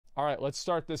Alright, let's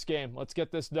start this game. Let's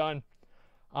get this done.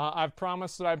 I've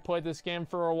promised that I'd play this game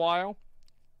for a while.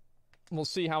 We'll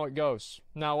see how it goes.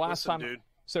 Now, last time... Dude.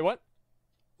 Say what?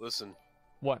 Listen.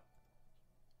 What?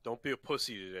 Don't be a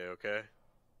pussy today, okay?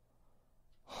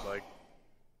 Like,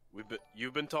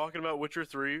 you've been talking about Witcher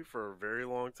 3 for a very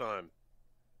long time.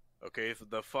 Okay?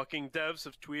 The fucking devs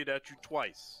have tweeted at you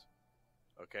twice.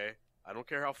 Okay? I don't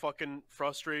care how fucking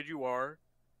frustrated you are.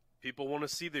 People want to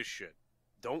see this shit.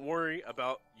 Don't worry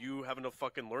about you having to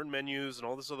fucking learn menus and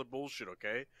all this other bullshit,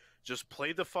 okay? Just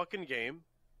play the fucking game,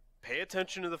 pay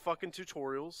attention to the fucking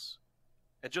tutorials,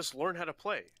 and just learn how to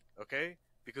play, okay?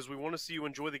 Because we want to see you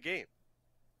enjoy the game,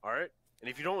 alright?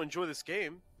 And if you don't enjoy this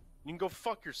game, you can go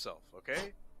fuck yourself,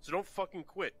 okay? So don't fucking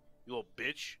quit, you little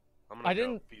bitch. I'm gonna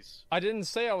go. Peace. I didn't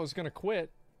say I was gonna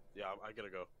quit. Yeah, I gotta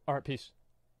go. Alright, peace.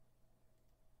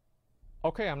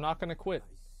 Okay, I'm not gonna quit.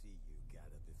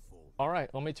 Alright,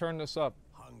 let me turn this up.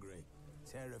 Hungry,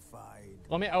 terrified.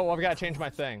 Oh, I've got to change my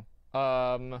thing.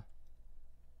 I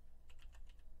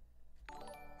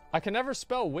can never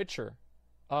spell Witcher.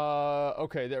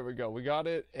 Okay, there we go. We got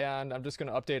it, and I'm just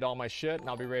gonna update all my shit, and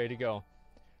I'll be ready to go.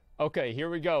 Okay, here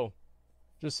we go.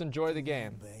 Just enjoy the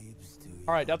game.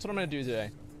 Alright, that's what I'm gonna do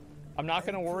today. I'm not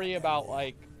gonna worry about,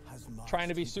 like, trying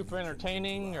to be super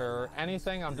entertaining or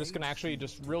anything. I'm just gonna actually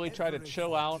just really try to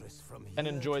chill out and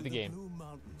enjoy the game.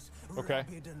 Okay?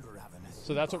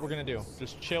 So that's what we're gonna do.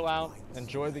 Just chill out,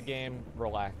 enjoy the game,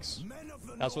 relax.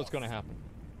 That's what's gonna happen.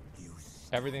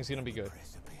 Everything's gonna be good.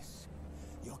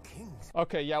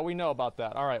 Okay, yeah, we know about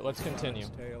that. Alright, let's continue.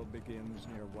 This tale begins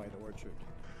near White Orchard,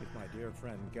 with my dear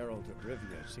friend Geralt of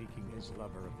Rivia seeking his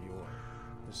lover of yore,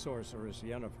 the sorceress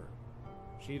Yennefer.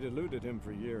 She'd eluded him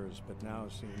for years, but now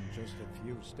seemed just a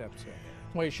few steps ahead.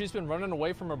 Wait, she's been running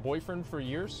away from her boyfriend for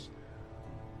years?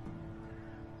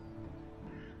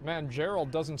 Man,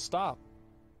 Gerald doesn't stop.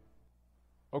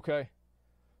 Okay.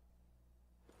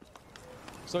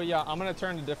 So yeah, I'm gonna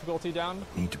turn the difficulty down.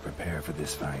 Need to prepare for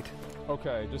this fight.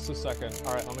 Okay, just a second.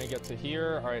 Alright, let me get to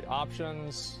here. Alright,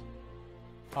 options.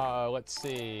 Let's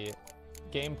see.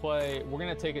 Gameplay. We're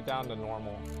gonna take it down to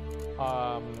normal.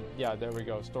 Yeah, there we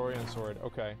go. Story and sword.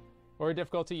 Okay. Or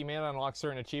difficulty, you may not unlock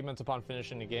certain achievements upon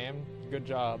finishing the game. Good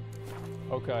job.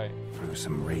 Okay. Brew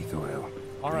some wraith oil.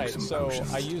 Alright, so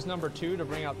potions. I used number 2 to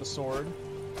bring out the sword.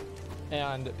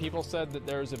 And people said that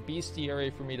there's a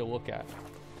bestiary for me to look at.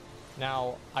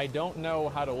 Now, I don't know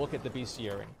how to look at the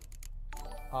bestiary.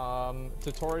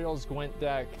 Tutorials, Gwent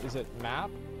deck, is it map?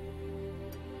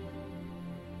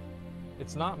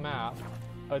 It's not map.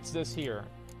 It's this here.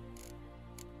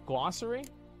 Glossary?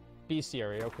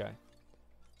 Bestiary, okay.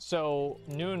 So,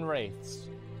 Noon Wraiths.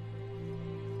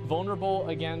 Vulnerable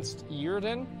against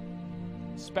Yrden,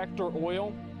 Spectre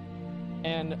Oil,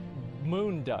 and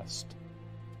Moon Dust.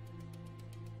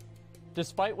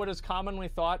 Despite what is commonly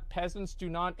thought, peasants do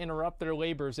not interrupt their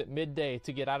labors at midday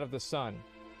to get out of the sun.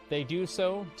 They do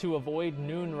so to avoid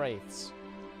noon wraiths.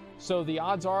 So the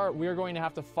odds are we're going to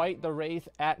have to fight the wraith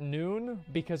at noon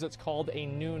because it's called a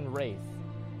noon wraith.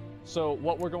 So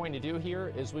what we're going to do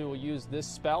here is we will use this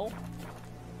spell,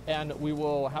 and we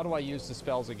will... How do I use the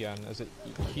spells again? Is it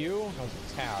Q? No,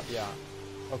 it's tab, yeah.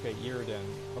 Okay, Yrden.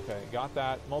 Okay, got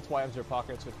that. Multiple items or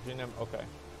pockets between them. Okay.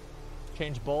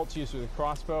 Change bolts, use with a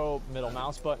crossbow, middle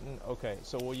mouse button. Okay,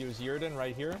 so we'll use Yrden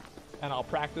right here, and I'll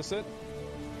practice it.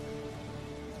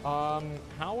 How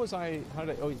did I,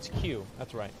 oh, it's Q.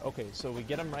 That's right. Okay, so we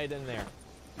get him right in there.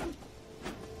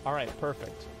 All right,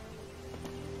 perfect.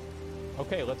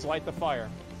 Okay, let's light the fire.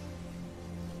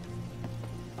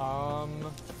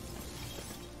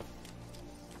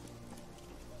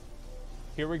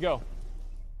 Here we go.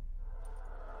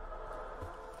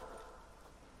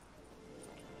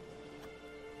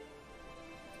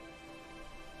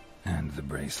 And the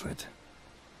bracelet.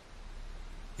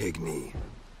 Igni.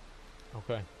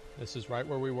 Okay, this is right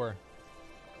where we were.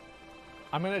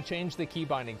 I'm going to change the key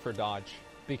binding for dodge,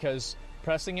 because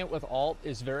pressing it with Alt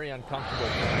is very uncomfortable.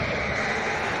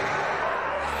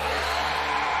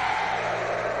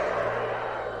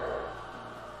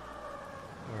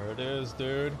 There it is,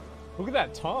 dude. Look at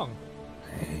that tongue.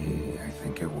 Hey, I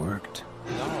think it worked.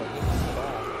 No, it didn't at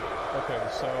all. Okay,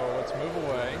 so let's move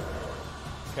away.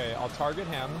 Okay, I'll target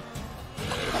him.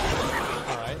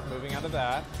 Alright, moving out of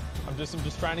that. I'm just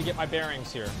trying to get my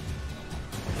bearings here.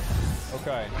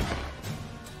 Okay.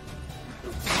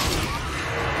 Okay,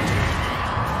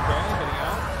 getting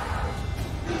out.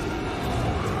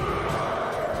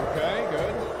 Okay,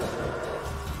 good.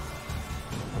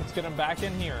 Let's get him back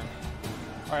in here.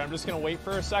 Alright, I'm just gonna wait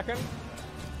for a second.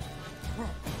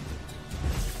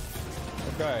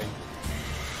 Okay.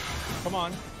 Come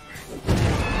on.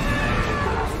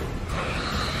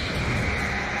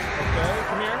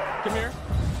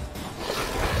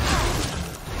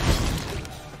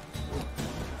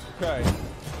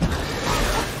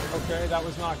 That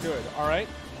was not good. All right.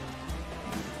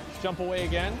 Jump away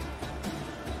again.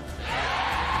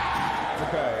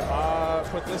 Okay.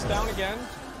 Put this down again.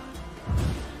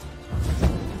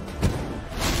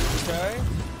 Okay.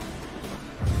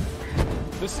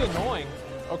 This is annoying.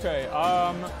 Okay.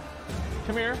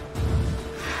 Come here.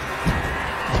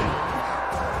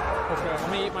 Okay.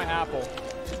 Let me eat my apple.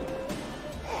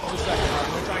 Just a second. I'm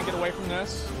gonna try and get away from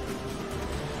this.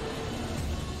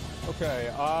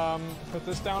 Okay, put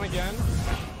this down again.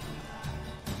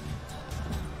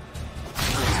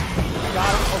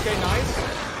 Got him. Okay, nice.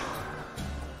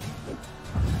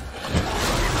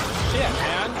 Shit,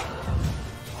 man.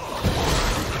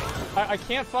 I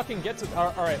can't fucking get to...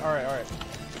 Alright.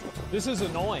 This is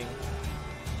annoying.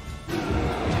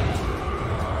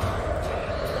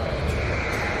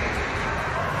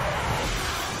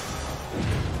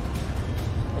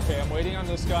 Okay, I'm waiting on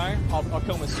this guy. I'll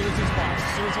kill him as soon as he spawns.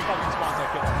 As soon as he fucking spawns,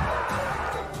 I'll kill him.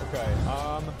 Okay,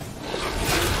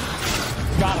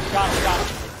 got him.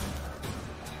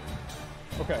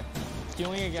 Okay,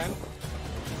 healing again.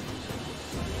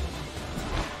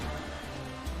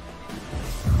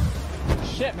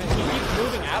 Shit, man, he keeps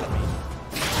moving out of me.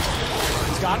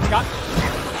 He's got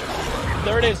him.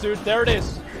 There it is, dude. There it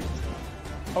is.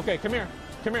 Okay, come here.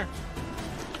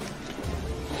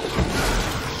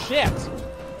 Shit.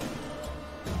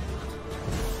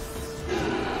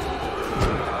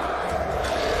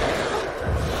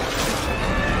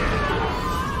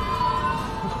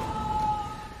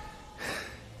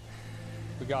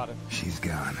 Got it. She's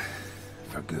gone.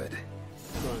 For good.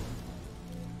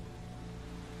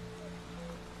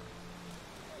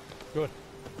 Good.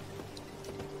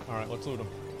 Alright, let's loot them.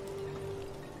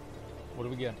 What do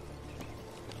we get?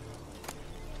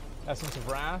 Essence of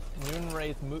Wrath,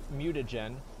 Moonwraith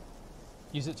Mutagen.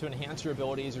 Use it to enhance your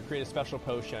abilities or create a special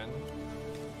potion.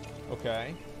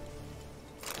 Okay.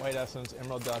 White Essence,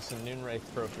 Emerald Dust, and Moonwraith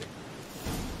Trophy.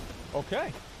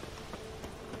 Okay.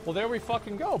 Well, there we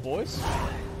fucking go, boys.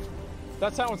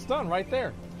 That's how it's done, right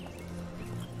there.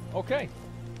 Okay.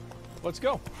 Let's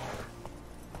go.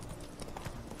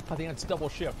 I think that's double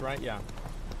shift, right? Yeah.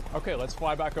 Okay, let's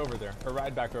fly back over there. Or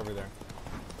ride back over there.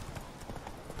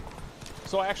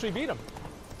 So I actually beat him.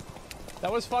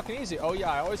 That was fucking easy. Oh,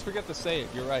 yeah, I always forget to save.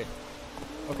 You're right.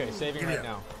 Okay, saving right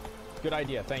now. Good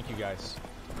idea. Thank you, guys.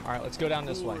 All right, let's go down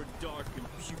this way.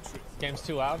 Game's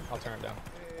too loud? I'll turn it down.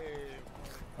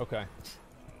 Okay.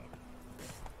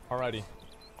 Alrighty.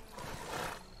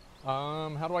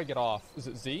 How do I get off? Is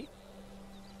it Z?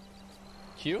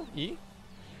 Q? E?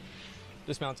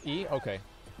 Dismounts E? Okay.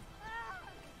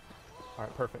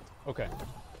 Alright, perfect. Okay.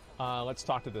 Let's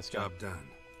talk to this guy. Job done.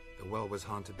 The well was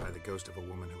haunted by the ghost of a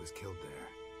woman who was killed there.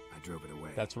 I drove it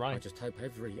away. That's right. I just hope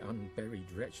every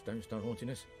unburied wretch don't start haunting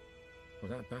us.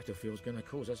 Well, that battlefield's gonna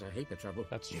cause us a heap of trouble.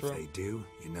 That's If true. they do,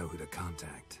 you know who to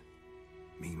contact.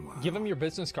 Meanwhile... Give him your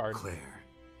business card. Claire.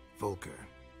 Volker.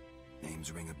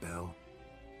 Names ring a bell?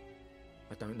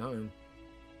 I don't know him.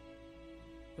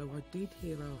 Though I did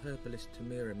hear our herbalist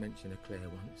Tamira mention a Claire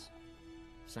once.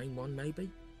 Same one, maybe?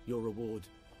 Your reward,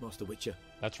 Master Witcher.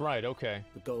 That's right, okay.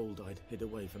 The gold I'd hid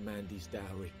away from Mandy's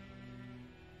dowry.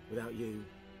 Without you,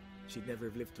 she'd never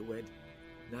have lived to wed.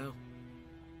 Now,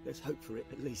 let's hope for it,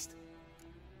 at least.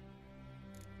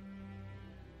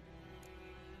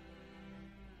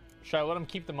 Should I let him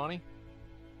keep the money?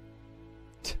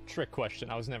 Trick question.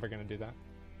 I was never going to do that.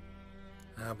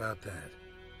 How about that?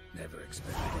 Never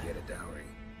expected to get a dowry.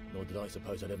 Nor did I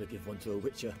suppose I'd ever give one to a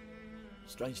Witcher.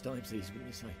 Strange times these, wouldn't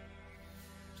you say?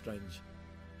 Strange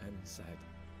and sad.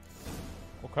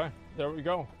 Okay, there we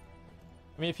go.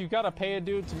 I mean, if you've got to pay a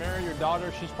dude to marry your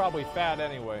daughter, she's probably fat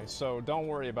anyway, so don't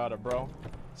worry about it, bro.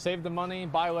 Save the money,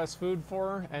 buy less food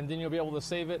for her, and then you'll be able to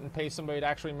save it and pay somebody to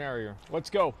actually marry her. Let's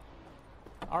go.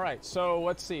 Alright, so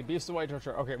let's see. Beast of White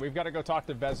Torture. Okay, we've got to go talk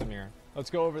to Vesemir. Let's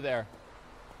go over there.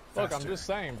 Look, I'm just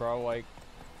saying, bro, like,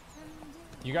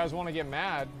 you guys want to get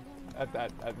mad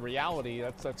at reality,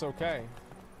 that's okay.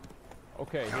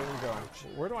 Okay, here we go.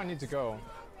 Where do I need to go?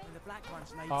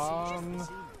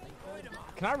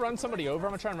 Can I run somebody over?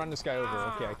 I'm gonna try and run this guy over.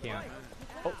 Okay, I can't.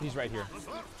 Oh, he's right here.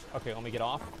 Okay, let me get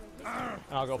off. And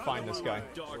I'll go find this guy.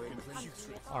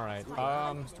 Alright,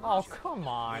 oh, come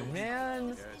on,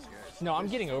 man. No, I'm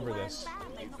getting over this.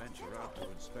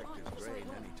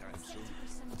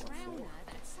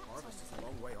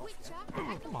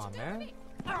 Come on, man.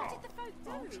 All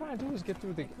I'm trying to do is get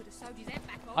through the...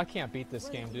 I can't beat this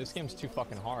game, dude. This game's too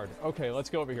fucking hard. Okay,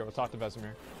 let's go over here. We'll talk to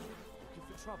Vesemir.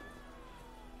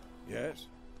 Yes?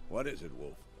 What is it,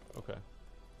 Wolf? Okay.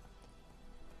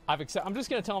 I'm just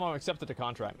gonna tell him I've accepted the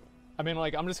contract. I mean,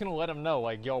 like, I'm just gonna let him know,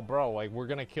 like, yo, bro, like, we're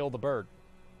gonna kill the bird.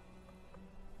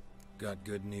 Got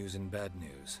good news and bad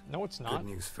news. No, it's not.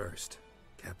 Good news first.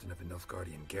 Captain of the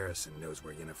Nilfgaardian garrison knows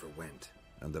where Yennefer went.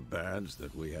 And the bad's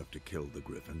that we have to kill the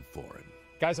Griffin for him.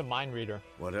 Guy's a mind reader.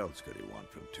 What else could he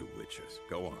want from two witches?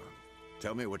 Go on.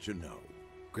 Tell me what you know.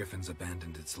 Griffin's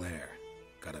abandoned its lair.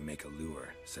 Gotta make a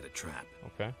lure, set a trap.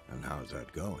 Okay. And how's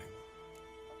that going?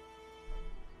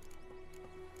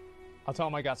 I'll tell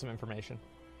him I got some information.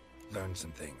 Learned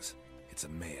some things. It's a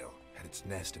male. Had its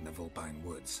nest in the Vulpine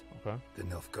Woods. Okay. The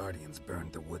Nilfgaardians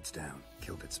burned the woods down,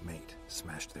 killed its mate,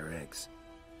 smashed their eggs.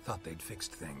 Thought they'd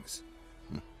fixed things.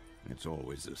 It's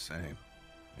always the same.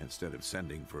 Instead of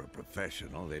sending for a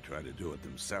professional, they try to do it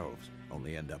themselves,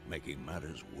 only end up making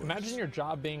matters worse. Imagine your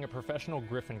job being a professional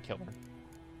griffin killer.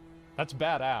 That's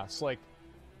badass. Like,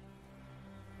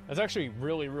 that's actually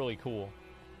really, really cool.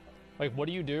 Like, what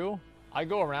do? I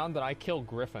go around and I kill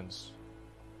griffins.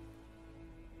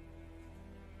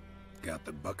 Got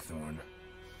the buckthorn.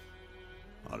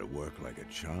 Ought to work like a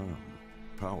charm.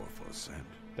 Powerful scent.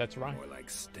 That's right. More like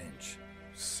stench.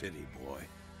 City boy.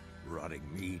 Rotting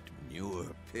meat, manure,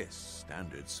 piss.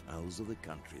 Standard smells of the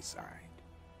countryside.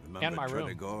 Remember And my room.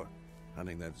 Trinagor?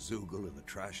 Hunting that Zoogle in the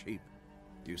trash heap?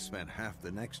 You spent half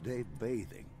the next day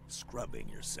bathing, scrubbing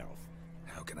yourself.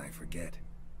 How can I forget?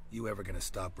 You ever gonna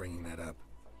stop bringing that up?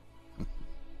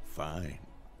 Fine.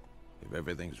 If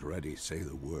everything's ready, say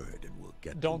the word and we'll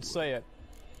get Don't to say it.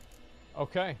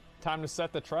 Okay, time to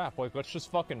set the trap. Like, let's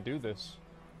just fucking do this.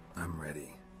 I'm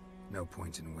ready. No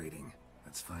point in waiting.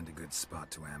 Let's find a good spot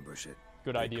to ambush it.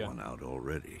 Good Pick idea. one out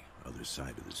already. Other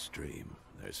side of the stream.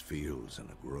 There's fields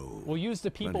and a grove. We'll use the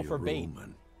people Plenty for of bait. room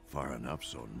and far enough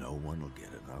so no one will get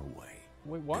in our way.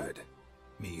 Wait, what? Good.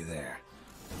 Meet you there.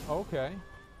 Okay.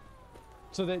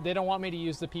 So they don't want me to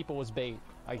use the people as bait,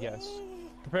 I guess.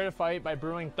 Prepare to fight by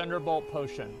brewing Thunderbolt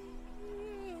Potion.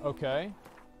 Okay.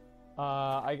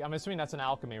 I'm assuming that's an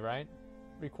alchemy, right?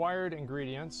 Required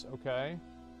ingredients, okay.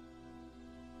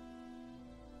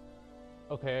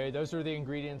 Okay, those are the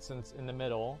ingredients in the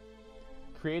middle.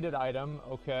 Created item,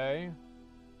 okay.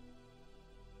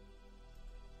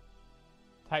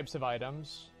 Types of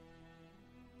items.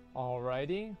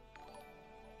 Alrighty.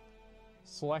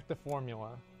 Select the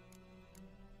formula.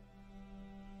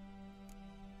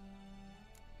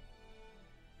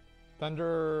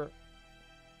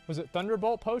 Was it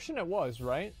Thunderbolt Potion? It was,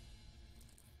 right?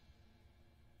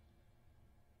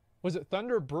 Was it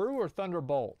Thunder Brew or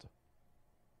Thunderbolt?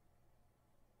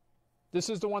 This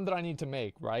is the one that I need to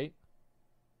make, right?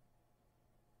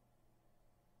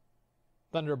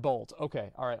 Thunderbolt. Okay,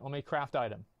 alright, let me craft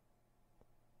item.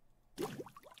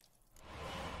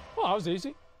 Well, that was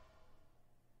easy.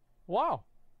 Wow.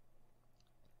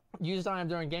 Use item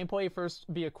during gameplay.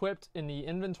 First be equipped in the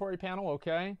inventory panel,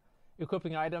 okay.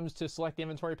 Equipping items to select the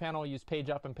inventory panel, use page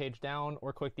up and page down,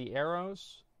 or click the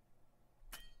arrows.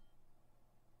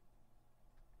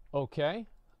 Okay.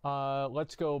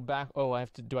 Let's go back. Oh,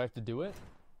 do I have to do it?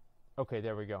 Okay,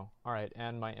 there we go. All right,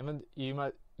 and my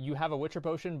you have a Witcher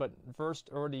potion, but first,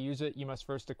 or to use it, you must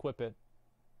first equip it.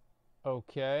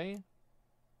 Okay.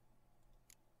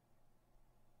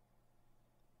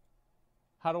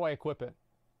 How do I equip it?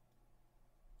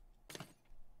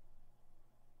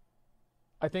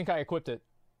 I think I equipped it.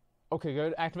 Okay,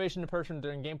 good. Activation of the potion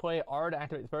during gameplay. R to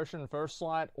activate the potion in the first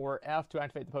slot, or F to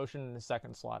activate the potion in the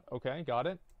second slot. Okay, got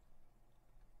it.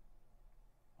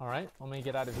 Alright, let me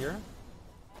get out of here.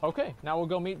 Okay, now we'll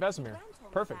go meet Vesemir.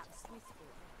 Perfect.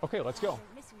 Okay, let's go.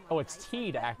 Oh, it's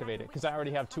T to activate it, because I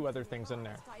already have two other things in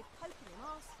there.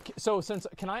 So,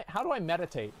 how do I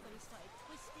meditate?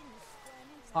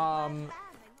 How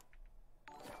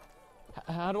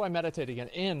do I meditate again?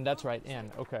 In, that's right,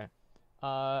 in, okay.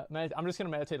 I'm just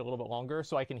gonna meditate a little bit longer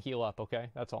so I can heal up, okay?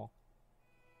 That's all.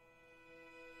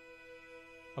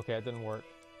 Okay, it didn't work.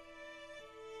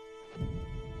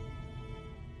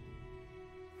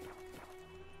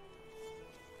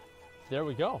 There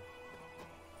we go.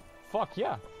 Fuck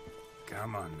yeah.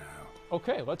 Come on now.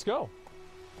 Okay, let's go.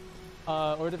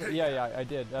 Yeah, I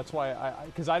did. That's why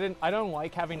because I don't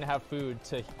like having to have food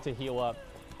to heal up.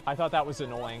 I thought that was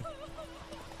annoying.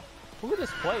 Look at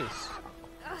this place.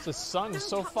 The sun is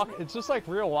so fucking. It's just like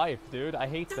real life, dude. I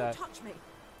hate that. Don't touch me.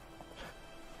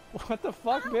 What the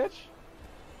fuck, bitch?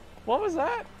 What was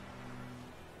that?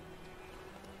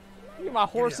 Look at my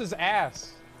horse's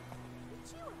ass.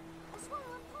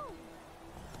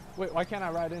 Wait, why can't I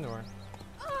ride into her?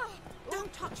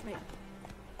 Don't touch me.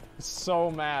 So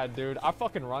mad, dude. I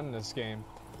fucking run this game.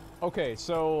 Okay,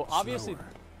 so obviously,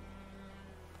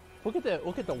 look at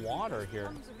the water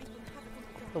here.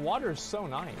 The water is so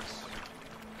nice.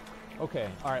 Okay,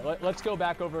 all right. Let's go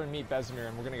back over and meet Vesemir,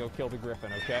 and we're gonna go kill the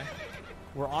Griffin. Okay,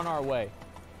 we're on our way.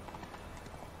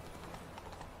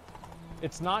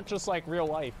 It's not just like real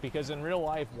life, because in real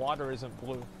life, water isn't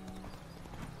blue.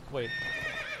 Wait.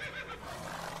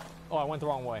 Oh, I went the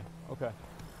wrong way. Okay.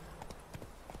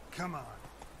 Come on.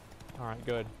 Alright,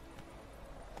 good.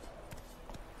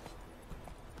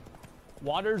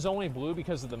 Water's only blue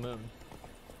because of the moon.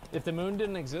 If the moon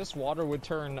didn't exist, water would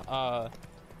turn,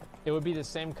 it would be the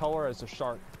same color as a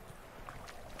shark.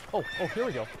 Oh, here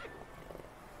we go.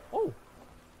 Oh.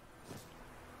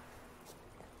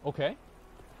 Okay.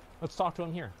 Let's talk to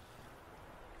him here.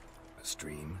 A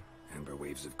stream, amber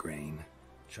waves of grain.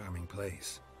 Charming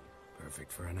place.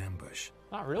 Perfect for an ambush.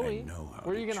 Not really. I know how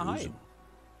Where are you to gonna choose hide? 'em.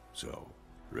 So,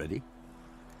 ready?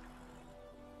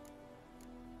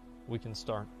 We can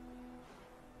start.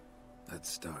 Let's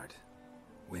start.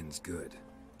 Wind's good.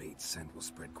 Bait's scent will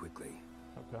spread quickly.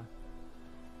 Okay.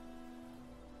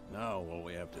 Now all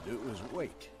we have to do is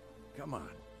wait. Come on.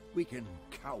 We can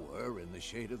cower in the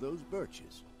shade of those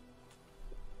birches.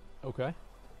 Okay.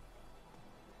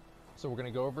 So we're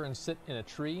gonna go over and sit in a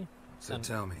tree. So and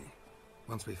tell me,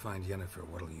 once we find Yennefer,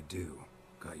 what'll you do?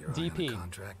 Got your eye on DP. the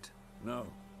contract? No.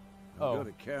 I'll Oh. go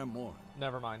to Kaer Morhen.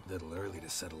 Never mind. Little early to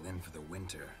settle in for the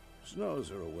winter.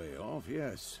 Snows are a way off,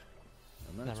 yes.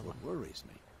 And that's Never what worries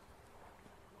me.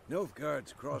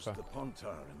 Nilfgaard's crossed Okay. the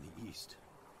Pontar in the east.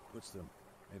 Puts them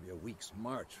maybe a week's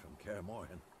march from Kaer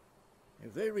Morhen.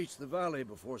 If they reach the valley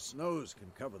before snows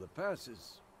can cover the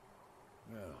passes,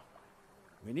 well,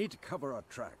 we need to cover our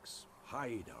tracks,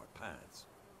 hide our paths.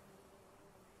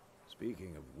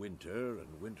 Speaking of winter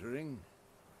and wintering,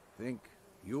 think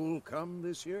you'll come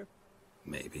this year?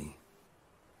 Maybe.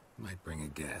 Might bring a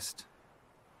guest.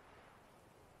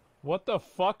 What the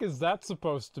fuck is that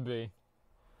supposed to be?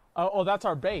 Oh, that's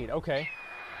our bait. Okay.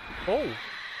 Oh.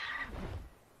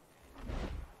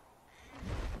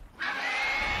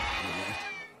 Yeah,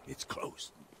 it's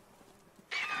close.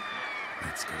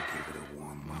 Let's go give it a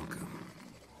warm welcome.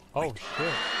 Oh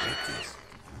shit. Take this.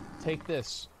 Take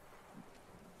this.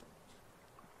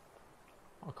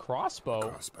 A crossbow.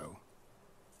 Crossbow.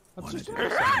 That's Wanted just to awesome.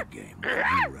 play a game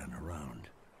while you ran around.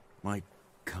 Might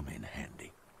come in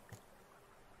handy.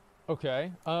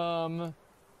 Okay.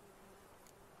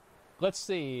 Let's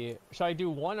see. Should I do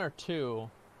 1 or 2?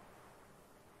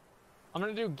 I'm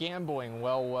gonna do gambling.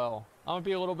 Well. I'm gonna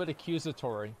be a little bit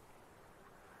accusatory.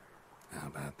 How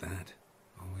about that?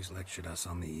 Always lectured us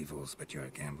on the evils, but you're a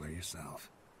gambler yourself.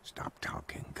 Stop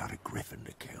talking. Got a griffin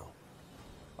to kill.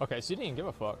 Okay, so you didn't give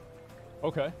a fuck.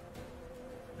 Okay.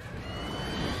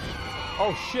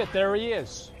 Oh shit, there he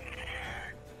is.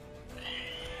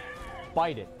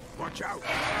 Bite it. Watch out!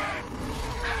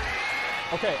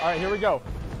 Okay, alright, here we go.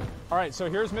 Alright, so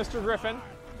here's Mr. Griffin.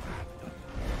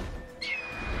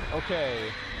 Okay.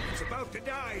 It's about to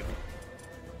dive.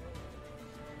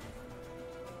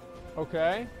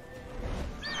 Okay.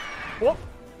 Whoop.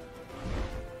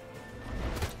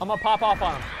 I'm gonna pop off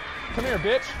on him. Come here,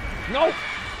 bitch. No!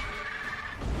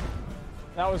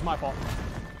 That was my fault.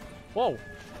 Whoa.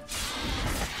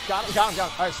 Got him.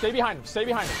 Alright, stay behind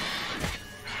him.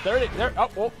 There it is. There. Oh,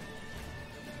 whoa.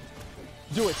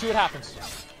 Do it. See what happens.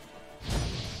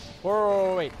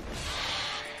 Whoa, wait.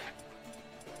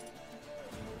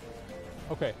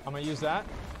 Okay, I'm gonna use that.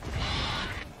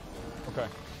 Okay.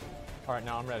 Alright,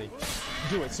 now I'm ready.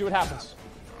 Do it. See what happens.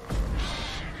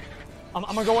 I'm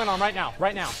gonna go in on him right now.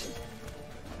 Right now.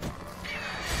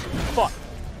 Fuck.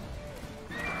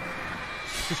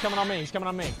 He's coming on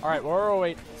me. Alright, whoa,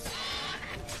 wait.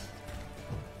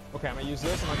 Okay, I'm gonna use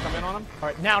this. I'm gonna come in on him.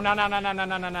 Alright,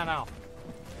 now.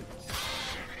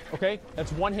 Okay,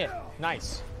 that's 1 hit.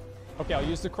 Nice. Okay, I'll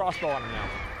use the crossbow on him now.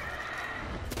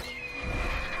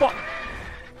 Fuck!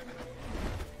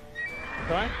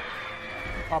 Okay.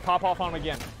 I'll pop off on him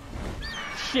again.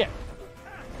 Shit!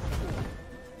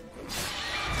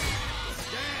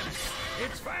 Damn!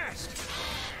 It's fast!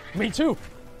 Me too!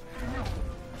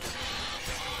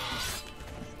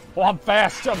 Oh, I'm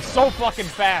fast. I'm so fucking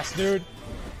fast, dude.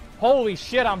 Holy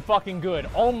shit, I'm fucking good.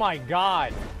 Oh my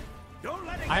god. Don't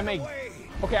let it I'm get a... away!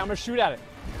 Okay, I'm gonna shoot at it.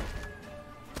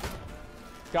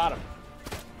 Got him.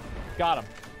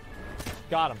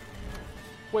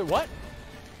 Wait, what?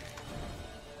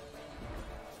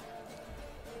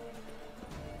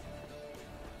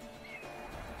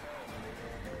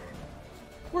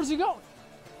 Where's he going?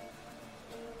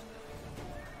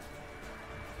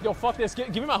 Yo, fuck this.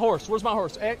 Give me my horse. Where's my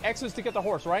horse? X is to get the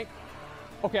horse, right?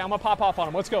 Okay, I'm gonna pop off on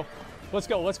him. Let's go. We're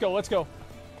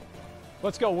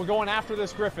going after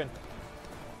this griffin.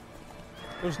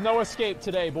 There's no escape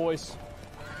today, boys.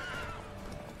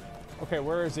 Okay,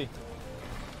 where is he?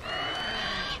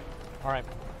 Alright.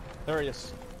 There he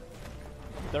is.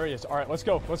 Alright, let's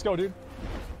go, dude.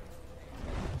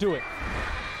 Do it.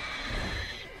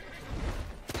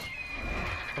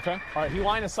 Okay. All right. He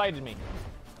line of sighted me.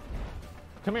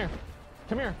 Come here.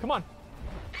 Come here. Come on.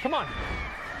 Come on.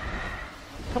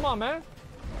 Come on, man.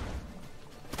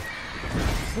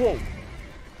 Whoa.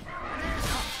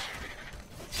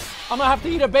 I'm gonna have to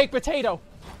eat a baked potato.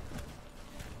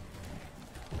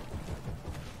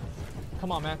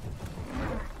 Come on, man.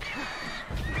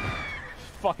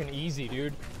 Fucking easy,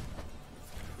 dude.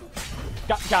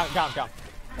 Got him.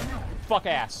 Fuck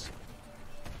ass.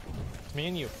 It's me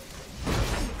and you.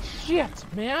 Shit,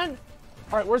 man.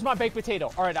 All right, where's my baked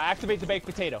potato? All right, I activate the baked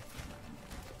potato.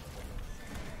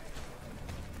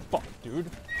 Fuck, dude.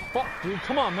 Fuck, dude.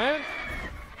 Come on, man.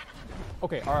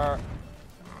 Okay, I'm gonna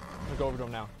go over to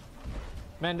him now.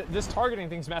 Man, this targeting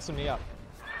thing's messing me up.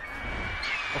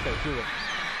 Okay, do it.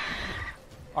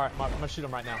 All right, I'm gonna shoot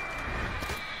him right now.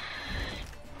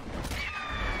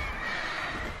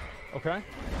 Okay.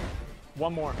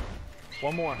 One more.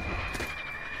 One more.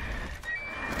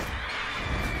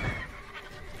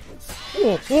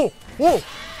 Whoa, whoa, whoa,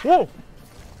 whoa.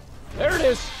 There it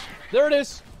is. There it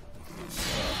is.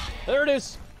 There it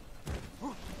is.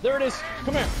 There it is.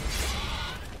 Come here.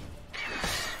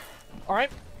 All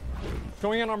right.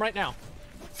 Going in on him right now.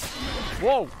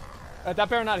 Whoa. That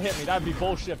better not hit me. That'd be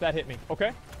bullshit if that hit me.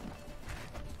 Okay.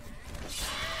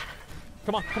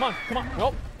 Come on, come on, come on.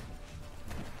 Nope.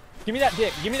 Give me that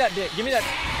dick. Give me that dick. Give me that.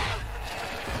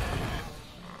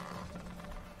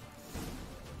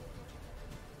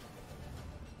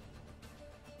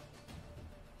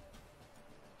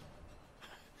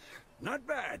 Not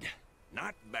bad.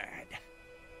 Not bad.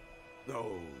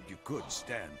 Though you could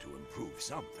stand to improve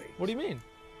something. What do you mean?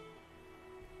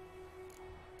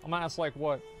 I'm gonna ask like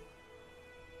what?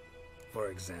 For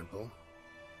example?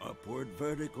 Upward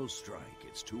vertical strike.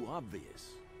 It's too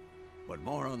obvious. But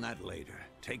more on that later.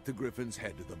 Take the Griffin's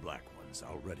head to the black ones.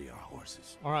 I'll ready our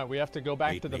horses. Alright, we have to go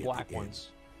back Meet to the me at black the inn. ones.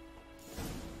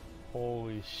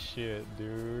 Holy shit,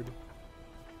 dude. Can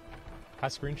I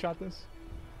screenshot this?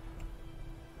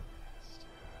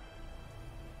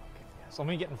 Okay, yes. Let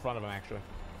me get in front of him, actually.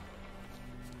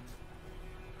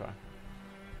 Okay.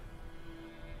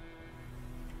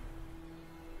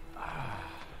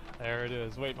 There it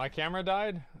is. Wait, my camera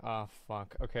died? Oh,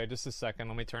 fuck. Okay, just a second.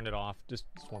 Let me turn it off. Just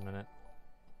 1 minute.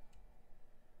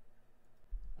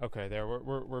 Okay, there.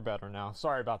 We're better now.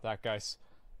 Sorry about that, guys.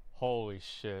 Holy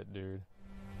shit, dude.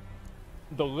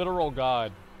 The literal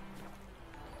god.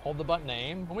 Hold the button to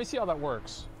aim. Let me see how that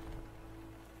works.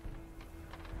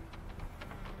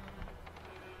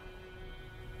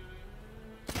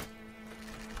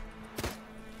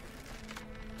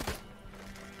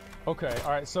 Okay,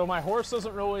 alright, so my horse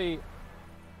doesn't really...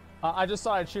 I just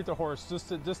thought I'd shoot the horse.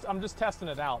 I'm just testing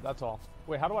it out, that's all.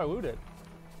 Wait, how do I loot it?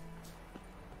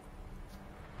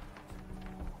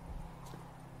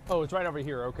 Oh, it's right over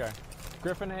here, okay.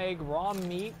 Griffin egg, raw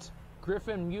meat,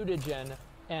 Griffin mutagen,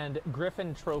 and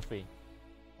Griffin trophy.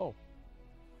 Oh.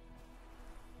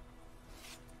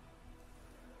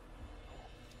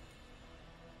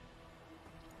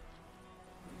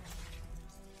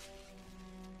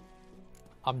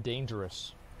 I'm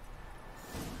dangerous.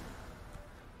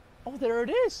 Oh, there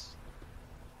it is.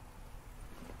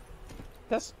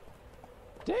 That's...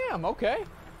 Damn, okay.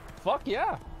 Fuck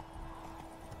yeah.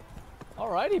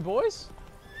 Alrighty, boys.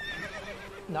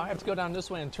 Now I have to go down this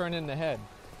way and turn in the head.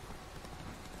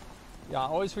 Yeah, I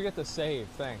always forget to save.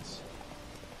 Thanks.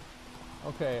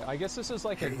 Okay, I guess this is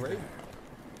like a grave.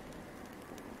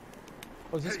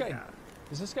 Oh, is this guy...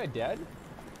 Is this guy dead?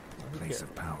 Place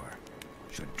of power.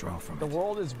 Should draw from The it.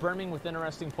 world is brimming with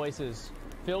interesting places,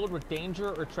 filled with danger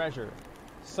or treasure.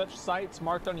 Such sites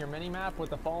marked on your mini-map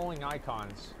with the following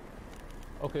icons.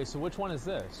 Okay, so which one is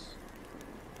this?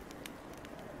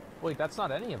 Wait, that's not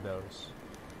any of those.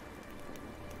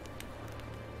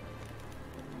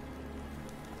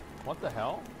 What the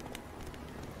hell?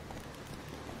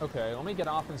 Okay, let me get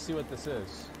off and see what this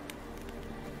is.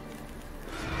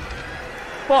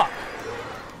 Fuck!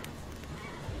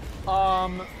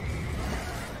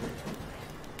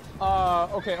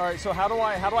 Okay, alright, so how do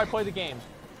I play the game?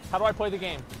 How do I play the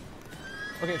game?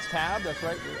 Okay, it's tab, that's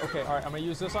right. Okay, alright, I'm gonna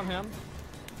use this on him.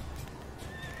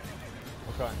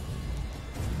 Okay.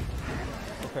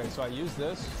 Okay, so I use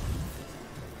this.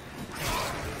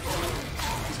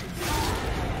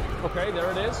 Okay, there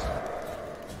it is.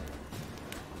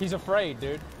 He's afraid,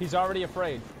 dude. He's already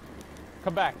afraid.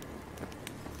 Come back.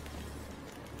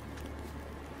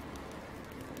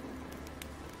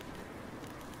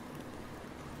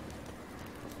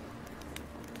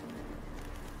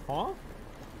 Huh?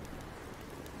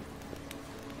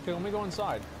 Okay, let me go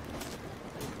inside.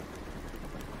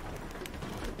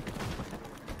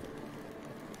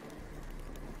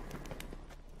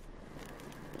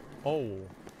 Oh.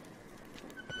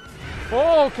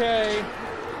 Okay.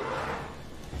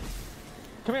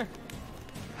 Come here.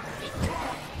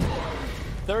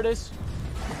 There it is.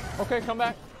 Okay, come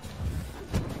back.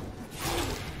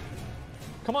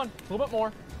 Come on, a little bit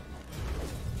more.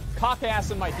 Cock ass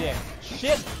in my dick.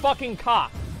 Shit fucking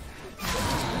cock.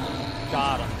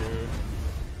 Got him, dude.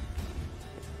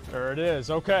 There it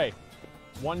is. Okay.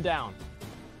 One down.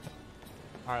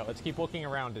 Alright, let's keep looking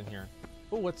around in here.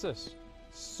 Oh, what's this?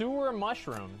 Sewer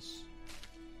mushrooms.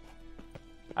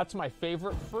 That's my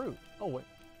favorite fruit. Oh, wait.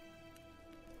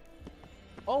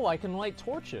 Oh, I can light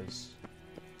torches.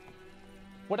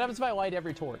 What happens if I light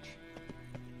every torch?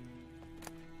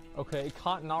 Okay,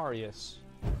 Cotinarius.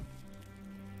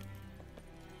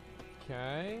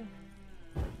 Okay.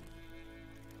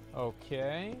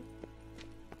 Okay.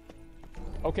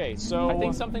 Okay, so I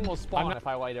think something will spawn if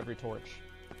I light every torch.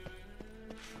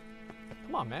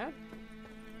 Come on, man.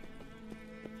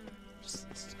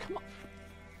 Just come on.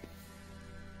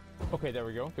 Okay, there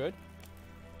we go. Good.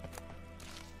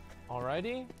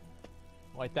 Alrighty.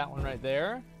 Light that one right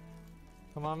there.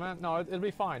 Come on, man. No, it'll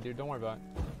be fine, dude. Don't worry about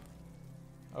it.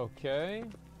 Okay.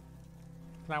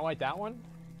 Can I light that one?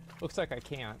 Looks like I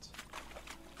can't.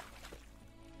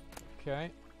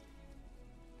 Okay.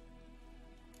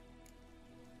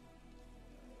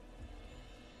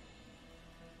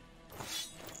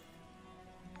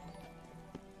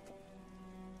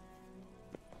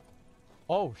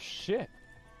 Oh, shit.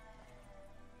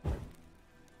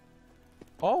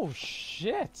 Oh,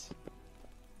 shit.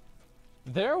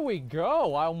 There we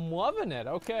go. I'm loving it.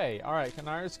 Okay. All right.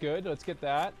 Canar's good. Let's get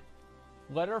that.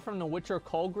 Letter from the Witcher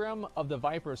Colgrim of the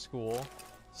Viper School.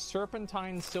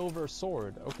 Serpentine Silver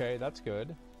Sword. Okay, that's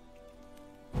good.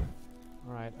 All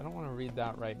right. I don't want to read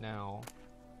that right now.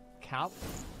 Cap.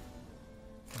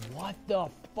 What the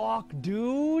fuck,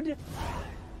 dude?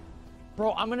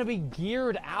 Bro, I'm going to be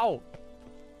geared out.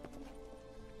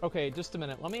 Okay, just a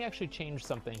minute. Let me actually change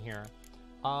something here.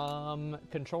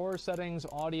 Controller settings,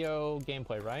 audio,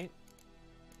 gameplay, right?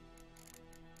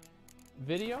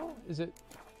 Video? Is it,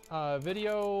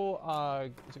 video,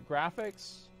 is it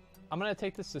graphics? I'm gonna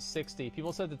take this to 60.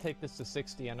 People said to take this to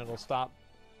 60 and it'll stop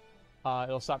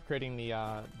creating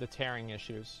the tearing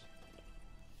issues.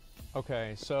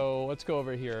 Okay, so let's go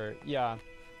over here. Yeah,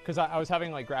 because I was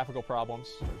having, like, graphical problems.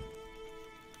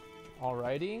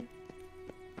 Alrighty.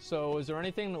 So, is there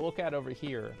anything to look at over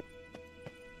here?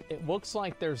 It looks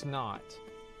like there's not.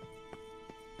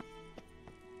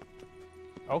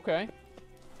 Okay.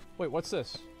 Wait, what's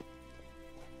this?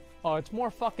 Oh, it's more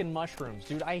fucking mushrooms.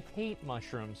 Dude, I hate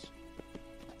mushrooms.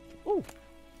 Ooh.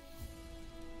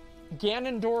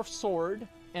 Ganondorf sword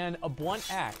and a blunt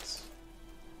axe.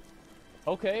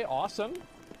 Okay, awesome.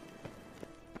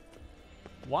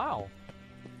 Wow.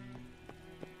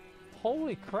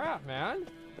 Holy crap, man.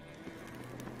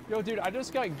 Yo, dude, I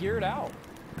just got geared out.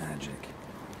 Magic.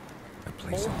 A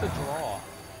place Hold the draw.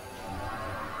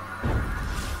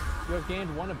 You have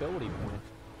gained 1 ability point.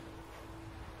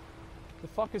 The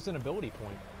fuck is an ability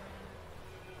point?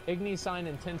 Igni sign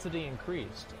intensity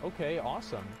increased. Okay,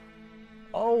 awesome.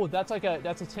 Oh, that's like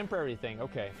that's a temporary thing.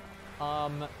 Okay. How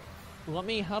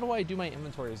do I do my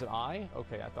inventory? Is it I?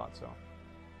 Okay, I thought so.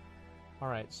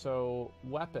 Alright, so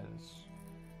weapons.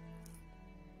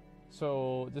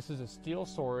 So this is a steel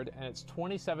sword and it's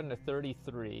 27 to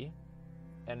 33.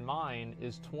 And mine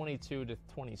is 22 to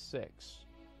 26.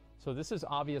 So this is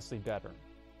obviously better.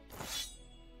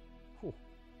 Whew.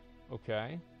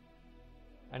 Okay.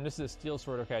 And this is a steel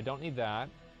sword. Okay, I don't need that.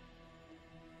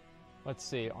 Let's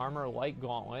see. Armor light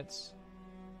gauntlets.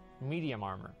 Medium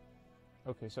armor.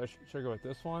 Okay, so should I go with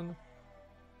this one?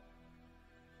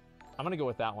 I'm going to go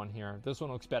with that one here. This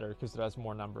one looks better because it has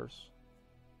more numbers.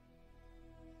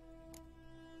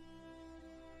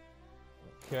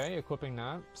 Okay, equipping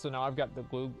that. So now I've got the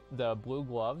blue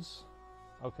gloves.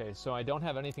 Okay, so I don't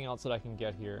have anything else that I can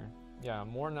get here. Yeah,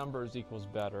 more numbers equals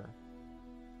better.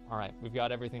 Alright, we've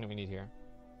got everything that we need here.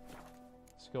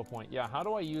 Skill point. Yeah, how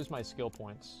do I use my skill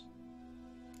points?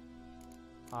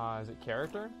 Is it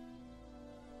character?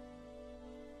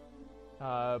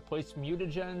 Place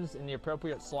mutagens in the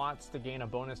appropriate slots to gain a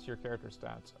bonus to your character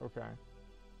stats. Okay.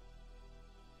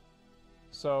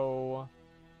 So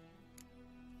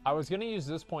I was gonna use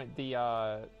this point,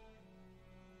 it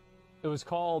was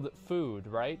called food,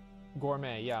 right?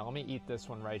 Gourmet, yeah, let me eat this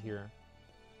one right here.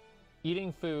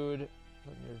 Eating food,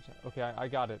 okay, I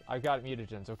got it. I got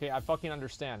mutagens, okay? I fucking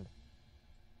understand.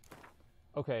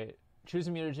 Okay, choose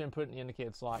a mutagen, put it in the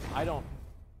indicated slot. I don't...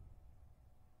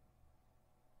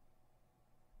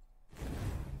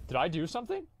 Did I do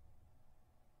something?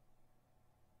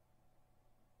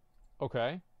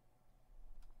 Okay.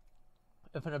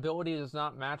 If an ability does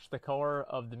not match the color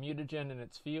of the mutagen in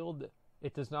its field,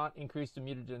 it does not increase the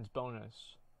mutagen's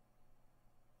bonus.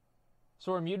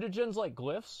 So are mutagens like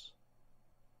glyphs?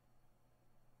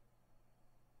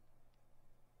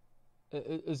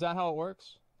 Is that how it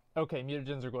works? Okay,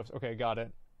 mutagens are glyphs. Okay, got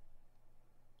it.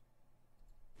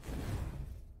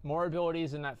 More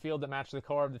abilities in that field that match the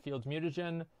color of the field's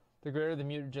mutagen, the greater the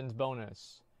mutagen's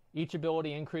bonus. Each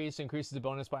ability increases the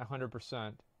bonus by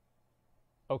 100%.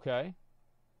 Okay.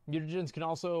 Mutagens can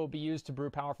also be used to brew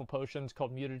powerful potions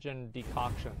called mutagen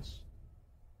decoctions.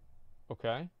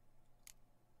 Okay.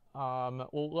 Well,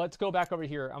 let's go back over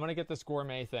here. I'm going to get this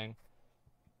gourmet thing.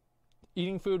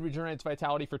 Eating food regenerates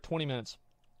vitality for 20 minutes.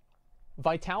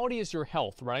 Vitality is your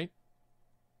health, right?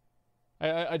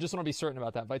 I just want to be certain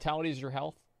about that. Vitality is your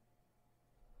health?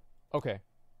 Okay.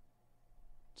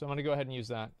 So I'm going to go ahead and use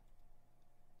that.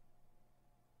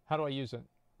 How do I use it?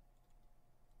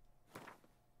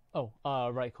 Oh,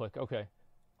 right click. Okay.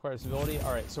 Requires ability.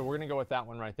 All right, so we're going to go with that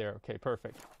one right there. Okay,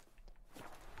 perfect.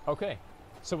 Okay.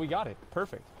 So we got it.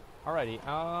 Perfect. Alrighty.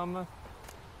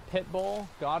 Pitbull,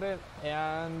 got it.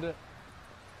 And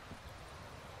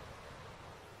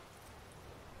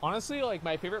honestly, like,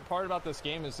 my favorite part about this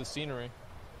game is the scenery.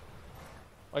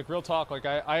 Like, real talk, like,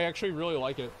 I actually really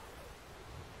like it.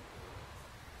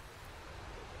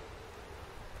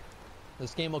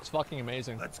 This game looks fucking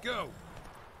amazing. Let's go.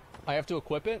 I have to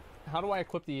equip it? How do I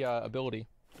equip the ability?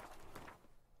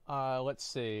 Let's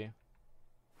see.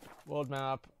 World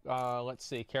map. Let's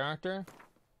see. Character.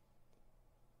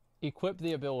 Equip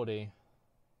the ability.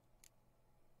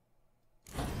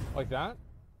 Like that?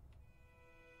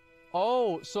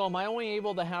 Oh, so am I only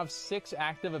able to have 6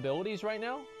 active abilities right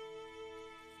now?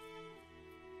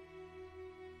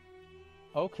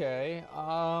 Okay.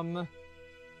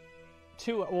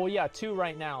 2. Well, yeah, 2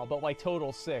 right now, but like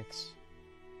total 6.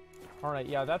 All right,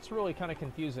 yeah, that's really kind of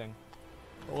confusing.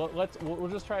 We'll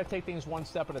just try to take things one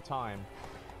step at a time.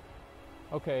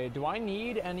 Okay, do I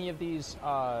need any of these?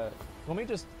 Let me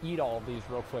just eat all of these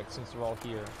real quick since they're all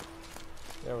here.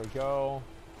 There we go.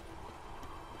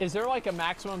 Is there like a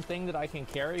maximum thing that I can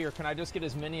carry, or can I just get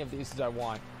as many of these as I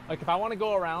want? Like if I want to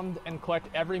go around and collect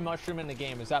every mushroom in the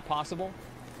game, is that possible?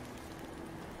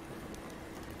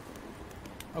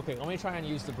 Okay, let me try and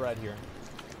use the bread here.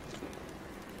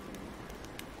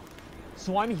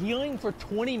 So I'm healing for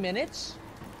 20 minutes?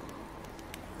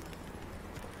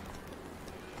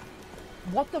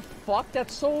 What the fuck?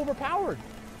 That's so overpowered.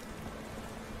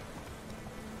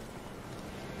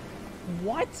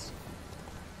 What?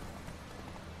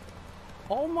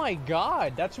 Oh my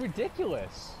god, that's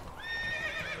ridiculous.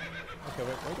 Okay,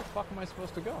 wait, where the fuck am I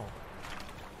supposed to go?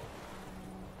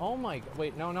 Oh my,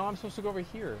 wait, no, I'm supposed to go over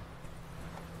here.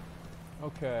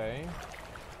 Okay.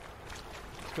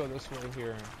 Let's go this way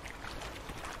here.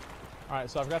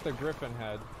 Alright, so I've got the griffin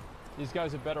head. These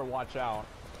guys had better watch out.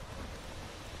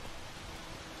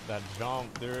 That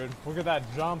jump, dude. Look at that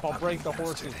jump. I'll break the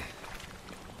horses.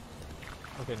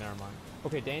 Okay, never mind.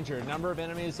 Okay, danger. Number of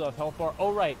enemies of health bar.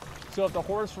 Oh, right. So if the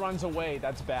horse runs away,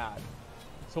 that's bad.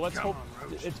 So let's hope.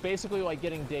 It's basically like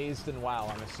getting dazed in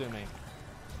WoW, I'm assuming.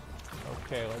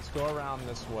 Okay, let's go around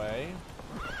this way.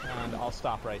 And I'll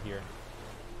stop right here.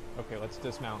 Okay, let's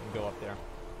dismount and go up there.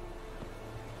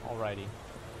 Alrighty.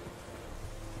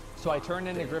 So I turn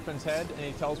into Griffin's head, and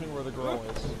he tells me where the girl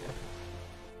is.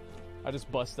 I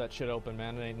just bust that shit open,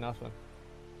 man. It ain't nothing.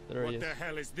 There he is. What the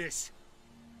hell is this?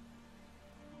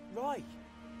 Right.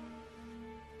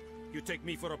 You take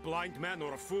me for a blind man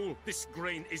or a fool? This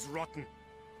grain is rotten.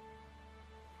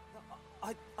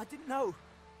 I didn't know.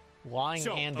 Lying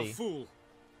so, Andy. A fool.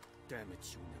 Damn it,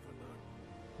 you never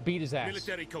learn. Beat his ass.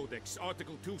 Military Codex,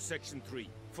 Article 2, Section 3.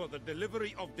 For the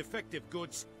delivery of defective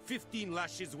goods, 15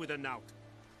 lashes with a knout.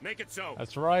 Make it so.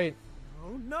 That's right.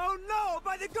 Oh, no,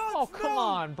 by the gods, Oh, come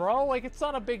on, bro. Like, it's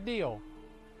not a big deal.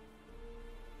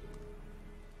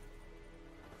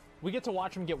 We get to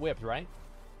watch him get whipped, right?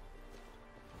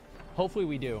 Hopefully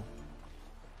we do.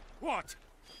 What?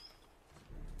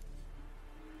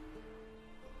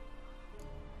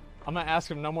 I'm gonna ask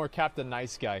him no more Captain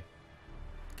Nice Guy.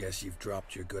 Guess you've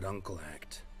dropped your good uncle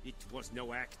act. It was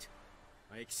no act.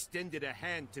 I extended a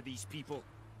hand to these people.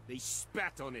 They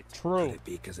spat on it. True. Could it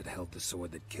be because it held the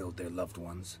sword that killed their loved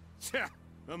ones? Tja,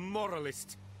 a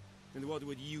moralist. And what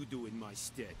would you do in my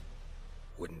stead?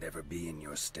 Wouldn't ever be in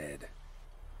your stead.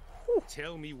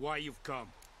 Tell me why you've come.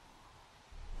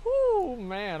 Whew,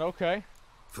 man, okay.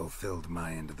 Fulfilled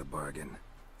my end of the bargain.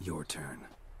 Your turn.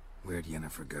 Where'd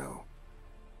Yennefer go?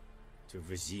 To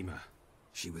Vizima.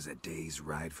 She was a day's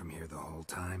ride from here the whole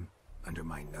time? Under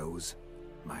my nose?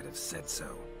 Might have said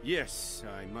so. Yes,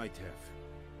 I might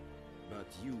have. But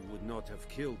you would not have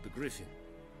killed the griffin.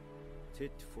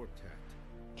 Tit for tat.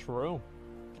 True.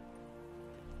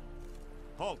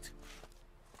 Halt!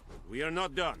 We are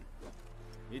not done.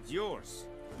 It's yours,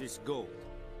 this gold.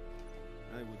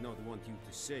 I would not want you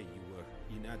to say you were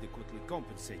inadequately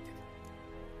compensated.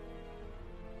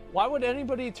 Why would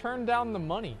anybody turn down the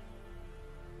money?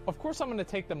 Of course I'm gonna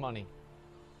take the money.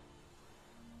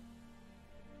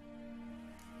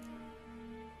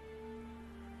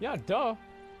 Yeah, duh.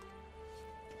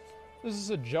 This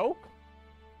is a joke?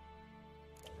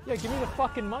 Yeah, give me the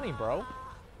fucking money, bro.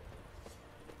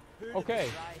 Okay.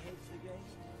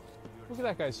 Look at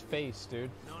that guy's face,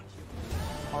 dude.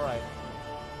 Alright.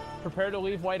 Prepare to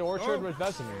leave White Orchard with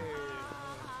Vesemir.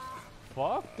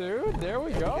 Fuck, dude. There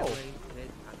we go.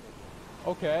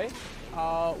 Okay.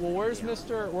 Well, where's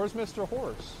Mr.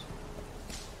 Horse?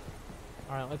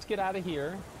 Alright, let's get out of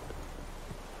here.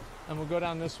 And we'll go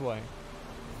down this way.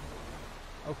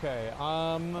 Okay,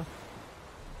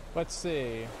 let's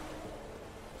see.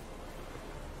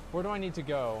 Where do I need to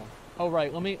go? Oh,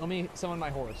 right, let me summon my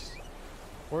horse.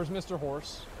 Where's Mr.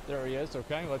 Horse? There he is.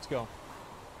 Okay, let's go.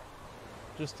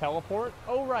 Just teleport?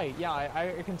 Oh, right, yeah,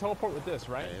 I can teleport with this,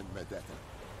 right?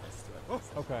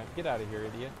 Okay, get out of here,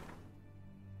 idiot.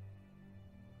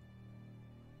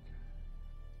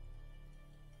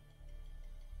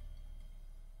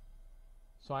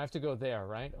 So I have to go there,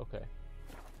 right? Okay.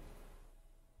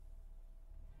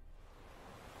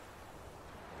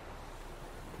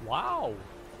 Wow.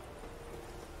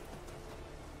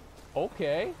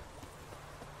 Okay.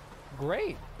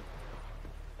 Great.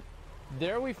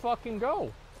 There we fucking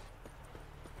go.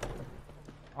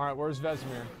 Alright, where's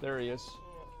Vesemir? There he is.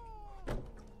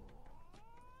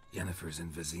 Yennefer's in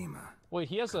Vizima. Wait,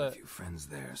 he has Got a few friends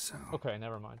there, so... Okay,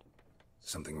 never mind.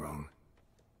 Something wrong?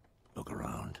 Look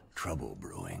around. Trouble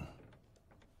brewing.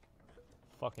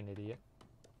 Fucking idiot.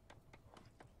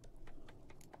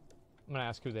 I'm gonna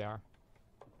ask who they are.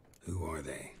 Who are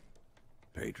they?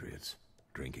 Patriots.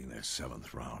 Drinking their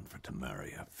 7th round for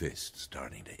Temeria. Fist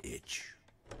starting to itch.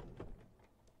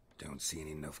 Don't see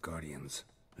any Nilfgaardians.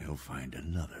 They'll find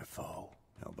another foe.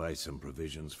 I'll buy some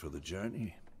provisions for the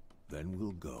journey. Then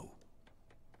we'll go.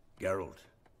 Geralt,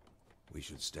 we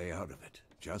should stay out of it.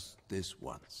 Just this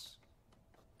once.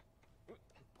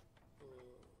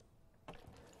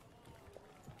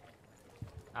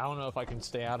 I don't know if I can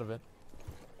stay out of it.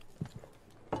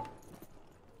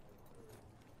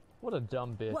 What a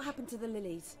dumb bitch. What happened to the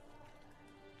lilies?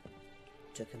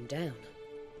 Took them down.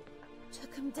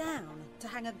 Took them down to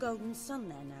hang a golden sun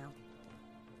there now.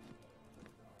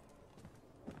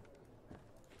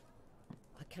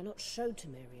 I cannot show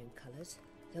Temerian colours.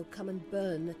 They'll come and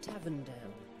burn the tavern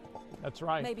down. That's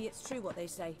right. Maybe it's true what they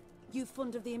say. You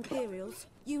fond of the Imperials?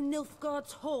 You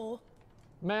Nilfgaard's whore?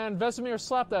 Man, Vesemir,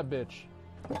 slap that bitch.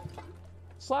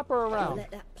 Slap her Don't around. let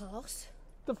that pass.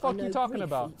 The fuck you talking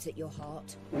about? Eats at your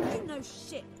heart. You know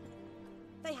shit.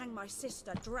 They hanged my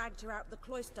sister, dragged her out the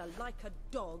cloister like a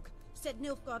dog. Said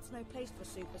Nilfgaard's no place for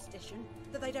superstition,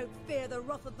 that they don't fear the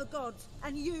wrath of the gods.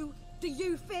 And you, do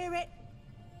you fear it?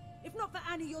 If not for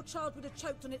Annie, your child would have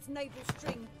choked on its navel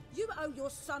string. You owe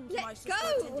your son to my sister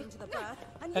attending to the birth,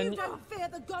 and you don't fear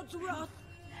the gods' wrath.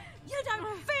 You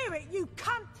don't fear it, you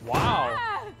cunt! Wow.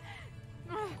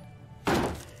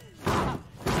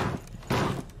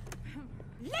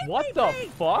 What the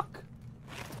fuck?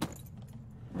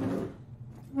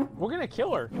 We're gonna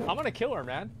kill her. I'm gonna kill her,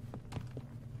 man.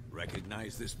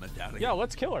 Recognize this medallion? Yeah,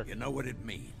 let's kill her. You know what it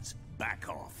means. Back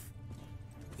off.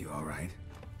 You alright?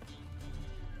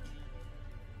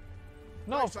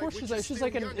 No, of course she's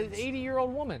like an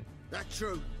 80-year-old woman. That's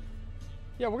true.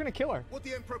 Yeah, we're gonna kill her. What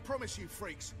the Emperor promised you,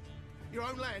 freaks? Your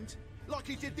own land? Like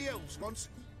he did the elves once?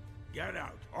 Get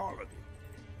out, all of you.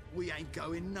 We ain't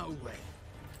going nowhere.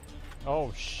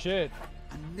 Oh, shit.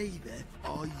 And neither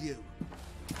are you.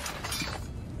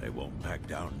 They won't back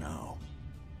down now.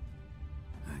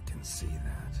 I can see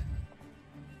that.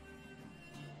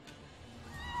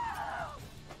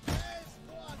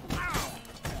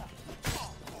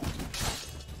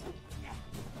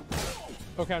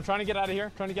 Okay, I'm trying to get out of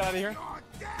here. Wait,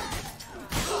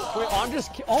 I'm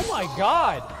just... Oh my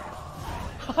god!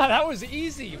 That was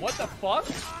easy. What the fuck?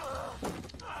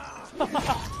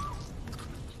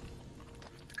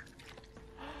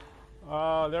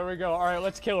 Oh, there we go. Alright,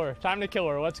 let's kill her. Time to kill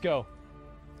her. Let's go.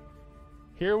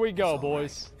 Here we go,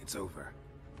 boys. Right. It's over.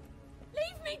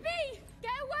 Leave me be!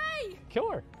 Get away!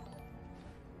 Kill her.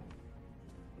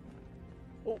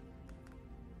 Oh.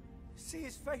 See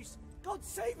his face. God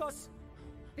save us!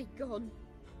 Be gone,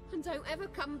 and don't ever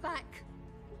come back.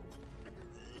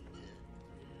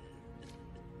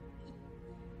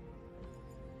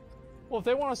 Well, if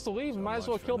they want us to leave, we might as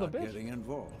well kill the bitch. Getting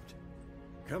involved.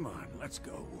 Come on, let's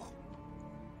go.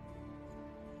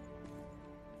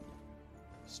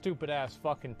 Stupid ass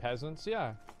fucking peasants,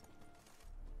 yeah.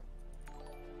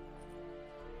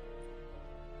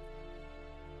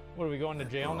 What, are we going to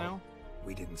jail now?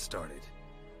 We didn't start it.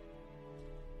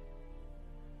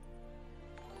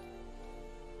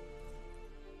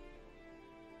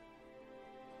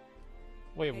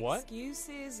 Wait, what?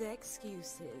 Excuses,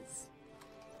 excuses.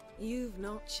 You've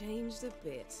not changed a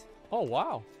bit. Oh,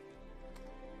 wow.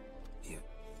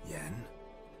 Yen?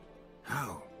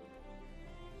 How?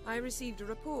 I received a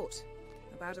report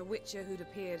about a witcher who'd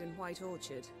appeared in White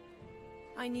Orchard.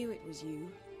 I knew it was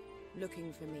you,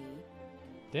 looking for me.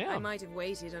 Damn. I might have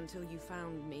waited until you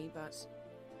found me, but...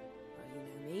 well, you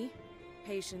know me.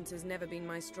 Patience has never been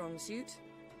my strong suit.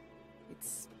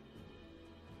 It's...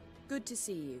 good to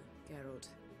see you, Geralt.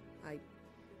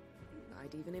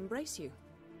 I'd even embrace you.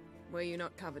 Were you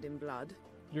not covered in blood?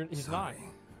 He's not.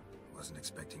 Wasn't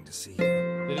expecting to see you.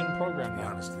 They didn't program To be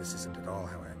that. honest, this isn't at all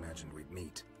how I imagined we'd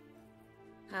meet.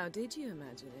 How did you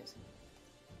imagine it?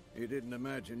 You didn't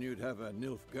imagine you'd have a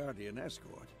Nilfgaardian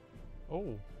escort.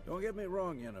 Oh. Don't get me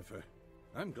wrong, Yennefer.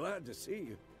 I'm glad to see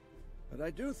you. But I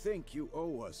do think you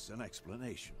owe us an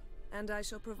explanation. And I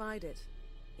shall provide it.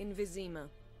 In Vizima.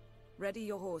 Ready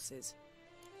your horses.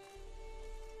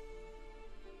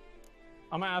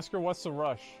 I'm gonna ask her what's the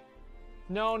rush.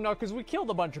 No, because we killed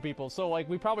a bunch of people, so, like,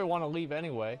 we probably want to leave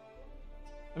anyway.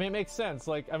 I mean, it makes sense.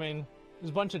 Like, I mean, there's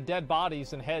a bunch of dead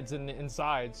bodies and heads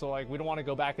inside, so, like, we don't want to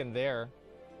go back in there.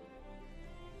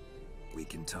 We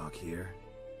can talk here.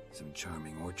 Some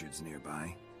charming orchards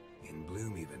nearby. In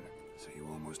bloom, even, so you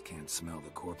almost can't smell the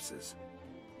corpses.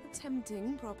 A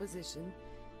tempting proposition.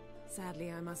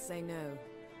 Sadly, I must say no.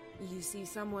 You see,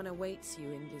 someone awaits you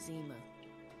in Vizima.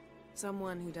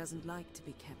 Someone who doesn't like to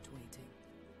be kept waiting.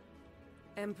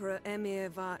 Emperor Emir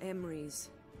var Emrys,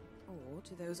 or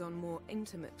to those on more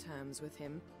intimate terms with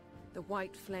him, the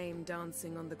white flame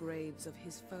dancing on the graves of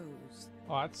his foes.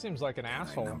 Oh, that seems like an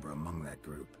asshole. I number among that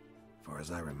group. Far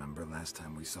as I remember, last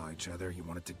time we saw each other, he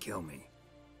wanted to kill me.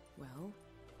 Well,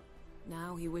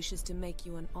 now he wishes to make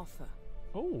you an offer.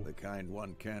 Oh. The kind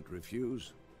one can't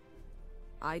refuse.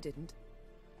 I didn't,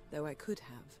 though I could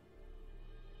have.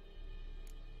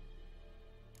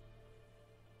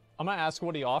 I'm gonna ask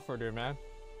what he offered her, man.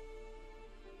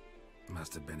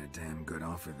 Must have been a damn good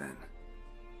offer then.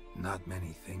 Not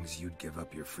many things you'd give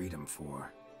up your freedom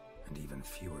for, and even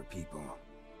fewer people.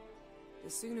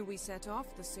 The sooner we set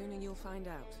off, the sooner you'll find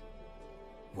out.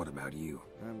 What about you?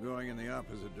 I'm going in the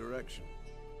opposite direction.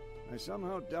 I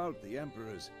somehow doubt the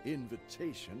Emperor's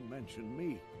invitation mentioned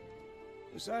me.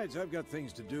 Besides, I've got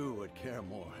things to do at Kaer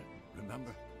Morhen,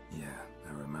 remember? Yeah,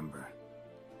 I remember.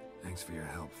 Thanks for your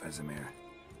help, Vesemir.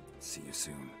 See you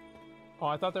soon. Oh,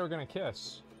 I thought they were gonna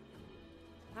kiss.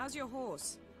 How's your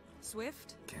horse?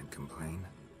 Swift? Can't complain.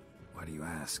 Why do you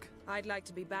ask? I'd like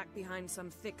to be back behind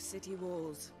some thick city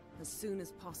walls as soon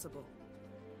as possible.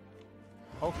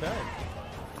 Okay.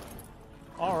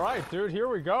 Alright, dude, here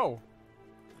we go.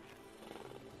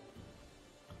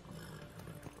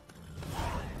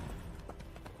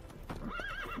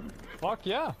 Fuck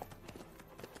yeah.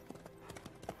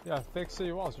 Yeah, thick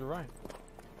city walls, you're right.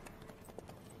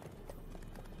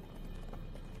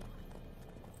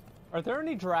 Are there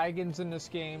any dragons in this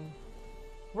game?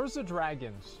 Where's the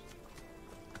dragons?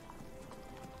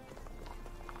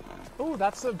 Oh,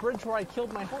 that's the bridge where I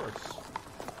killed my horse.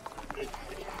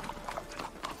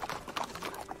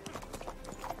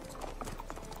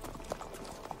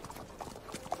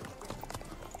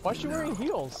 Why is she wearing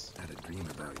heels? I had a dream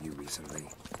about you recently.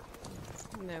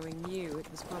 Knowing you,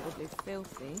 it was probably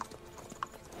filthy.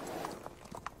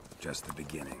 Just the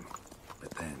beginning.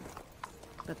 But then...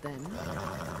 But then...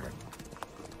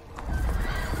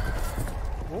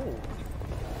 Oh.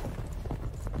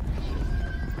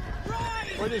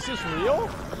 Wait, is this real?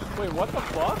 Wait, what the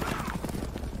fuck?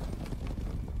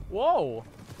 Whoa.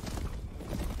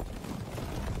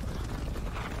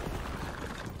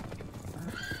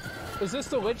 Is this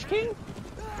the Lich King?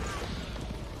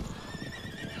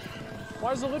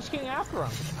 Why is the Lich King after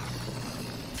him?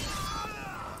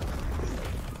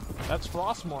 That's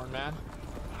Frostmourne, man.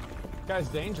 Guy's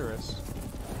dangerous.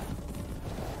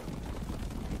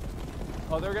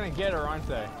 Oh, they're gonna get her, aren't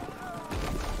they?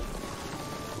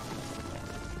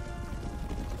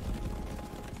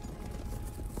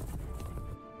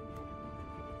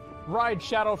 Ride,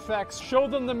 Shadowfax. Show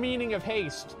them the meaning of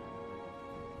haste.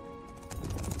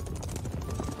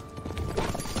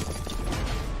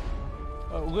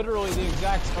 Literally the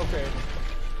exact... Okay.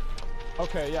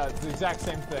 Okay, yeah, it's the exact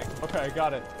same thing. Okay,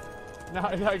 got it. Now,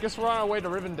 I guess we're on our way to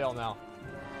Rivendell now.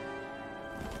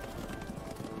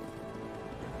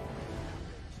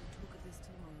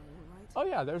 Oh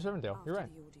yeah, there's Rivendell. You're right.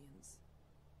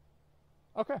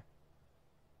 Okay.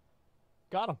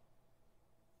 Got him.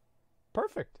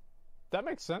 Perfect. That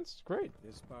makes sense. Great.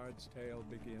 This bard's tale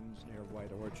begins near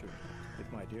White Orchard, with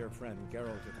my dear friend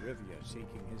Geralt of Rivia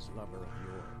seeking his lover of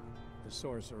yore, the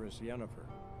sorceress Yennefer.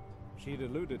 She'd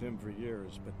eluded him for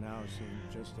years, but now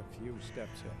seemed just a few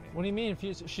steps ahead. What do you mean?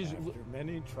 She's After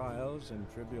many trials and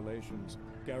tribulations,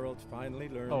 Geralt finally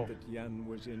learned that Yen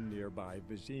was in nearby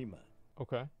Vizima.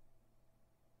 Okay.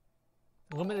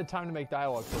 Limited time to make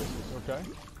dialogue choices. Okay.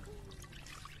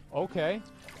 Okay.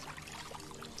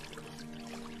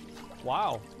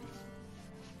 Wow.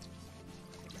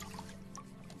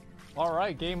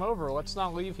 Alright, game over. Let's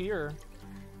not leave here.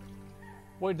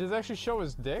 Wait, does it actually show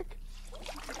his dick?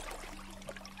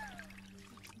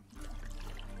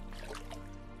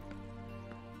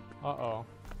 Uh-oh.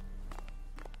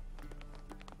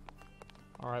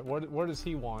 Alright, what does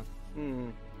he want?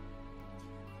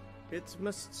 It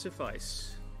must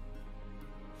suffice.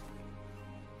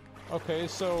 Okay,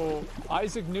 so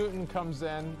Isaac Newton comes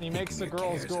in, he makes the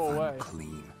girls go away.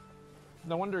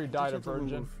 No wonder he died a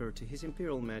virgin. Will refer to His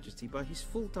Imperial Majesty by his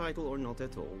full title or not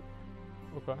at all.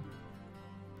 Okay.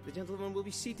 The gentleman will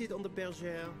be seated on the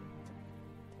bergère.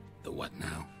 The what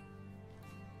now?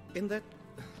 In that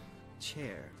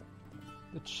chair.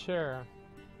 The chair.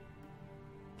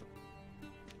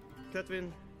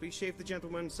 Catwin, please shave the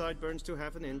gentleman's sideburns to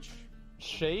half an inch.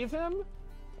 Shave him?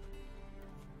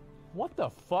 What the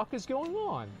fuck is going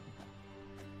on?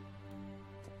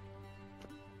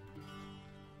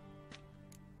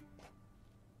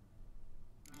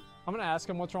 I'm gonna ask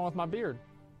him what's wrong with my beard.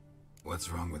 What's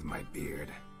wrong with my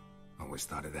beard? Always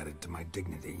thought it added to my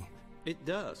dignity. It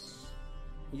does.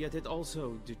 Yet it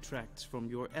also detracts from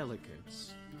your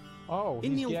elegance. Oh,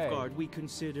 in he's gay. Nilfgaard, we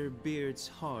consider beards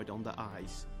hard on the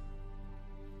eyes.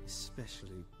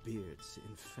 Especially beards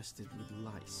infested with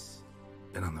lice.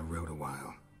 Been on the road a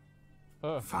while.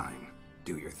 Fine.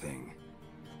 Do your thing.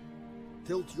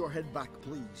 Tilt your head back,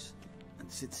 please,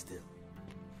 and sit still.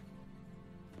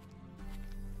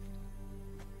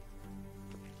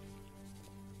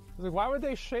 Like, why would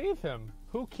they shave him?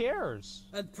 Who cares?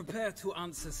 And prepare to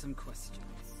answer some questions.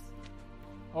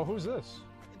 Oh, who's this?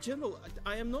 General,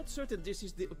 I am not certain this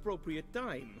is the appropriate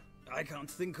time. I can't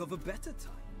think of a better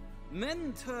time.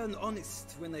 Men turn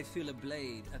honest when they feel a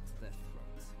blade at their throat.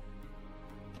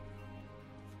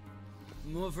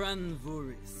 Morvran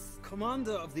Voris,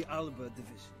 commander of the Alba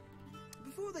Division.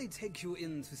 Before they take you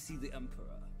in to see the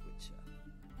Emperor, Witcher,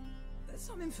 there's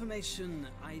some information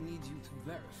I need you to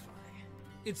verify.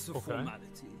 It's a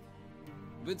formality,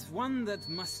 but one that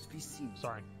must be seen.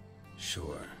 Sorry.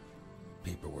 Sure.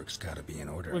 Paperwork's gotta be in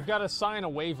order. We've got to sign a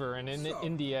waiver and an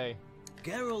NDA.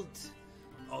 Geralt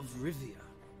of Rivia.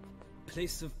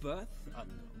 Place of birth,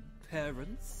 unknown.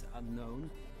 Parents,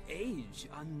 unknown. Age,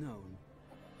 unknown.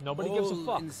 Nobody gives a fuck.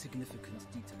 All insignificant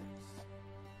details.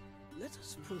 Let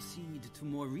us proceed to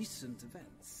more recent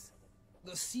events.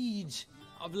 The siege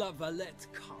of La Valette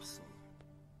Castle.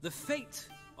 The fate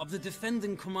of the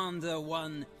defending commander,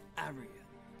 one Arian.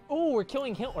 Oh, we're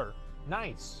killing Hitler.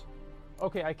 Nice.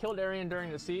 Okay, I killed Arian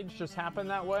during the siege. Just happened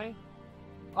that way.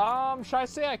 Should I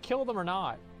say I killed him or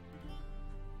not?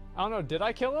 I don't know. Did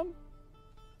I kill him?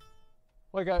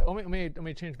 Like, let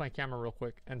me change my camera real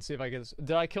quick and see if I get this.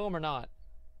 Did I kill him or not?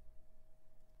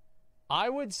 I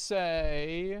would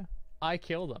say I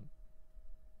killed him.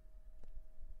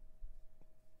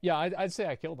 Yeah, I'd say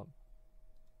I killed him.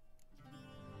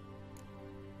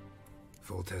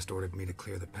 Full test ordered me to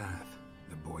clear the path.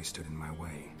 The boy stood in my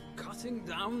way. Cutting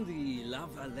down the La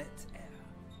Valette heir.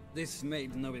 This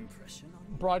made no impression on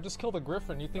you. Bro, I just killed a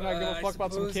griffin. You think I give a fuck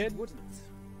about some suppose kid? it wouldn't.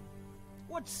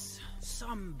 What's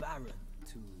some baron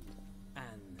to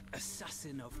an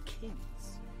assassin of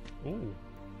kings? Ooh.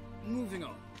 Moving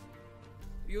on.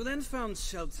 You then found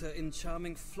shelter in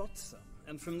charming Flotsam,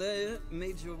 and from there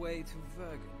made your way to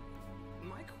Vergen.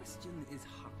 My question is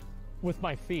how? With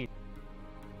my feet.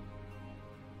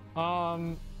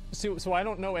 So I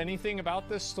don't know anything about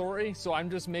this story, so I'm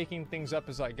just making things up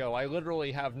as I go. I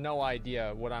literally have no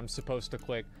idea what I'm supposed to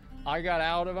click. I got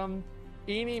out of him.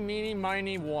 Eeny, meeny,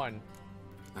 miny, one.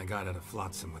 I got out of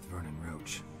Flotsam with Vernon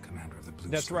Roach, commander of the Blue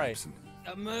That's Stripes.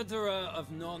 right. A murderer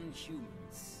of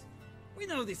non-humans. We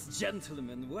know this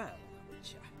gentleman well,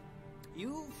 Witcher.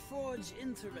 You forge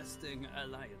interesting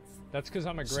alliances. That's because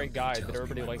I'm a great guy that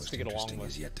everybody likes to get along with.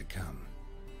 Is yet to come.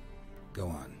 Go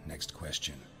on, next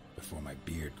question, before my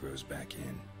beard grows back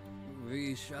in.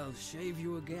 We shall shave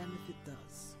you again if it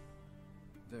does.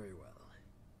 Very well.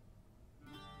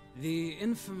 The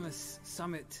infamous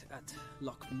summit at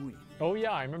Loch Muin. Oh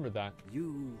yeah, I remember that.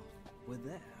 You were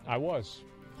there. I was.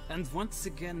 And once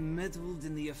again meddled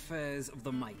in the affairs of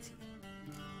the mighty.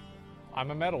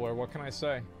 I'm a meddler, what can I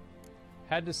say?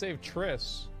 Had to save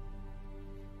Triss.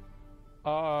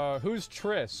 Who's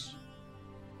Triss?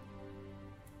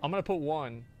 I'm gonna put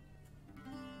 1.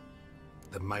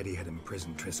 The mighty had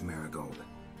imprisoned Triss Marigold.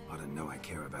 Ought to know I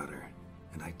care about her,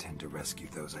 and I tend to rescue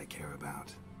those I care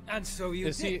about. And so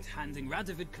you did, handing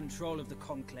Radovid control of the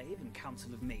Conclave and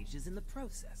Council of Mages in the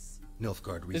process.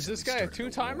 Nilfgaard recently Is this guy a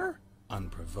two-timer?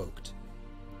 Unprovoked.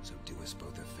 So do us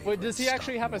both a favor. Wait, does he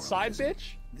actually have a side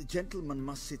bitch? The gentleman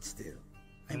must sit still.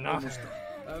 I'm No. almost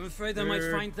done. I'm afraid I might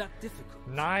find that difficult.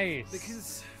 Nice.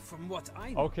 Because, from what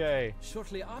I know, Okay.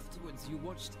 shortly afterwards you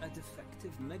watched a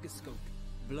defective megascope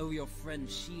blow your friend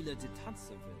Sheila de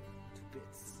Tanserville to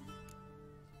bits.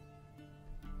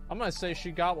 I'm gonna say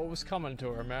she got what was coming to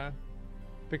her, man.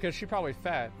 Because she probably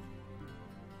fat.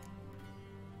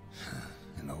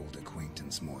 An old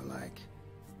acquaintance, more like.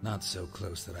 Not so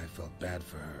close that I felt bad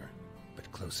for her,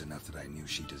 but close enough that I knew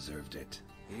she deserved it.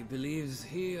 He believes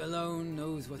he alone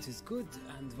knows what is good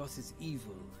and what is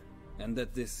evil, and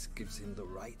that this gives him the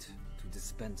right to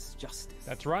dispense justice.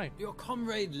 That's right. Your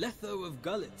comrade Letho of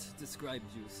Gullet described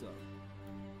you so.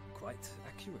 Quite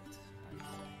accurate, I'd say.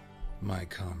 My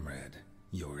comrade,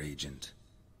 your agent.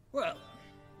 Well,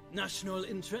 national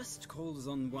interest calls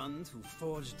on one to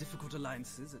forge difficult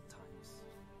alliances at times.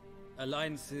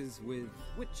 Alliances with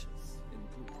witches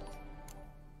included.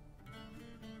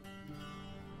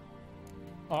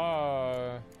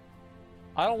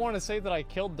 I don't want to say that I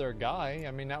killed their guy.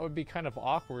 I mean, that would be kind of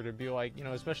awkward to be like, you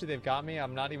know, especially they've got me,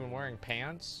 I'm not even wearing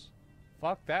pants.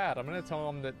 Fuck that. I'm gonna tell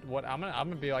them that I'm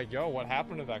gonna be like, yo, what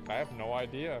happened to that guy? I have no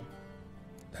idea.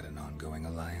 That an ongoing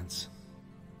alliance?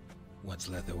 What's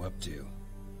Letho up to?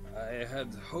 I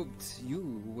had hoped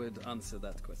you would answer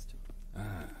that question.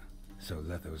 Ah, so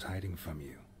Letho's hiding from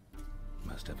you.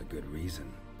 Must have a good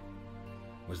reason.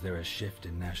 Was there a shift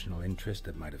in national interest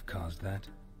that might have caused that?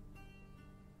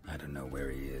 I don't know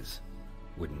where he is.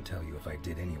 Wouldn't tell you if I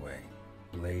did anyway.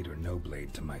 Blade or no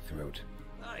blade to my throat.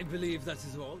 I believe that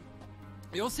is all.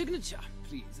 Your signature,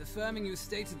 please, affirming you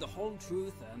stated the whole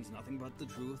truth and nothing but the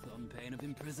truth on pain of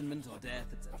imprisonment or death,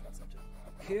 etc., etc.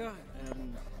 Here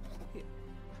and here.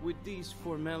 With these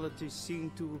formalities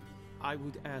seen to, I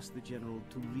would ask the General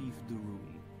to leave the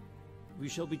room. We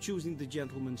shall be choosing the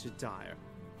gentleman's attire.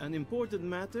 An important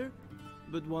matter,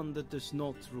 but one that does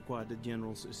not require the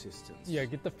General's assistance. Yeah,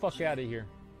 get the fuck out of here.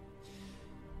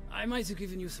 I might have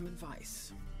given you some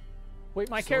advice. Wait,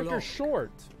 my So character's long.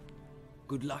 short.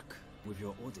 Good luck with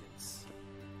your audience.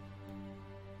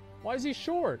 Why is he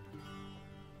short?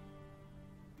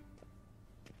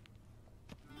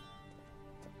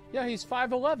 Yeah, he's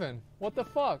 5'11". What the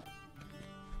fuck?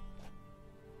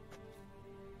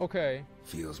 Okay.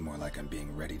 Feels more like I'm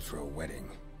being readied for a wedding.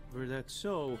 Were that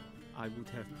so, I would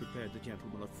have prepared the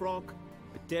gentleman a frock,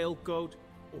 a tailcoat,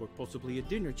 or possibly a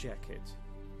dinner jacket.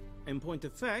 In point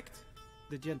of fact,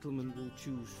 the gentleman will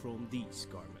choose from these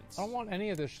garments. I don't want any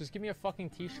of this. Just give me a fucking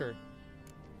t-shirt.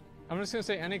 I'm just gonna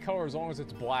say any color as long as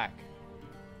it's black.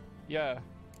 Yeah.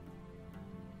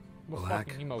 I'm a Black,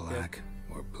 fucking emo kid. black,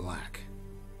 or black.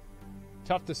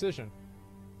 Tough decision.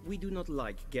 We do not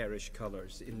like garish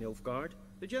colors in Nilfgaard.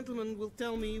 The gentleman will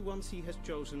tell me once he has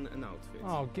chosen an outfit.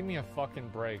 Oh, give me a fucking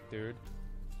break, dude.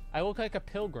 I look like a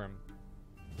pilgrim.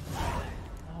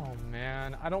 Oh,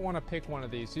 man. I don't want to pick one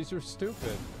of these. These are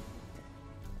stupid.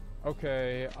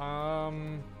 Okay,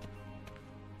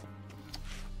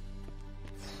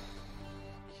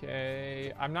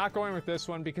 Okay, I'm not going with this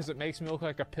one because it makes me look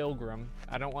like a pilgrim.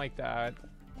 I don't like that.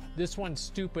 This one's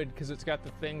stupid because it's got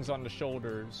the things on the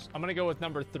shoulders. I'm gonna go with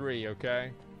number 3,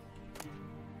 okay?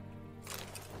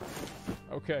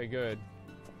 Okay, good.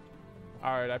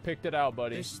 Alright, I picked it out,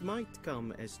 buddy. This might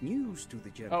come as news to the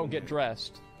gentleman. Oh, get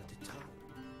dressed. But the time.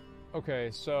 Okay,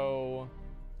 so...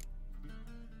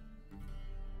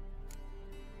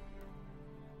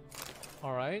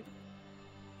 Alright.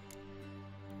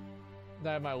 I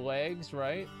have my legs,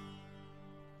 right?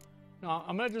 No,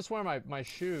 I'm gonna just wear my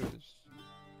shoes.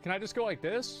 Can I just go like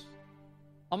this?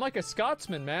 I'm like a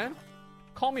Scotsman, man.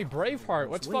 Call me Braveheart.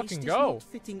 Let's Waist fucking is go. not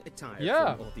fitting attire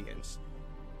Yeah. for an audience.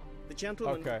 The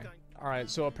gentleman. Okay. Alright,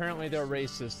 so apparently they're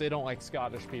racist. They don't like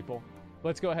Scottish people.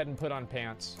 Let's go ahead and put on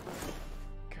pants.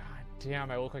 God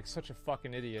damn, I look like such a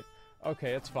fucking idiot.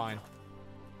 Okay, it's fine.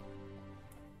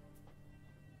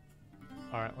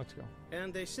 Alright, let's go.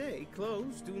 And they say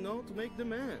clothes do not make the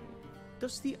man.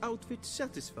 Does the outfit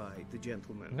satisfy the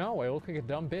gentleman? No, I look like a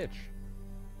dumb bitch.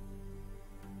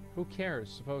 Who cares?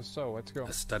 Suppose so. Let's go.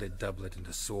 A studded doublet and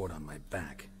a sword on my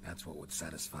back. That's what would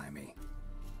satisfy me.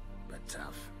 But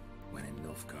tough, when in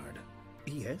Nilfgaard.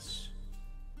 Yes?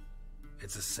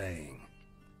 It's a saying.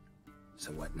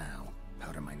 So what now?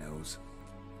 Powder my nose?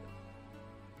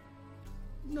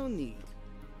 No need.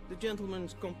 The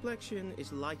gentleman's complexion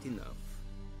is light enough.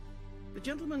 The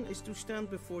gentleman is to stand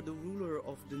before the ruler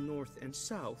of the North and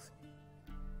South.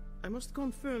 I must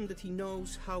confirm that he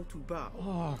knows how to bow.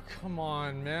 Oh, come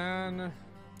on, man.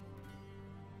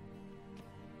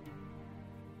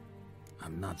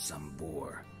 I'm not some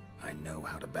boor. I know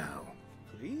how to bow.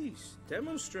 Please,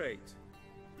 demonstrate.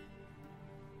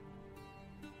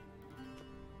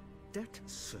 That,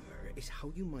 sir, is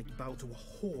how you might bow to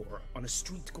a whore on a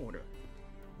street corner,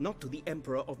 not to the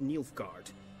Emperor of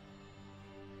Nilfgaard.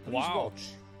 Please watch.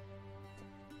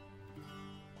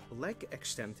 Leg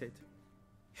extended,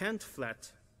 hand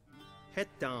flat, head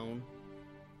down,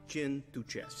 chin to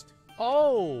chest.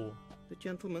 Oh! The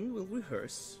gentleman will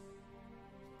rehearse.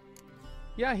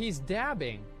 Yeah, he's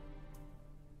dabbing.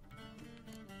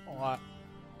 Oh,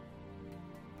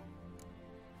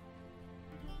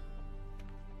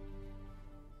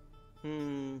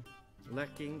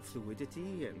 Lacking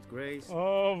fluidity and grace.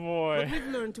 Oh boy. But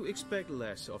we've learned to expect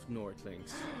less of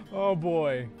Nordlings. Oh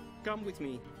boy. Come with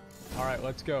me. Alright,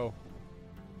 let's go.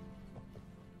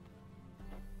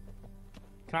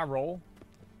 Can I roll?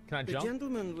 Can I jump? The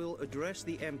gentleman will address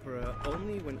the Emperor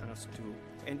only when asked to,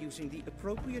 and using the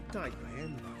appropriate title.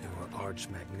 Your arch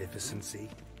magnificency.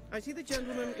 I see the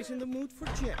gentleman is in the mood for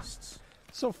jests.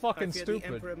 So fucking I fear stupid.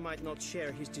 The Emperor might not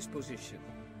share his disposition.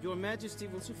 Your Majesty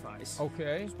will suffice.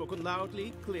 Okay. Spoken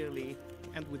loudly, clearly,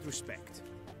 and with respect.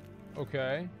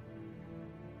 Okay.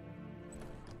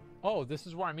 Oh, this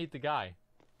is where I meet the guy.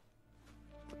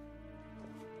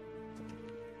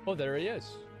 Oh, there he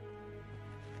is.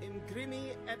 In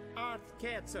grimi et art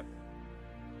ketzer.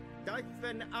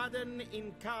 Dijven aden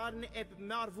in karn eb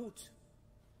marvut.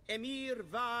 Emir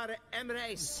var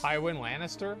emreis. Tywin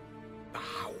Lannister?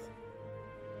 Bow.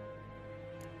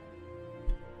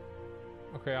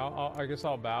 Okay, I guess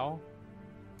I'll bow.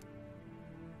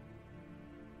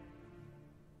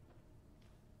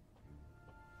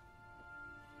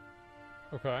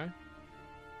 Okay.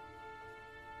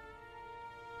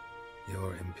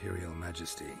 Your Imperial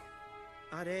Majesty.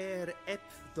 Arer ep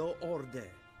do orde.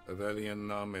 Veljen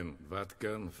namen,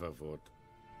 vatkan favort.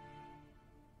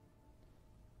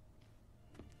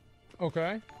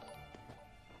 Okay.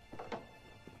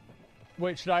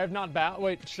 Wait, should I have not bowed?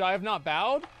 Wait, should I have not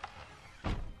bowed?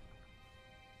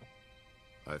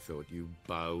 I thought you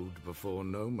bowed before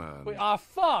no man. Wait,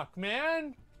 fuck,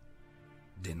 man!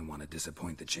 Didn't want to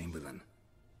disappoint the Chamberlain.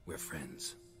 We're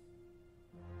friends.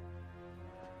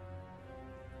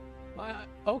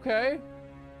 Okay.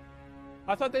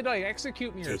 I thought they'd, like,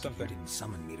 execute me or something. You didn't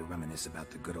summon me to reminisce about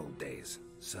the good old days,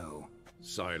 so...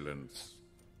 Silence.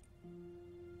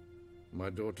 My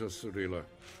daughter Cirilla,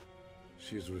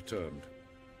 she's returned.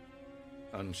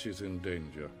 And she's in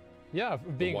danger. Yeah,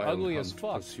 being ugly as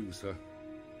fuck. Pursues her.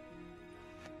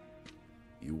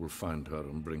 You will find her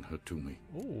and bring her to me.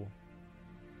 Ooh.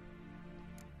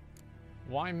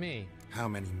 Why me? How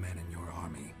many men in your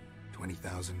army?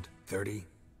 20,000? 30?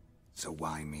 So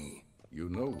why me? You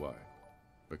know why.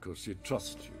 Because she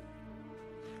trusts you.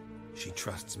 She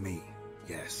trusts me,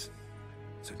 yes.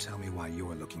 So tell me why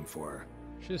you're looking for her.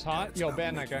 She's hot? Yo,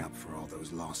 ban that guy. Up for all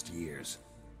those lost years.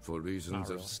 For reasons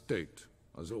of state,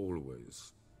 as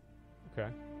always. Okay.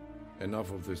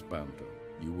 Enough of this banter.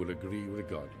 You will agree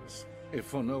regardless. If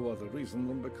for no other reason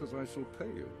than because I shall pay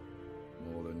you.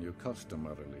 More than you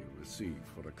customarily receive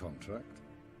for a contract.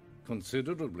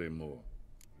 Considerably more.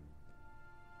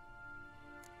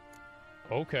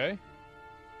 Okay.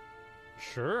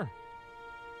 Sure.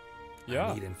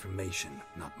 Yeah. I need information,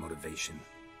 not motivation.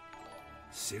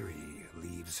 Ciri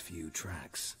leaves few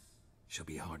tracks. She'll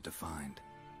be hard to find.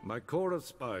 My corps of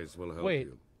spies will help Wait.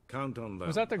 you. Count on them.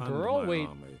 Was that the and girl? my Wait.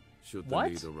 army, should What?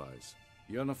 the need arise.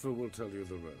 Yennefer will tell you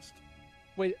the rest.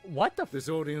 Wait, what the This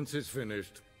audience is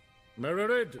finished.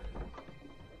 Mererid!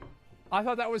 I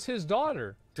thought that was his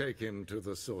daughter. Take him to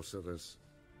the sorceress.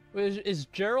 Is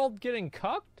Gerald getting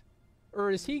cucked?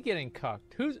 Or is he getting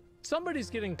cucked? Somebody's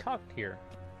getting cucked here.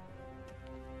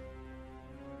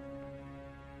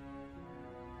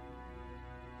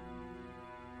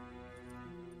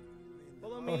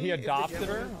 Oh, he adopted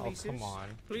her? Oh, come on.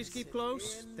 Please keep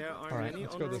close. There are Alright, many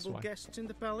let's go this honorable way. guests in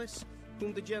the palace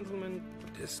whom the gentleman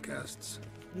disgusts.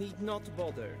 Need not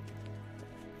bother.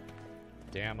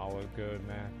 Damn, I look good,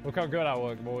 man. Look how good I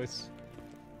look, boys.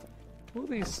 Look at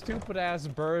these stupid ass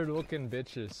bird looking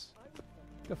bitches.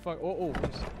 The fuck? Oh,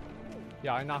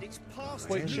 Yeah, I knocked. It's past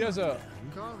Wait, she has a.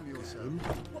 Calm yourself.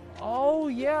 Oh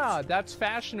yeah, that's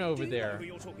fashion over there.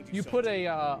 You put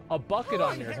a bucket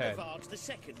on your head.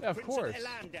 Yeah, of course.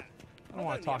 I don't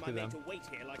want to talk to them.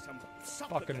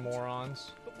 Fucking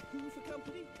morons.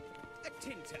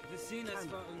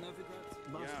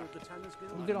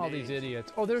 Look at all these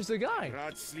idiots. Oh, there's the guy.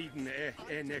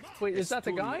 Wait, is that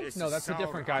the guy? No, that's a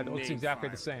different guy that looks exactly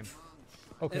the same.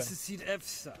 Okay.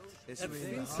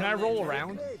 Can I roll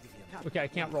around? Okay, I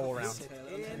can't roll around.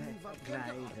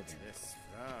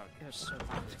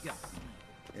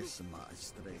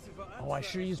 Oh, I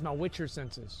should use my Witcher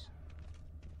senses.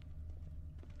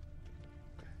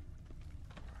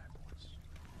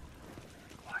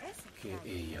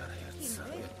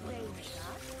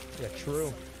 Yeah,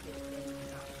 true.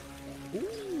 Ooh.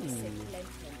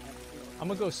 I'm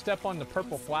gonna go step on the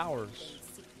purple flowers.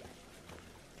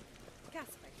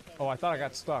 Oh, I thought I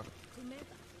got stuck.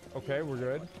 Okay, we're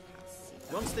good.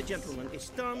 Once the gentleman is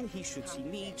done, he should see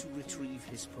me to retrieve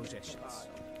his possessions.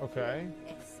 Okay.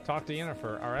 Talk to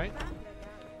Yennefer, alright?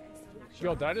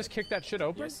 Yo, did I just kick that shit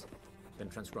open? Yes. Then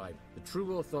transcribe. The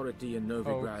true authority in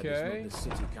Novigrad is not the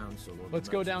city council or Let's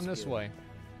go down this way.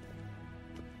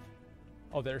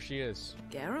 Oh, there she is.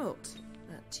 Geralt,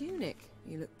 that tunic.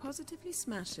 You look positively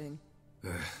smashing.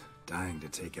 Dying to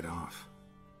take it off.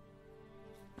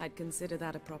 I'd consider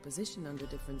that a proposition under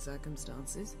different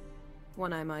circumstances.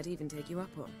 One I might even take you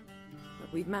up on.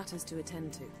 But we've matters to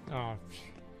attend to. Oh,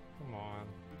 come on.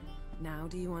 Now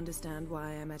do you understand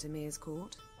why I'm at Emir's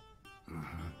court?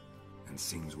 Uh-huh. And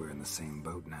seems we're in the same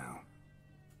boat now.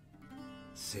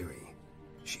 Ciri,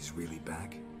 she's really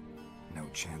back? No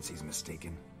chance he's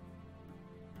mistaken?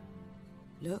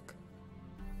 Look.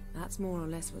 That's more or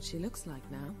less what she looks like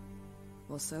now.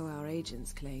 Or so our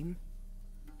agents claim.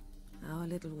 Our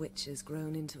little witch has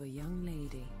grown into a young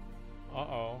lady.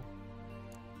 Uh-oh.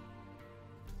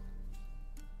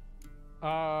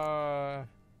 I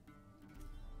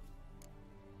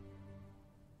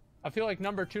feel like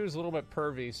number 2 is a little bit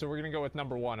pervy, so we're gonna go with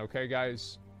number 1, okay,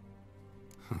 guys?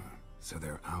 So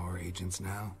they're our agents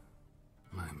now?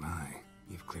 My,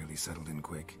 you've clearly settled in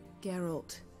quick.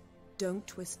 Geralt, don't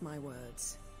twist my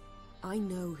words. I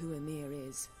know who Emir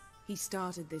is. He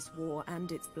started this war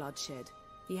and its bloodshed.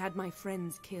 He had my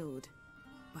friends killed.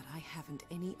 But I haven't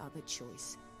any other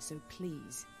choice. So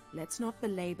please, let's not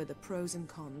belabor the pros and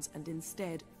cons and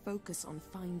instead focus on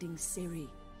finding Ciri.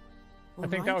 I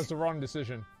think that was the wrong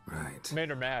decision. Right. Made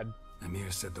her mad.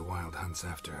 Emir said the Wild Hunt's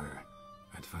after her.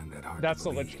 I'd find that hard That's to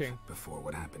the believe Lich King. Before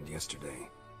what happened yesterday.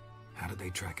 How did they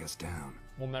track us down?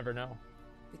 We'll never know.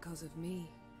 Because of me.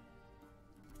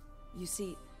 You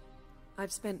see,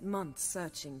 I've spent months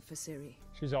searching for Ciri.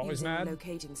 She's always using mad?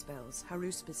 locating spells,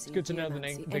 haruspicy, It's good to know the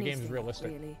geomancy, game's anything,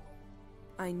 realistic. Really.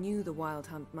 I knew the Wild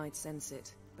Hunt might sense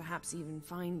it, perhaps even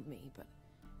find me, but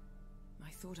I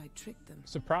thought I'd tricked them.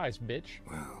 Surprise, bitch.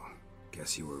 Well,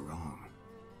 guess you were wrong.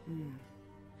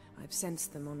 I've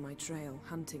sensed them on my trail,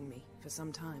 hunting me, for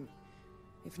some time.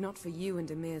 If not for you and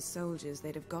Emir's soldiers,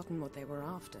 they'd have gotten what they were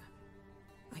after.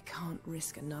 I can't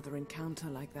risk another encounter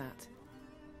like that.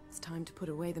 It's time to put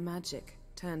away the magic,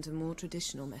 turn to more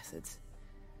traditional methods.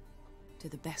 To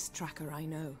the best tracker I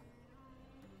know.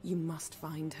 You must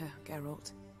find her,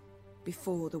 Geralt.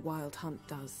 Before the Wild Hunt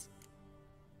does.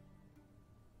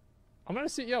 I'm gonna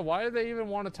see, yeah, why do they even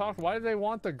want to talk? Why do they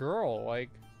want the girl? Like,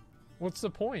 what's the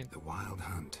point? The Wild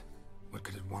Hunt. What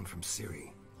could it want from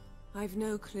Ciri? I've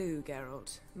no clue,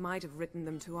 Geralt. Might have written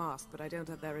them to ask, but I don't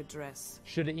have their address.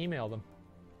 Should have emailed them.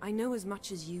 I know as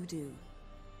much as you do.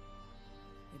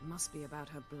 It must be about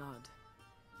her blood.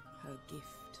 Her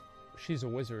gift. She's a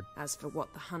wizard. As for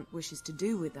what the Hunt wishes to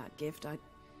do with that gift, I'd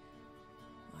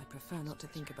prefer not to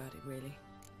think about it, really.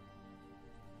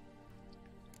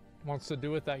 Wants to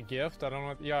do with that gift? I don't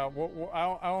know. Yeah,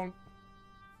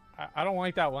 I don't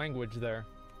like that language there.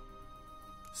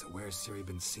 So where's Ciri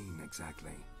been seen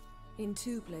exactly? In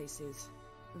 2 places.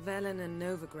 Velen and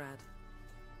Novigrad.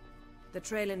 The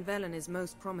trail in Velen is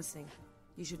most promising.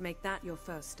 You should make that your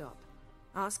first stop.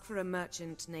 Ask for a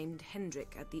merchant named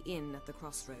Hendrik at the inn at the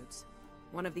crossroads.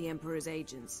 One of the Emperor's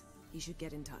agents. He should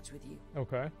get in touch with you.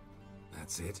 Okay.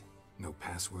 That's it? No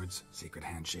passwords? Secret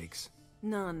handshakes?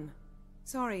 None.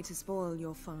 Sorry to spoil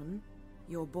your fun.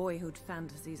 Your boyhood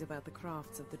fantasies about the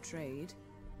crafts of the trade.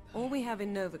 All we have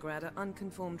in Novigrad are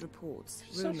unconformed reports,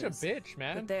 rumors. Such a bitch,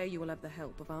 man. But there you will have the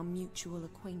help of our mutual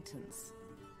acquaintance.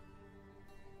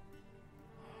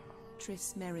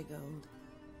 Triss Merigold.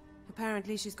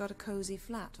 Apparently she's got a cozy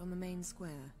flat on the main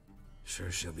square. Sure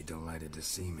she'll be delighted to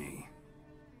see me.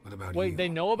 What about you? Wait, they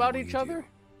know about each other?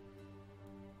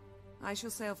 I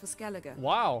shall sail for Skellige.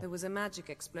 Wow. There was a magic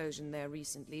explosion there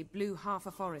recently, blew half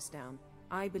a forest down.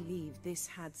 I believe this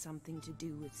had something to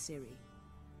do with Ciri.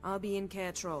 I'll be in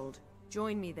Caer Trold.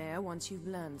 Join me there once you've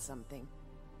learned something.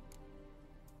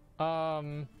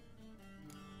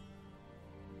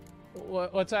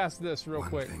 Let's ask this real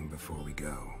quick. One thing before we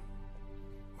go.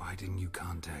 Why didn't you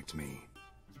contact me?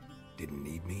 Didn't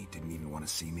need me? Didn't even want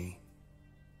to see me?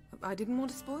 I didn't want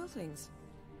to spoil things.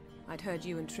 I'd heard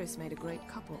you and Triss made a great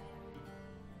couple.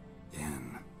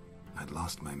 Yen, I'd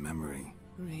lost my memory.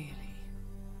 Really?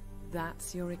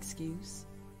 That's your excuse?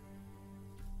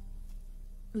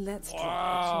 Let's try it,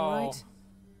 alright?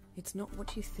 It's not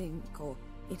what you think, or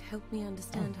it helped me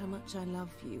understand how much I love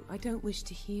you. I don't wish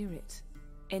to hear it.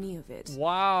 Any of it.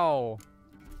 Wow.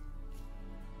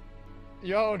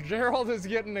 Yo, Gerald is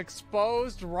getting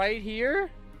exposed right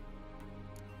here?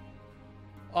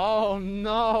 Oh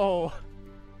no.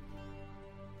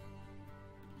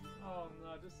 Oh no,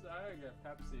 I gotta get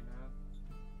Pepsi, man.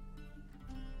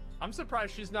 I'm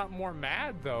surprised she's not more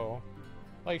mad though.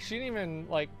 Like she didn't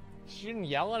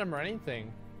yell at him or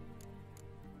anything.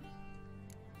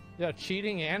 Yeah,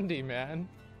 cheating Andy, man.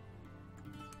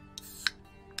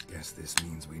 Guess this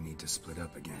means we need to split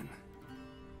up again.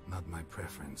 Not my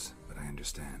preference, but I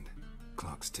understand.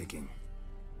 Clock's ticking.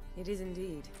 It is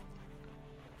indeed.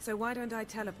 So why don't I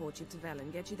teleport you to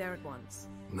Velen, get you there at once?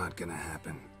 Not gonna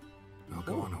happen. I'll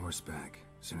go on horseback,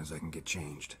 as soon as I can get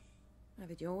changed.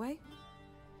 Have it your way?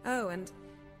 Oh, and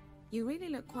you really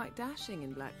look quite dashing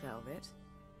in black velvet.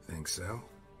 Think so?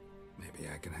 Maybe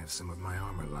I can have some of my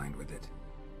armor lined with it.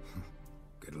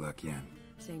 Good luck, Yen.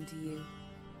 Same to you.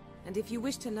 And if you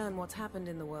wish to learn what's happened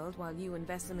in the world while you and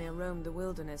Vesemir roamed the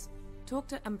wilderness, talk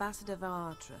to Ambassador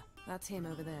Varatra. That's him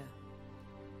over there.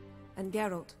 And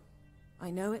Geralt,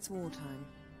 I know it's wartime,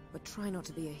 but try not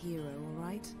to be a hero, all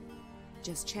right?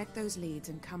 Just check those leads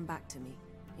and come back to me,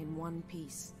 in one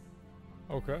piece.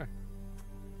 Okay.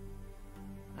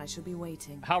 I shall be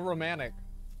waiting. How romantic.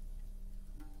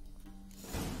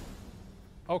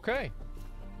 Okay.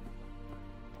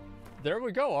 There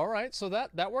we go. All right, so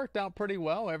that worked out pretty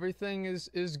well. Everything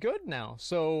is good now.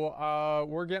 So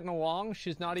we're getting along.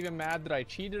 She's not even mad that I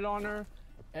cheated on her.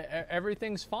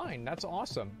 Everything's fine. That's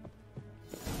awesome.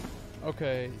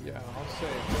 Okay, yeah, I'll say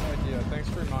good idea. Thanks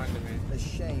for reminding me. A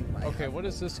shame. Okay, what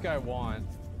does this guy want?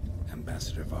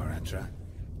 Ambassador Varatra.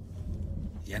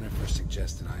 Yennefer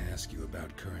suggested I ask you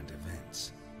about current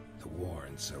events, the war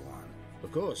and so on.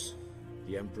 Of course.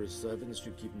 The Emperor's servants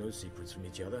should keep no secrets from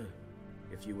each other.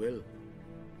 If you will,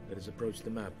 let us approach the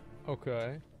map.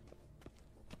 Okay.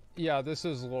 Yeah, this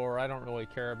is lore. I don't really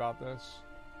care about this.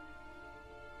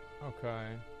 Okay.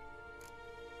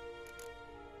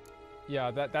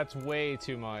 Yeah, that's way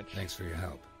too much. Thanks for your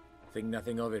help. Think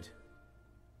nothing of it.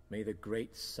 May the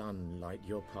great sun light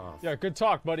your path. Yeah, good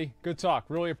talk, buddy. Good talk.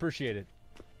 Really appreciate it.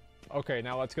 Okay,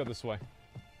 now let's go this way.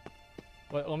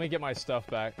 Let me get my stuff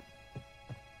back.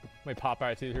 Let me pop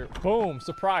out to here. Boom!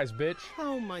 Surprise, bitch.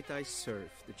 How might I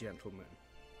serve the gentleman?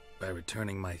 By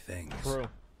returning my things. True.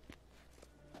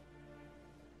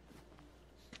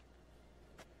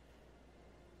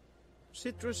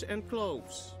 Citrus and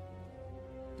cloves.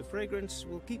 The fragrance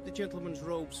will keep the gentleman's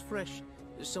robes fresh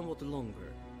somewhat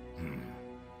longer.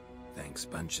 Thanks,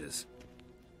 bunches.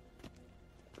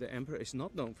 The Emperor is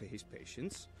not known for his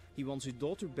patience. He wants his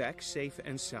daughter back safe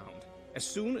and sound, as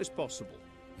soon as possible.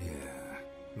 Yeah,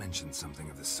 mentioned something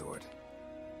of the sort.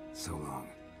 So long.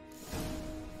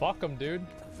 Fuck him, dude.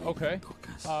 Okay.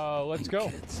 Let's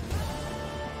go.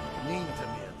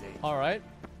 Alright.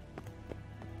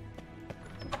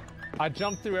 I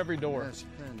jumped through every door.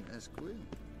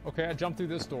 Okay, I jumped through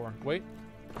this door. Wait.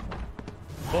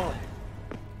 Boom.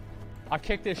 I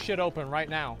kicked this shit open right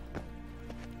now.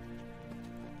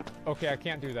 Okay, I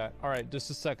can't do that. Alright,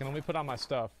 just a second. Let me put on my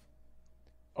stuff.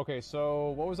 Okay, so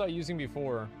what was I using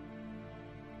before?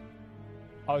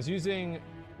 I was using...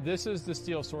 This is the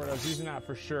steel sword. I was using that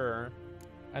for sure.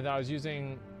 And then I was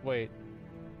using... Wait.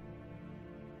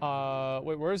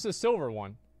 Wait, where's the silver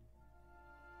one?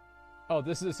 Oh,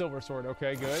 this is a silver sword.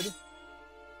 Okay, good.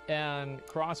 And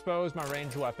crossbow is my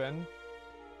ranged weapon.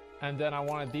 And then I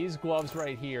wanted these gloves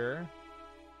right here.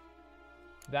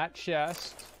 That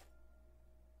chest.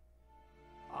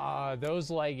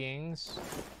 Those leggings.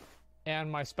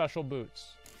 And my special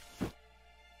boots.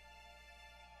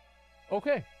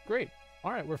 Okay, great.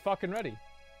 Alright, we're fucking ready.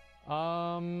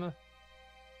 I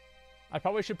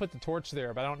probably should put the torch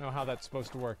there, but I don't know how that's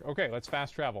supposed to work. Okay, let's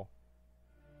fast travel.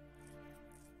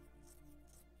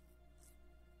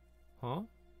 Huh?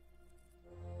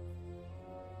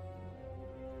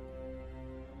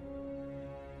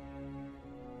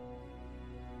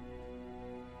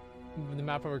 The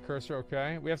map of a cursor,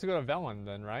 okay. We have to go to Velen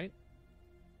then, right?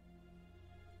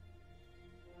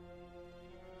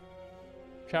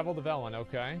 Travel to Velen,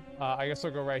 okay. I guess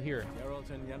I'll go right here. Geralt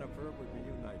and Yennefer were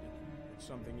reunited, but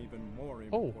something even more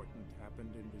important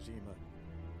happened in Vizima.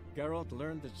 Geralt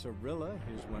learned that Cirilla,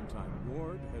 his one-time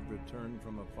ward, had returned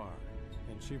from afar,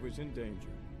 and she was in danger.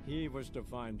 He was to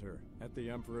find her, at the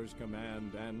Emperor's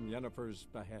command and Yennefer's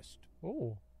behest.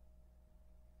 Oh.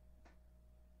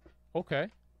 Okay.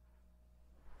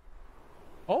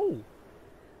 Oh!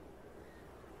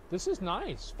 This is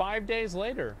nice. 5 days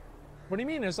later. What do you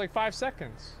mean? It's like 5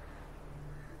 seconds.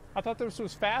 I thought this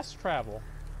was fast travel.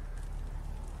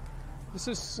 This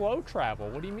is slow travel.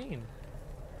 What do you mean?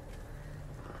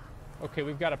 Okay,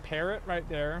 we've got a parrot right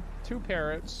there. 2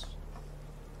 parrots.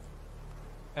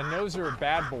 And those are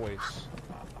bad boys.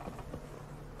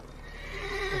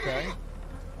 Okay.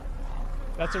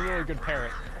 That's a really good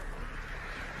parrot.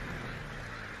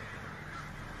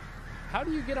 How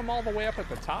do you get them all the way up at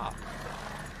the top?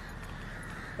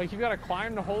 Like, you gotta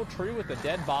climb the whole tree with a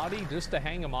dead body just to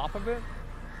hang them off of it?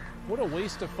 What a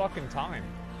waste of fucking time.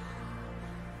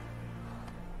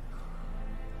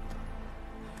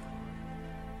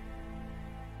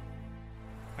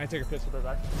 I take a piss with her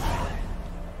back.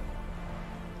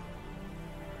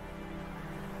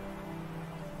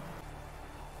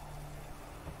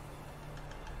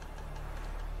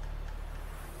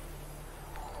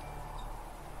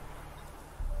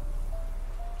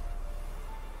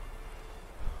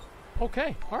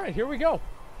 Okay, alright, here we go.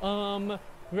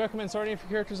 We recommend starting for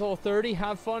characters level 30.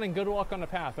 Have fun and good luck on the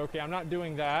path. Okay, I'm not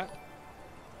doing that.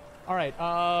 Alright,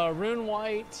 Rune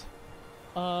White.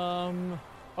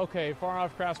 Okay, Far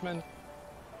Off Craftsman.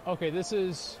 Okay, this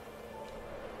is...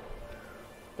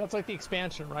 That's like the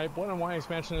expansion, right? Blood and Wine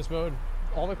expansion in this mode.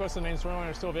 All the quests and main storyline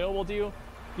are still available to you.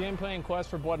 Gameplay and quest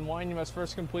for Blood and Wine, you must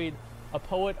first complete A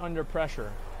Poet Under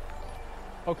Pressure.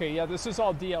 Okay, yeah, this is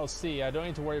all DLC. I don't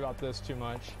need to worry about this too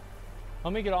much.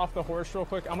 Let me get off the horse real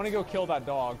quick. I'm gonna go kill that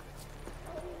dog.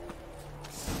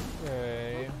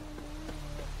 Okay.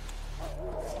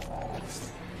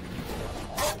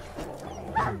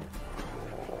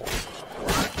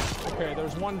 Okay,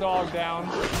 there's one dog down.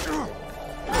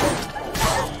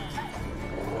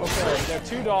 Okay, there are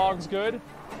 2 dogs, good.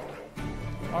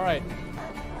 Alright.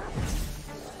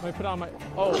 Let me put on my...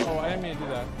 Oh, I didn't mean to do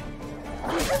that.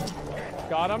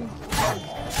 Got him.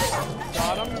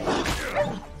 Got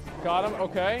him. Got him,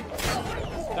 okay.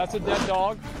 That's a dead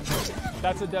dog.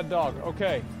 That's a dead dog,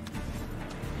 okay.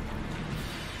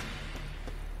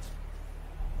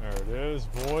 There it is,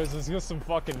 boys. Let's get some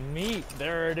fucking meat.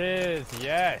 There it is,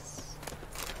 yes.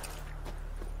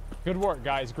 Good work,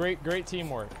 guys. Great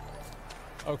teamwork.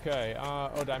 Okay, oh,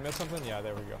 did I miss something? Yeah,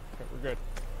 there we go. Okay, we're good.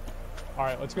 All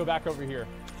right, let's go back over here.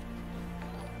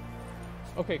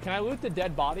 Okay, can I loot the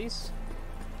dead bodies?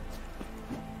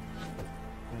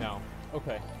 No.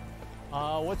 Okay.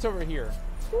 What's over here?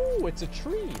 Ooh, it's a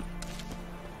tree.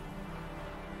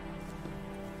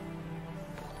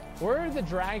 Where are the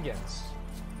dragons?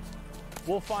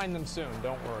 We'll find them soon,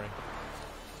 don't worry.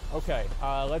 Okay,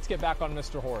 let's get back on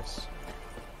Mr. Horse.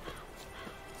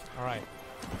 Alright.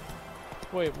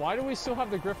 Wait, why do we still have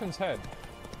the griffin's head?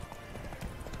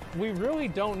 We really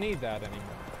don't need that anymore.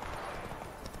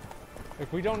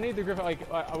 Like, we don't need the griffin,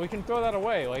 like, we can throw that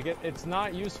away. Like, it's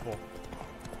not useful.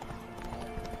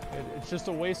 It's just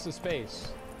a waste of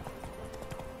space.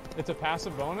 It's a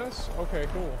passive bonus? Okay,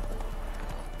 cool.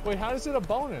 Wait, how is it a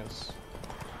bonus?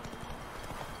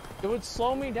 It would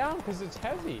slow me down because it's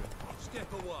heavy.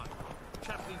 Step away.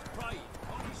 Chaplain's praying.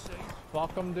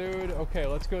 Fuck them, dude. Okay,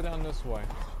 let's go down this way.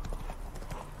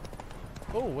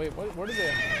 Oh, wait, what are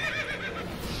they?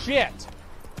 Shit!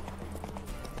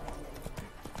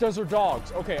 Those are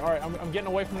dogs. Okay, alright, I'm getting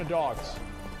away from the dogs.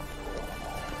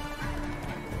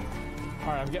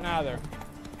 Alright, I'm getting out of there.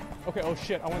 Okay, oh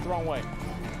shit, I went the wrong way.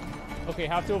 Okay,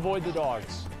 have to avoid the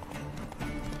dogs.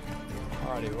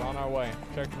 Alrighty, we're on our way.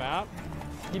 Check the map.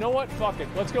 You know what? Fuck it.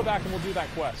 Let's go back and we'll do that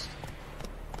quest.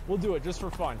 We'll do it just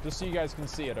for fun, just so you guys can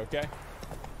see it, okay?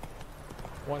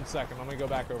 1 second, let me go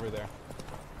back over there.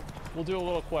 We'll do a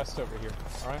little quest over here,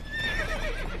 alright?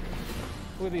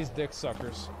 Look at these dick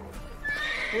suckers.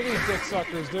 Look at these dick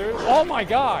suckers, dude. Oh my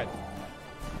god!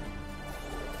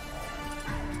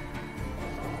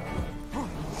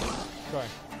 Okay.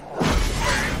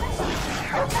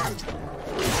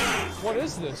 What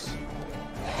is this?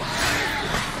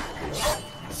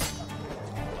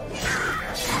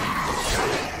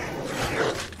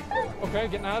 Okay,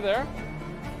 getting out of there.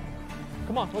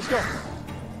 Come on, let's go.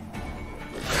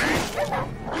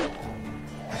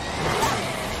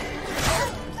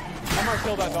 I'm gonna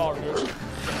kill that dog, dude.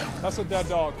 That's a dead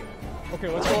dog. Okay,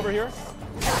 let's go over here.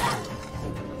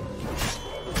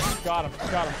 Got him,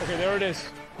 got him. Okay, there it is.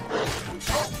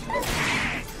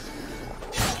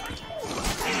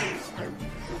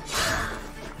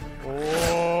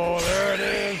 Oh, there it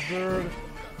is, dude.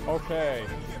 Okay.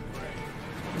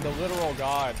 The literal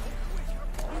god.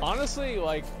 Honestly,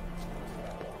 like,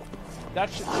 that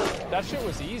shit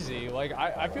was easy. Like,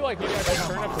 I feel like maybe I should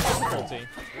turn up the difficulty.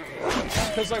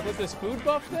 Because, like, with this food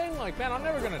buff thing, like, man, I'm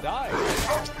never gonna die.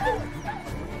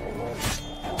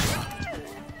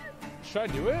 Should I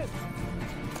do it?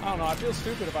 I don't know. I feel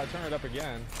stupid if I turn it up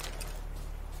again.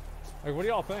 Like, what do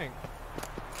y'all think?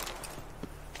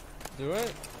 Do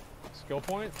it? Skill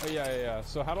point? Oh, yeah.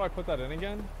 So how do I put that in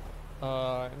again?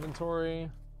 Inventory.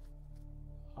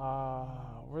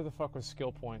 Where the fuck was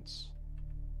skill points?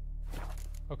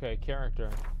 Okay, character.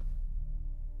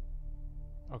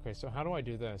 Okay, so how do I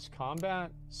do this?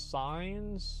 Combat,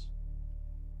 signs,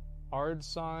 Ard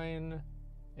sign,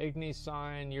 Igni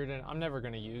sign, I'm never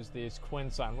gonna use these.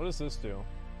 Quinn sign. What does this do?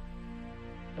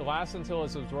 It lasts until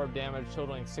it's absorbed damage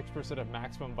totaling 6% of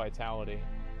maximum vitality.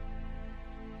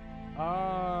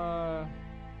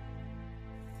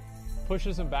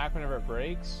 Pushes him back whenever it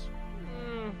breaks.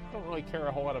 Don't really care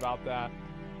a whole lot about that.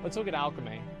 Let's look at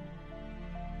alchemy.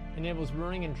 Enables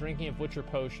brewing and drinking of Witcher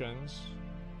potions.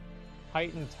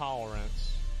 Heightened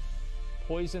tolerance.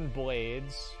 Poison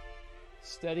blades.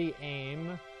 Steady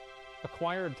aim.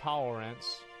 Acquired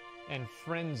tolerance. And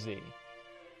frenzy.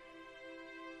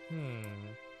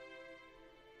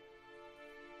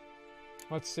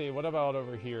 Let's see, what about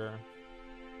over here?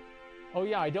 Oh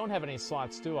yeah, I don't have any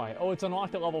slots, do I? Oh, it's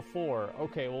unlocked at level 4.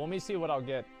 Okay, well let me see what I'll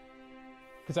get.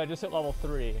 Because I just hit level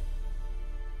 3.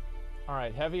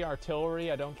 Alright, heavy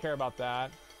artillery, I don't care about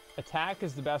that. Attack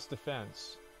is the best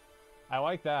defense. I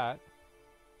like that.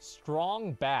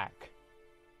 Strong back.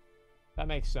 That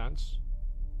makes sense.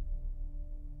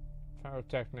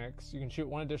 Pyrotechnics. You can shoot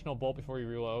one additional bolt before you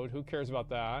reload. Who cares about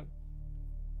that?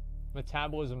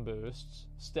 Metabolism boosts.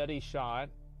 Steady shot.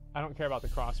 I don't care about the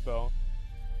crossbow.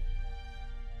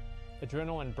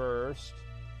 Adrenaline burst.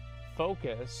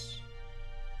 Focus.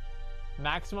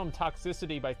 Maximum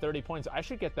toxicity by 30 points. I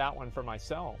should get that one for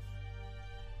myself.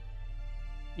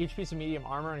 Each piece of medium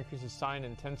armor increases sign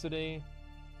intensity.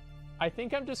 I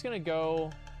think I'm just gonna go...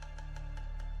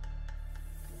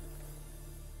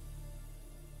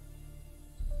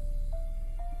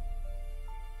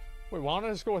 Wait, why don't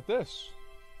I just go with this?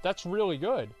 That's really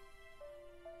good.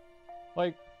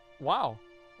 Like, wow.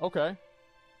 Okay.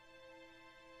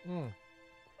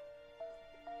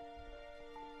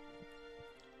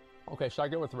 Okay, should I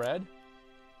go with red?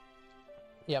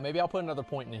 Yeah, maybe I'll put another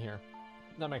point in here.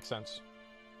 That makes sense.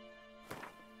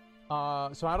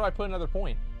 So how do I put another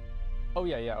point? Oh,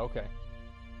 yeah, okay.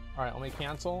 Alright, let me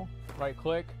cancel. Right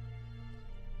click.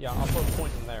 Yeah, I'll put a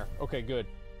point in there. Okay, good.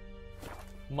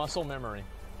 Muscle memory.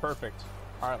 Perfect.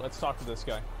 Alright, let's talk to this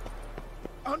guy.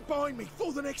 Unbind me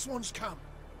before the next ones come.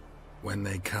 When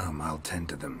they come, I'll tend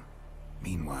to them.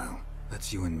 Meanwhile,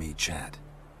 let's you and me chat.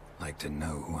 Like to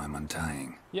know who I'm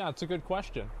untying. Yeah, it's a good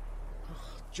question.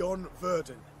 John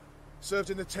Verdon. Served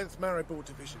in the 10th Maribor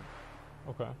Division.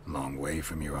 Okay. Long way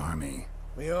from your army.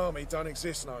 My army don't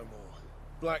exist no more.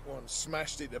 Black Ones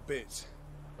smashed it to bits.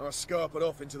 I scarpered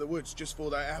off into the woods just before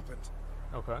that happened.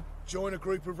 Okay. Joined a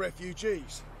group of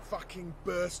refugees. Fucking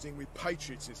bursting with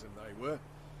patriotism they were.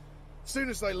 Soon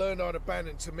as they learned I'd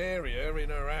abandoned Temeria in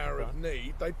her hour of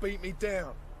need, they beat me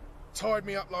down. Tied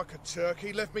me up like a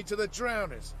turkey, left me to the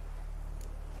drowners.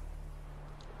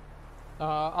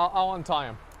 I'll untie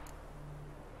him.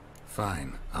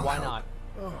 Fine, Why not?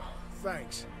 Oh,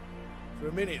 thanks. For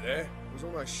a minute there, I was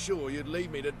almost sure you'd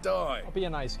leave me to die. I'll be a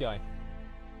nice guy.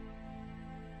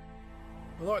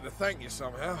 I'd like to thank you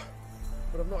somehow,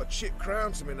 but I've not a chip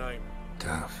crown to my name.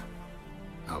 Tough.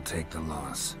 I'll take the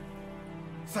loss.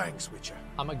 Thanks, Witcher.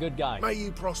 I'm a good guy. May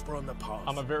you prosper on the path.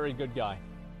 I'm a very good guy.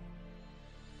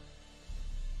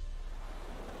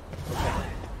 Okay.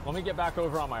 Let me get back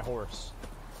over on my horse.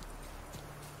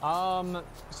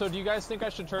 So do you guys think I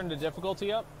should turn the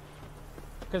difficulty up?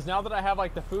 Because now that I have,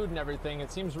 like, the food and everything,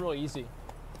 it seems really easy.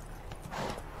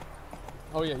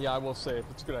 Oh, yeah, I will save.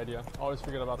 It's a good idea. Always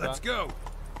forget about that. Let's go!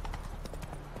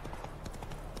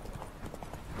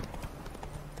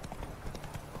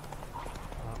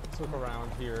 Let's look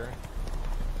around here.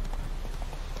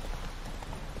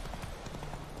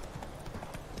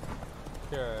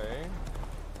 Okay.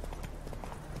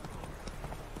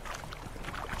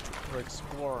 We're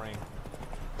exploring.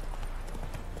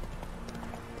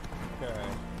 Okay.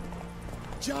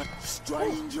 Jack,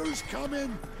 strangers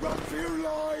coming! Run for your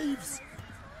lives!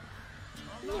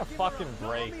 Give me a fucking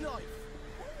break.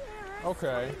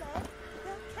 Okay.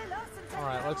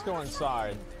 Alright, let's go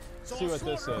inside. See what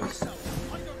this is.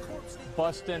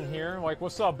 Bust in here. Like,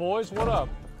 what's up, boys? What up?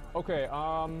 Okay,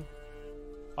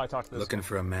 I talked to this Looking guy.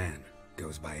 for a man.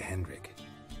 Goes by Hendrik.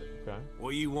 Okay.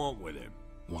 What do you want with him?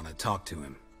 Want to talk to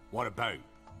him. What about?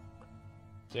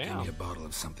 Give Damn. me a bottle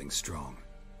of something strong.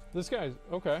 This guy's...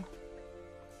 Okay.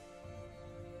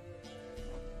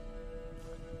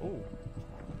 Ooh.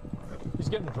 He's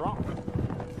getting drunk.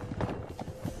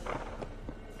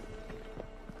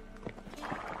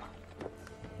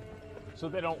 So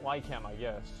they don't like him, I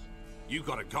guess. You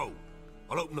gotta go.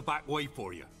 I'll open the back way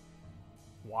for you.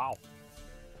 Wow.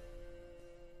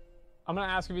 I'm gonna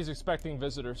ask if he's expecting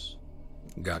visitors.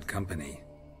 Got company.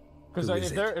 Because Who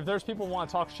is if there's people who want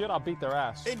to talk shit, I'll beat their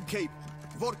ass. Innkeep,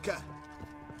 vodka.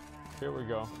 Here we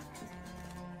go.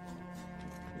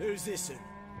 Who's this?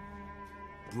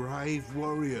 Brave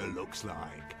warrior, looks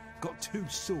like. Got 2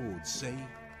 swords, see?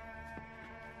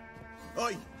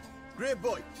 Oi, great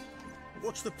boy.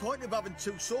 What's the point of having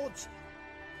 2 swords?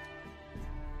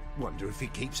 Wonder if he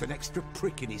keeps an extra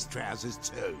prick in his trousers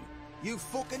too. You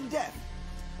fucking deaf?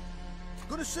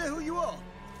 Gonna say who you are?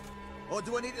 Or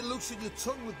do I need to loosen your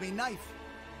tongue with me knife?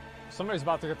 Somebody's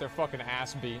about to get their fucking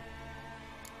ass beat.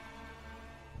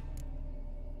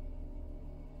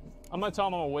 I'm gonna tell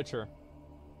him I'm a witcher.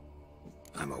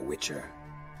 I'm a witcher.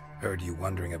 Heard you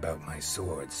wondering about my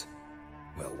swords.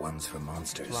 Well, one's for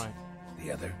monsters. Right.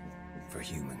 The other for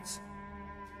humans.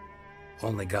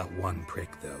 Only got 1 prick,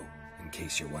 though, in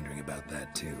case you're wondering about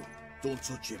that, too. Don't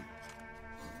touch him.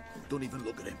 Don't even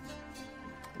look at him.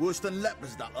 Worse than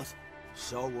lepers, that lot.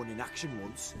 Saw one in action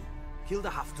once. Killed a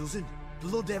half-dozen.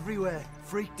 Blood everywhere.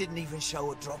 Freak didn't even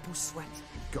show a drop of sweat.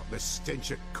 Got the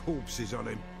stench of corpses on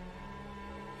him.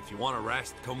 If you want to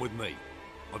rest, come with me.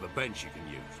 I've a bench you can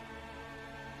use.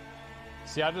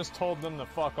 See, I just told them to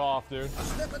fuck off, dude.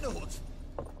 Step in the hut.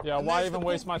 Yeah, And why there's even the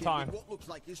waste my pumpkin time? with What looks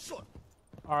like his son.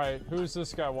 Alright, who's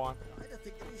this guy want? I don't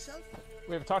think of himself.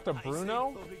 We have talked to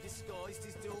Bruno? Probably disguised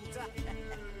his daughter.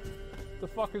 The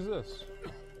fuck is this?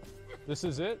 This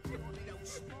is it?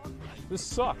 This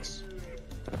sucks.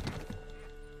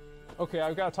 Okay,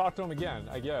 I've got to talk to him again,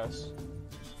 I guess.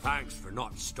 Thanks for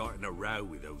not starting a row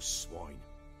with those swine.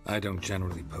 I don't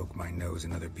generally poke my nose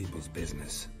in other people's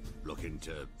business. Looking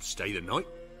to stay the night?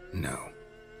 No.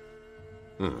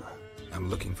 I'm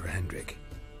looking for Hendrik.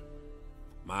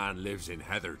 Man lives in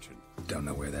Heatherton. Don't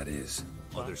know where that is.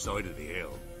 Other side of the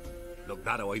hill. Looked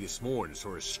that away this morning,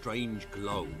 saw a strange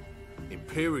glow.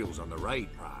 Imperials on the raid,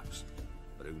 perhaps.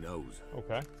 But who knows?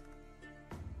 Okay.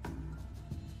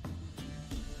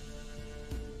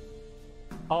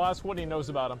 I'll ask what he knows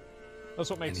about him.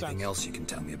 That's what makes sense. Anything else you can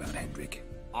tell me about Hendrik?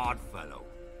 Odd fellow.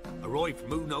 Arrived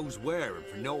from who knows where and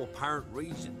for no apparent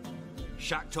reason.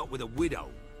 Shacked up with a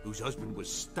widow whose husband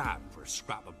was stabbed for a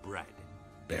scrap of bread.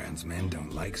 Baron's men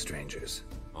don't like strangers.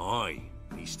 Aye,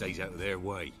 he stays out of their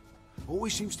way.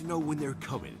 Always seems to know when they're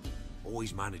coming.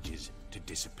 Always manages to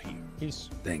disappear.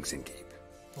 Thanks, Innkeep.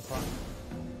 No problem.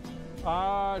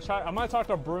 I'm gonna talk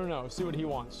to Bruno, see what he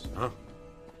wants. Huh?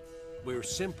 We're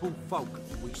simple folk.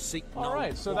 We seek no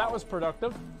Alright, so that was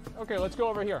productive. Okay, let's go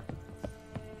over here.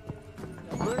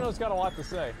 Bruno's got a lot to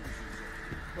say.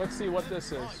 Let's see what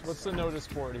this is. What's the notice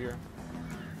board here?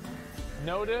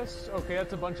 Notice? Okay,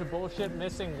 that's a bunch of bullshit.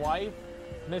 Missing wife.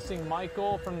 Missing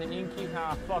Michael from the innkeep.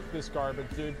 Ah, fuck this garbage,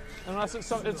 dude. Unless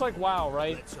it's like WoW,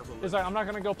 right? It's like, I'm not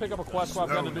gonna go pick up a quest where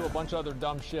I've got to do a bunch of other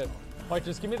dumb shit. Like,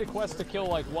 just give me the quest to kill,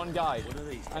 like, 1 guy.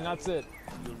 And that's it.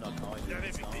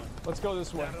 Let's go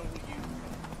this way.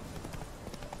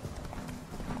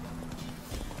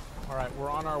 Alright, we're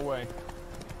on our way.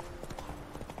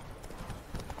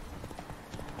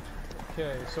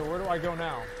 Okay, so where do I go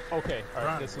now? Okay,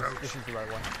 alright, this is the right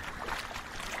way.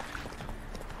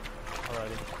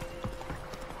 Alrighty.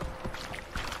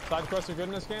 Side quests are good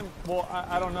in this game? Well,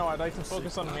 I don't know. I'd like to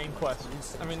focus on the main quest.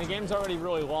 I mean, the game's already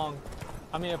really long.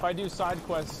 I mean, if I do side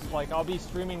quests, like, I'll be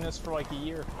streaming this for like a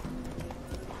year.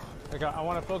 Like, I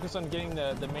want to focus on getting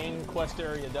the main quest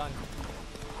area done.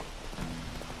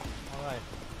 Alright.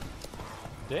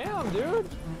 Damn, dude!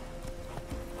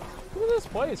 Look at this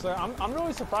place. Like, I'm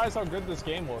really surprised how good this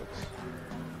game looks.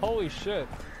 Holy shit.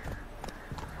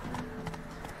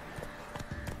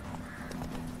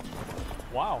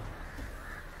 Wow.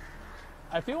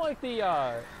 I feel like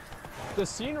the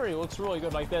scenery looks really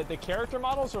good. Like the character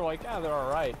models are like, yeah, they're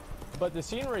alright. But the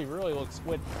scenery really looks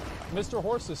good. Mr.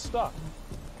 Horse is stuck.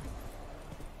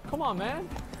 Come on, man.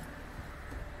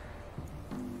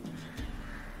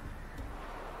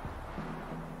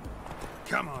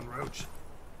 Come on, Roach.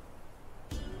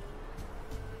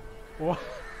 What?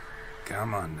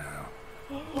 Come on now.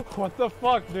 What the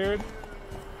fuck, dude?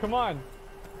 Come on.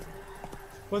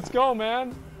 Let's go,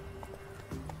 man.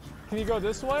 Can you go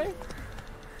this way?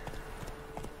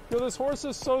 Yo, this horse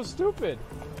is so stupid.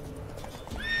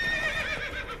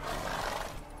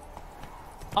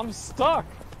 I'm stuck.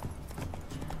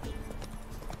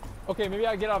 Okay, maybe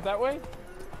I get off that way?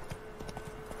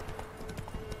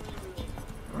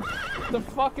 What the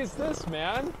fuck is this,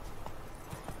 man?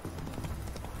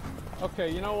 Okay,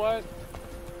 you know what?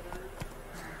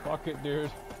 Fuck it,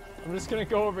 dude. I'm just gonna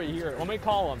go over here. Let me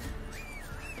call him.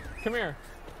 Come here.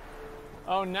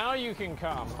 Oh, now you can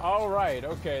come. All right.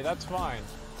 Okay, that's fine.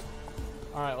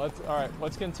 All right.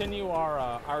 Let's continue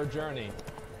our journey.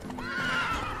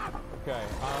 Okay.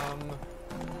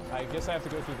 I guess I have to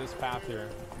go through this path here.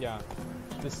 Yeah.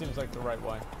 This seems like the right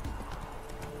way.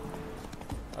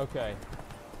 Okay.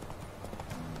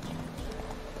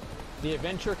 The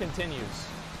adventure continues.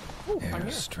 Ooh, I'm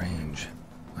here. Strange.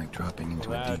 Like dropping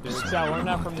into a deep dude. sea. I learned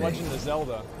that from Legend of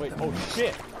Zelda. Wait, oh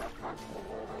shit.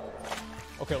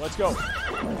 Okay, let's go.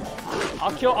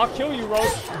 I'll kill you,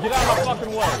 Rose. Get out of my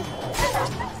fucking way.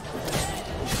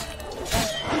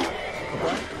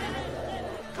 Okay.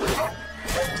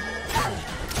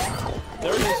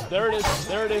 There it is. There it is.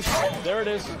 There it is. There it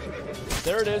is.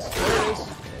 There it is. There it is.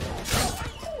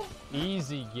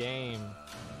 Easy game.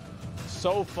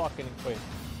 So fucking quick.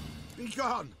 Be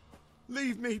gone.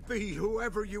 Leave me be,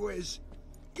 whoever you is.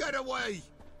 Get away.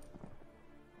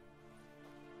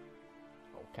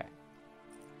 Okay.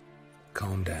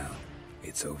 Calm down.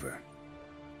 It's over.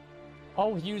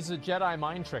 Oh, use a Jedi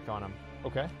mind trick on him.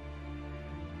 Okay.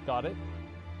 Got it.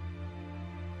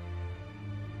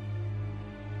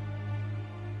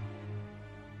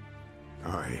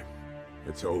 Aye.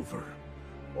 It's over.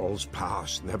 All's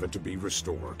past, never to be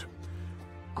restored.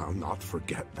 I'll not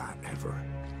forget that ever.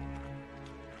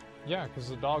 Yeah, because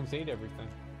the dogs ate everything.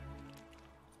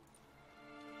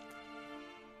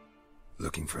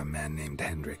 Looking for a man named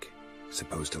Hendrik,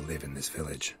 supposed to live in this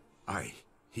village. Aye,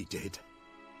 he did.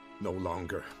 No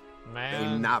longer. Man.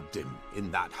 They nabbed him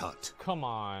in that hut. Come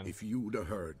on. If you'd have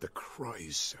heard the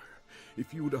cries, sir.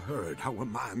 If you'd have heard how a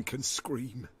man can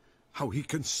scream. How he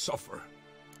can suffer.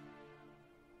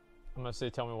 I'm gonna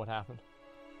say, tell me what happened.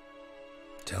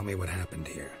 Tell me what happened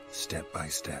here, step by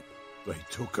step. They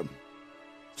took him.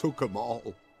 Took them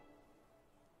all.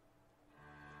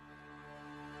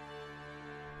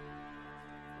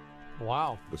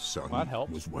 Wow. The sun that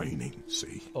helped. was waning,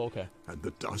 see? Oh, okay. And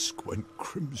the dusk went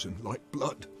crimson like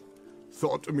blood.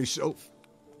 Thought to myself,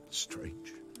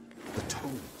 strange. The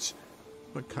toads.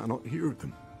 I cannot hear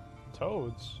them.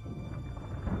 Toads?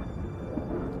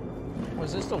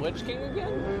 Was this the Lich King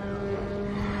again?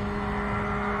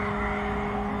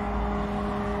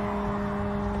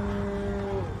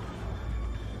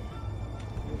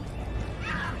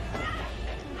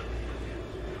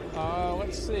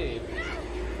 Let's see.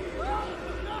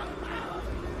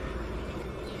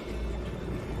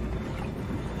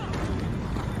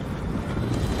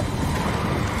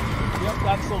 Yep,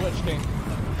 that's the Lich King.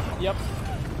 Yep.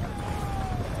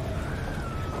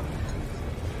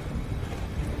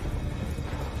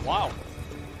 Wow.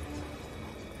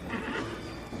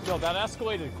 Yo, that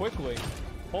escalated quickly.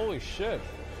 Holy shit.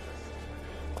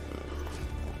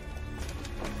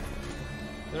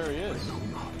 There he is. I know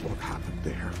not what happened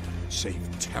there,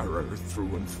 save terror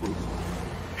through and through.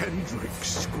 Hendrik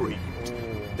screamed.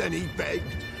 Then he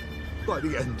begged. By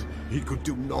the end, he could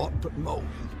do naught but moan.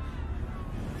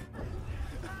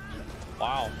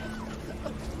 Wow.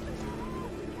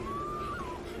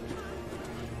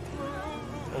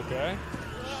 Okay.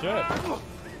 Shit.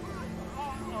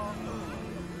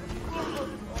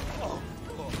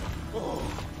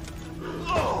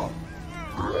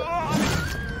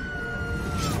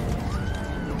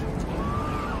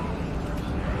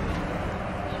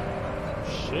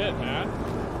 Shit, man.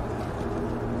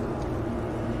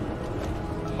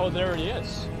 Oh, there it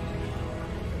is.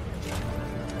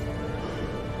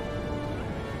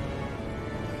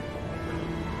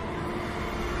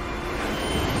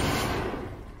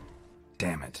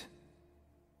 Damn it.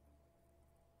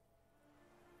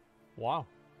 Wow.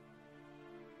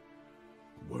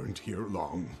 Weren't here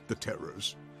long, the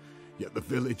terrors. Yet the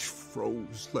village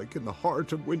froze like in the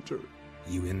heart of winter.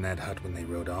 You in that hut when they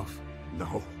rode off?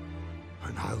 No.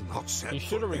 And I'll not set You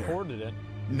should have foot there. recorded it.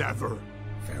 Never.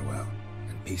 Farewell,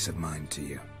 and peace of mind to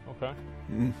you. Okay.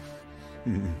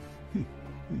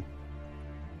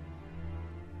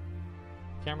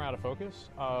 Camera out of focus?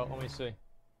 Let me see.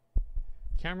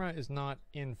 Camera is not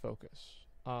in focus.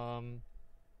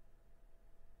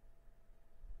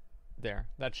 There.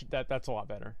 That's a lot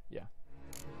better. Yeah.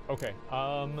 Okay.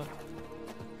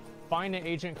 Find an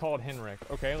agent called Henrik.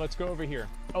 Okay, let's go over here.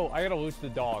 Oh, I gotta loot the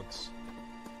dogs.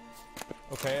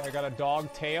 Okay, I got a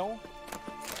dog tail.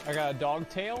 I got a dog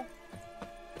tail.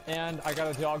 And I got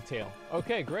a dog tail.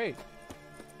 Okay, great.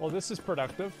 Well, this is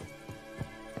productive.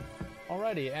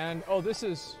 Alrighty, and oh, this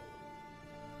is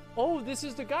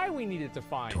the guy we needed to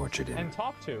find. Tortured him. And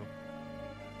talk to.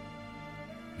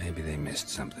 Maybe they missed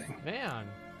something. Man.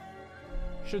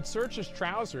 Should search his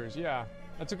trousers, yeah.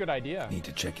 That's a good idea. Need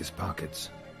to check his pockets.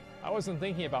 I wasn't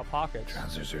thinking about pockets.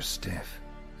 Trousers are stiff,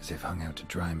 as if hung out to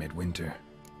dry midwinter.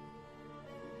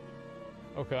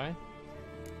 Okay.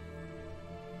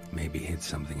 Maybe hid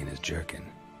something in his jerkin.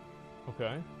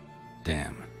 Okay.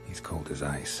 Damn, he's cold as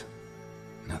ice.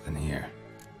 Nothing here.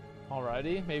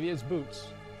 Alrighty, maybe his boots.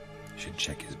 Should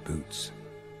check his boots.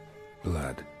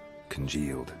 Blood.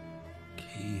 Congealed.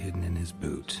 Key hidden in his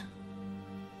boot.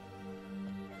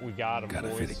 We got him, Gotta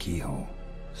boys. fit a keyhole.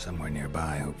 Somewhere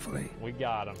nearby, hopefully. We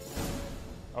got him.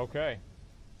 Okay.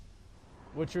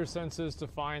 What's your senses to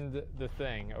find the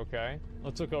thing, okay?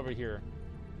 Let's look over here.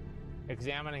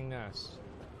 Examining this.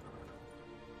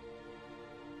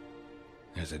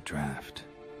 There's a draft.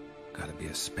 Gotta be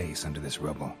a space under this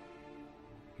rubble.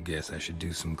 Guess I should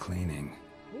do some cleaning.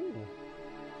 Ooh.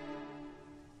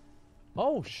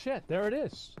 Oh, shit. There it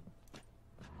is.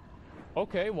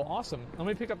 Okay, well, awesome. Let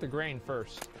me pick up the grain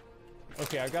first.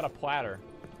 Okay, I got a platter.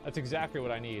 That's exactly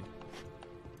what I need.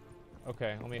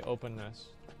 Okay, let me open this.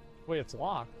 Wait, it's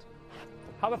locked.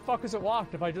 How the fuck is it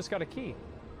locked if I just got a key?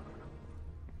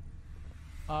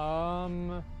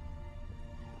 Oh,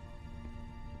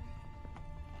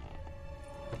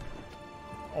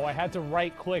 I had to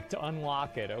right-click to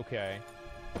unlock it. Okay.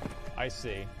 I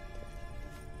see.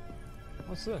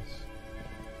 What's this?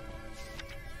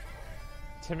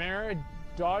 Tamara,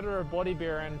 daughter of Bloody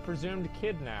Baron, presumed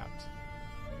kidnapped.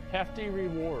 Hefty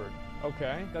reward.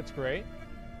 Okay, that's great.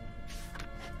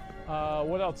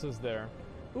 What else is there?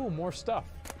 Ooh, more stuff.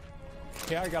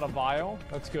 Okay, I got a vial.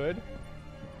 That's good.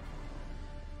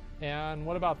 And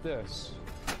what about this?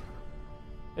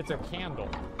 It's a candle.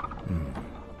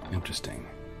 Interesting.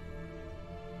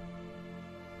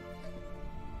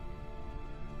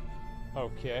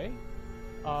 Okay.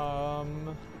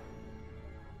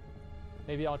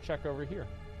 Maybe I'll check over here.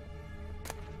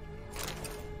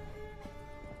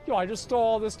 Yo, I just stole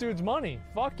all this dude's money.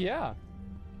 Fuck yeah.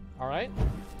 Alright.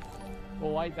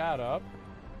 We'll light that up.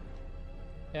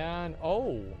 And,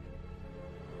 oh.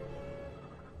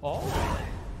 Oh.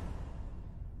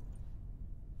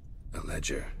 A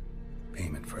ledger.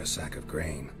 Payment for a sack of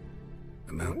grain.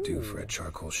 Amount due for a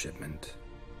charcoal shipment.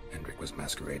 Hendrik was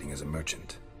masquerading as a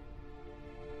merchant.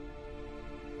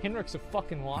 Henrik's a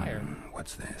fucking liar.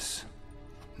 What's this?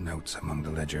 Notes among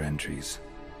the ledger entries.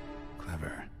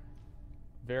 Clever.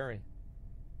 Very.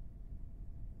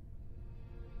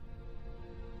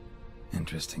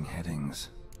 Interesting headings.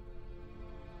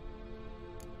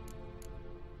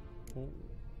 Ooh.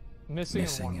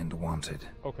 Missing and wanted.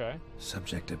 Okay.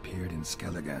 Subject appeared in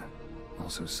Skellige.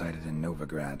 Also sighted in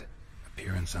Novigrad.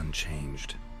 Appearance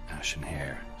unchanged. Ashen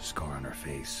hair. Scar on her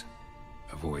face.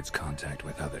 Avoids contact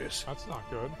with others. That's not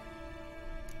good.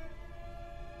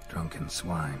 Drunken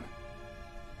swine.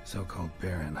 So-called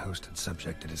Baron hosted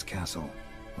subject at his castle.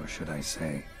 Or should I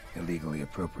say, illegally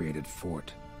appropriated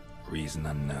fort. Reason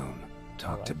unknown.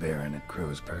 Talked to Baron at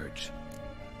Crow's Perch.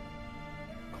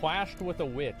 Clashed with a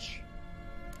witch.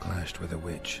 Clashed with a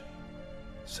witch.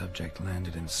 Subject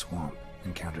landed in swamp.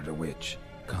 Encountered a witch.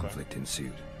 Conflict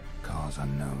ensued. Cause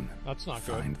unknown. That's not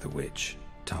good. Find the witch.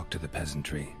 Talk to the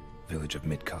peasantry. Village of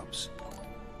Midcops.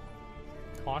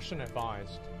 Caution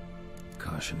advised.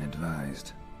 Caution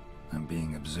advised. I'm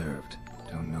being observed.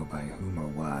 Don't know by whom or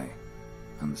why.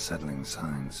 Unsettling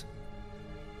signs.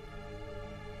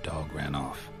 Dog ran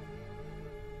off.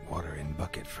 Water in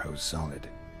bucket froze solid.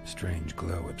 Strange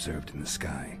glow observed in the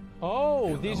sky.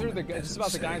 Oh, these are the guys. This is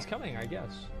about the guys coming, I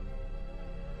guess.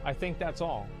 I think that's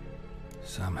all.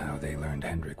 Somehow they learned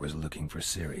Hendrik was looking for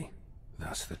Ciri.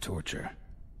 Thus the torture.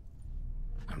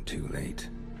 I'm too late.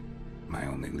 My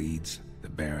only leads, the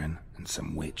Baron and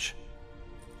some witch.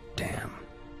 Damn.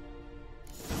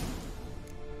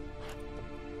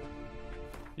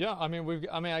 Yeah, I mean,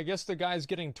 I guess the guy's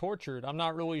getting tortured. I'm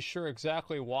not really sure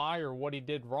exactly why or what he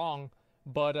did wrong,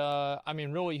 but I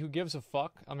mean, really, who gives a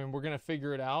fuck? I mean, we're gonna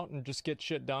figure it out and just get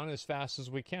shit done as fast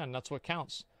as we can. That's what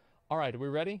counts. All right, are we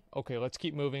ready? Okay, let's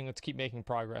keep moving. Let's keep making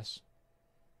progress.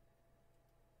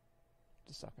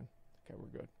 Just a second. Okay,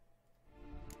 we're good.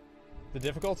 The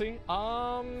difficulty?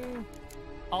 I'll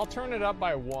turn it up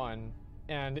by 1,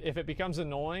 and if it becomes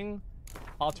annoying,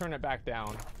 I'll turn it back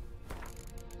down.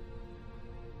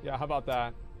 Yeah, how about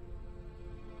that?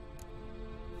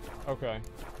 Okay.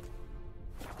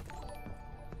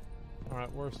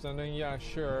 Alright, we're sending. Yeah,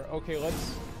 sure. Okay,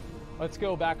 let's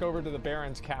go back over to the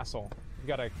Baron's castle. We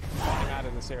gotta climb out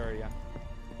of this area.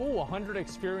 Oh, 100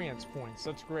 experience points.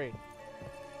 That's great.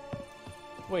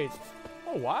 Wait.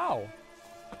 Oh, wow.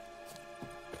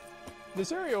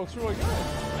 This area looks really good.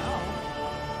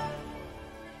 Now.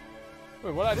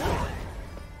 Wait, what'd I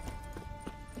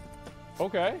do?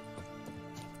 Okay.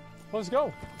 Let's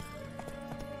go.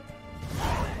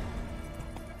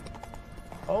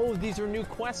 Oh, these are new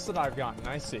quests that I've gotten.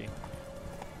 I see.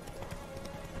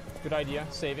 Good idea.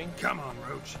 Saving. Come on,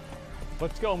 Roach.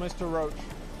 Let's go, Mr. Roach.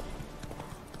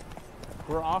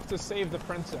 We're off to save the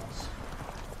princess.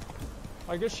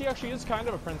 I guess she actually is kind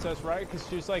of a princess, right? Because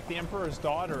she's like the Emperor's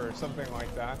daughter or something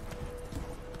like that.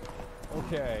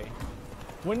 Okay.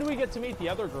 When do we get to meet the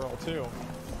other girl, too?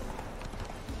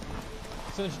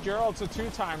 Since Gerald's a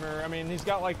two-timer, I mean, he's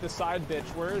got like the side bitch.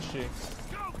 Where is she?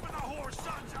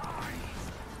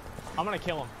 I'm gonna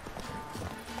kill him.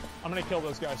 I'm gonna kill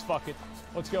those guys. Fuck it.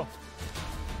 Let's go.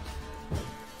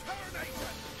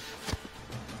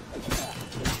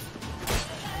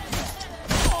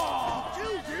 Oh.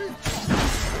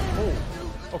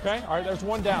 Okay. All right. There's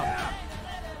one down.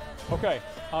 Okay.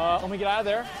 Let me get out of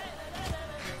there.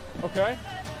 Okay.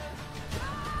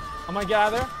 I'm gonna get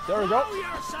out of there. There we go.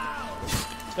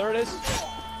 There it is.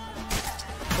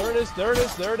 There it is. There it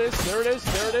is. There it is. There it is.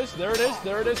 There it is. There it is.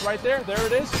 There it is. Right there. There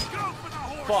it is.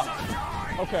 Fuck.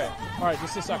 Okay. All right.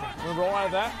 Just a second. We're gonna roll out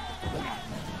of that.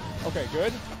 Okay.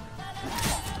 Good.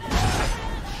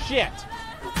 Shit.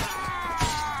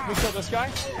 Let me kill this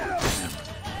guy.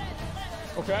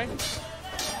 Okay.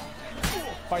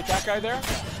 Fight that guy there.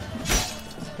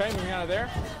 Okay. Moving out of there.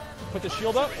 Put the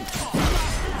shield up.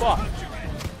 Fuck.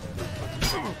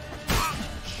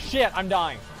 Shit. I'm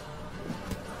dying.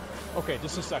 Okay,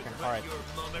 just a second. All right.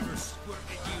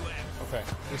 Okay,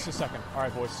 just a second. All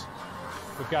right, boys.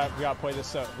 We gotta play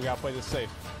this. We gotta play this safe.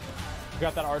 We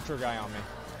got that archer guy on me.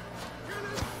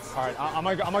 All right, I'm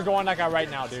gonna go on that guy right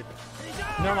now, dude.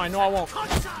 Never mind. No, I won't.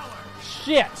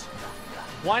 Shit.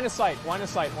 Line of sight. Line of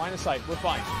sight. Line of sight. We're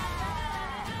fine.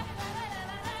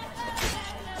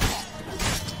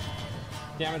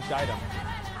 Damaged item.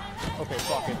 Okay,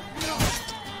 fuck it.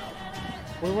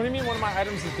 Wait, what do you mean one of my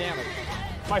items is damaged?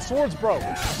 My sword's broke.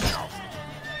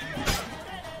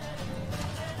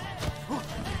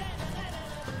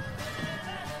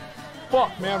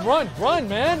 Fuck, man. Run. Run,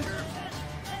 man.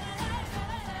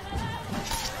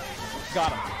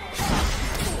 Got him.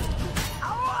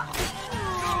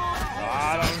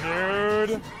 Got him,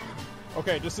 dude.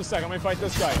 Okay, just a second. Let me fight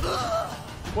this guy.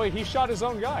 Wait, he shot his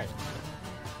own guy.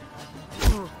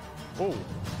 Oh.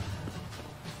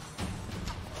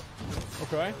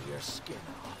 Okay. Your skin.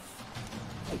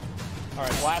 All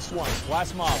right, last one.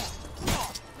 Last mob.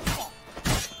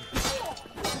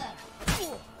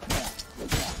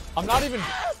 I'm not even...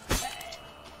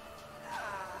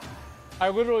 I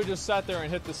literally just sat there and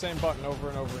hit the same button over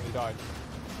and over and he died.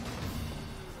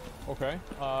 Okay.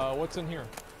 What's in here?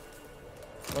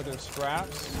 Leather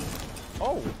straps.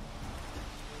 Oh.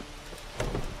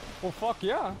 Well, fuck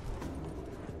yeah.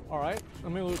 All right.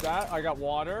 Let me loot that. I got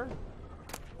water.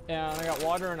 And I got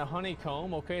water and a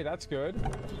honeycomb. Okay, that's good.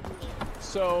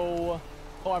 So,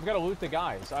 oh, I've got to loot the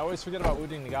guys. I always forget about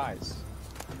looting the guys.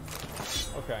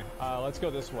 Okay, let's go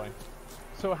this way.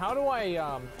 So how do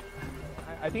I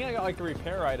think I got like a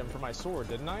repair item for my sword,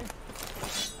 didn't I?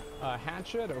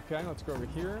 Hatchet, okay, let's go over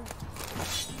here.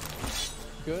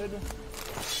 Good.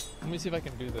 Let me see if I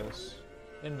can do this.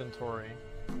 Inventory.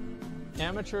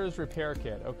 Amateur's repair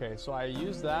kit. Okay, so I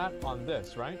use that on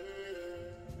this, right?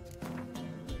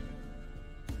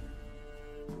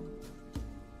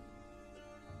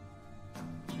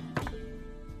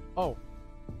 Oh.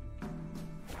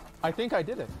 I think I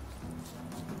did it.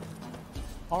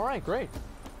 All right, great.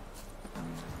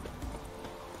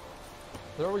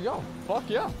 There we go. Fuck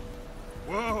yeah.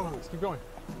 Whoa. Let's keep going.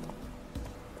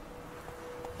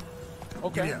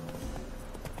 Okay. Yeah.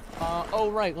 Oh,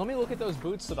 right. Let me look at those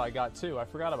boots that I got, too. I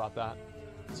forgot about that.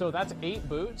 So that's 8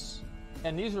 boots,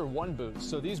 and these are 1 boots.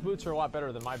 So these boots are a lot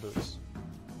better than my boots.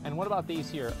 And what about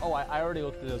these here? Oh, I already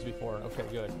looked at those before. Okay,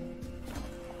 good.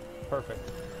 Perfect.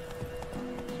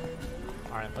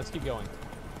 All right, let's keep going.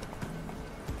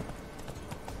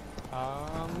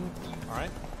 All right.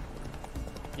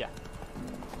 Yeah.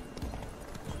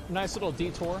 Nice little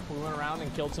detour. We went around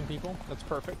and killed some people. That's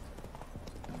perfect.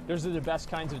 Those are the best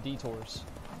kinds of detours.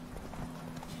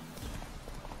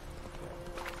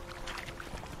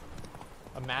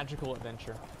 A magical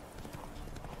adventure.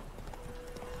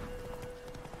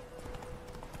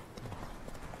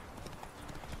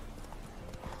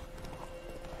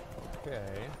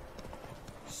 Okay.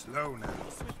 So Slow now.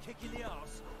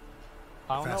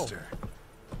 I don't Faster. know.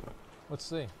 Let's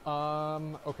see.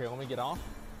 Okay, let me get off.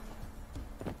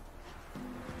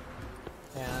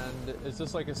 And is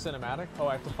this like a cinematic? Oh,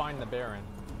 I have to find the Baron.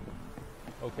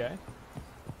 Okay.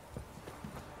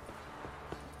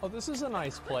 Oh, this is a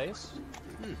nice place.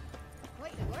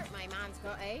 Quite the work my man's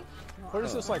got, eh? What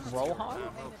is this, like Rohan?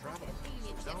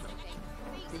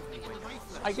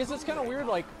 I guess it's kind of weird,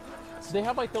 like, they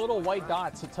have like the little white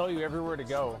dots that tell you everywhere to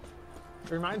go. It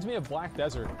reminds me of Black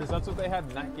Desert, because that's what they had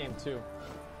in that game too.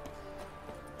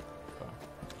 So.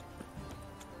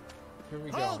 Here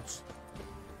we go.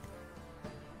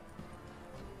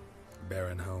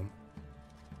 Baron home?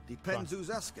 Depends who's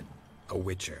asking. A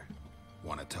witcher.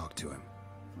 Want to talk to him.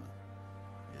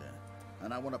 Yeah.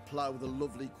 And I want to plough the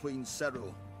lovely Queen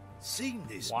Cyril. Seen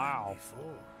this wow. man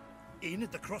before. In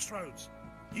at the crossroads.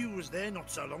 You was there not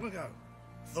so long ago.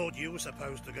 Thought you were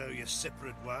supposed to go your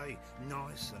separate way.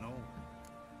 Nice and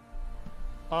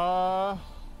all.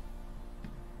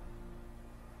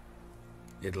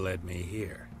 It led me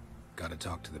here. Gotta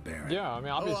talk to the Baron. Yeah, I mean,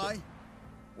 obviously. Oh, aye.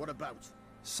 What about?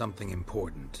 Something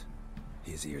important.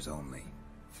 His ears only.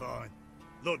 Fine.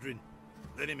 Lodrin,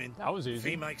 let him in. That was easy. If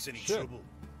he makes any Shit. trouble,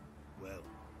 well,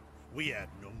 we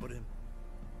outnumbered him.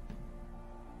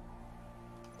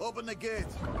 Open the gate.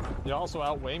 You also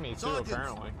outweigh me too, Sergeant.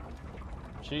 apparently.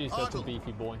 Jeez, that's a Argle.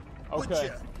 beefy boy. Okay,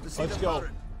 Witcher, to see let's the go.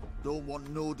 Baron. Don't want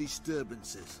no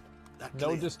disturbances. That No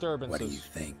clear? disturbances. What do you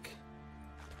think?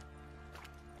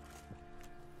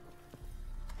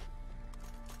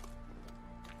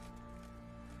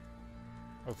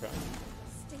 Okay.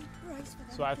 Stay braced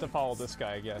for So I have to follow this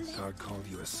guy, I guess. Guard called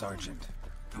you a sergeant.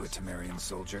 You a Temerian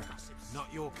soldier?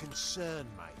 Not your concern,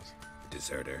 mate.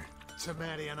 Deserter.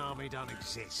 Temerian army don't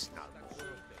exist no more.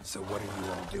 So what are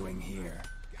you all doing here?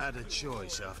 Had a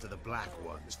choice after the Black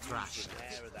Ones thrashed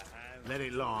us. Let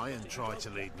it lie and try to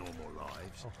lead normal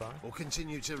lives. Okay. Or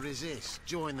continue to resist,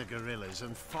 join the guerrillas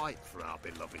and fight for our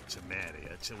beloved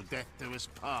Temeria till death do us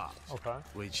part. Okay.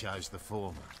 We chose the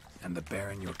former. And the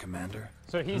Baron your commander?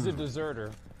 So he's a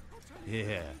deserter.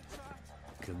 Yeah.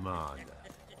 Commander.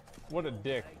 What a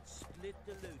dick.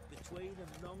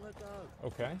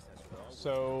 Okay.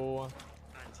 So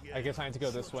I guess I need to go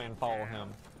this way and follow him.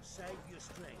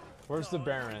 Where's the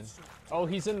Baron? Oh,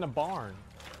 he's in the barn.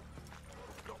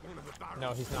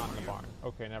 No, he's not in the barn.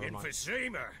 Okay, never mind.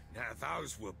 Emphysema. Now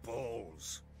those were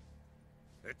balls.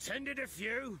 Attended a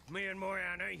few, me and my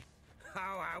Annie.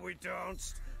 How we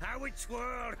danced, how we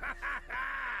twirled.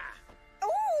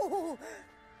 Ooh!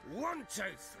 1, 2,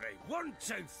 3. 1,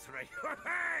 2, 3.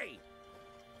 Hey!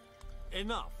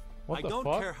 Enough. What I the don't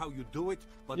fuck? care how you do it,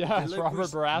 but Yeah, the it's Robert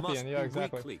deliveries Baratheon. must Yeah, be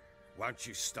exactly. weekly. Won't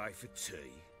you stay for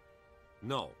tea?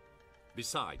 No.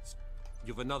 Besides,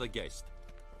 you've another guest.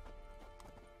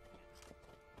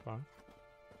 Fine.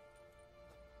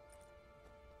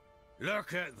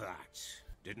 Look at that.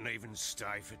 Didn't even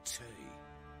stay for tea.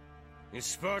 In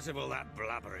spite of all that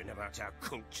blabbering about how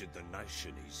cultured the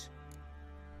nation is.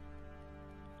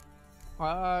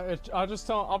 I'll just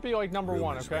tell. I'll be like number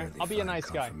one, Rumors okay? rarely I'll be a find nice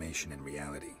guy. confirmation in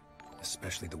reality,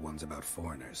 especially the ones about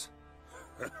foreigners.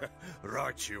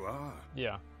 Right you are.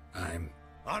 Yeah.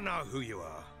 I know who you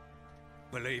are.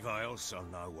 Believe I also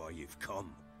know why you've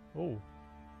come. Oh.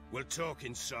 We'll talk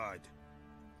inside.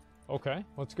 Okay,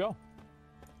 let's go.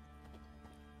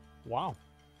 Wow,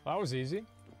 that was easy.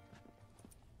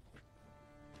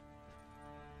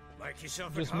 Make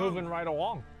yourself Just at home. moving right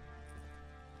along.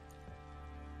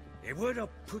 Hey, where'd I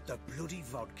put the bloody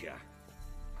vodka?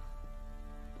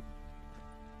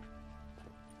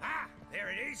 Ah, there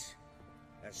it is.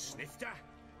 A snifter.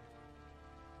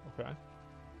 Okay.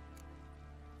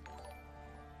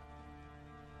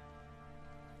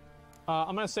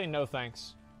 I'm gonna say no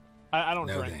thanks. I don't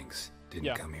no drink. thanks. Didn't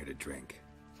Yeah. come here to drink.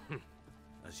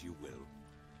 As you will.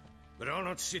 But I'll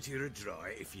not sit here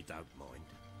dry if you don't mind.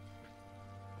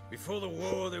 Before the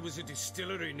war, there was a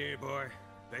distillery nearby,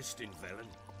 best in Velen.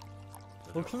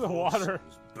 But Look our at the water. horse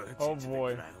was burnt Oh into the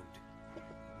boy. ground.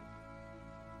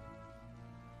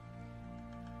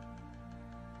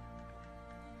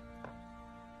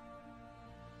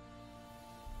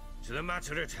 To the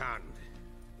matter at hand,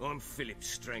 I'm Philip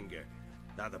Strenger.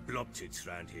 Now the blobtits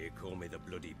round here call me the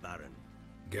Bloody Baron.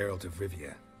 Geralt of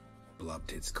Rivia.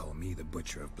 Blobtits call me the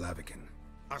Butcher of Blaviken.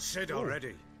 I said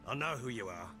already, I know who you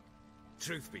are.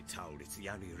 Truth be told, it's the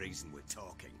only reason we're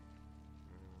talking.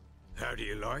 How do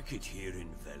you like it here in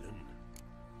Velen?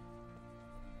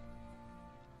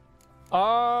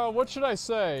 What should I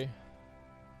say?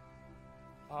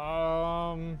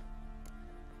 I'm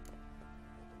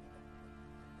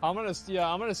gonna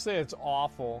say it's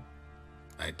awful.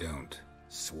 I don't.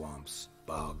 Swamps,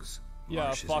 bogs. Yeah,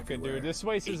 marshes fuck it, everywhere. dude. This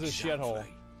place is a shithole.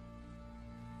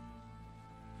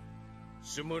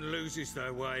 Someone loses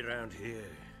their way around here,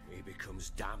 he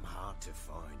becomes damn hard to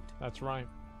find. That's right.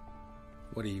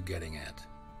 What are you getting at?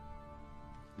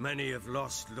 Many have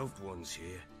lost loved ones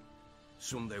here.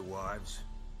 Some their wives,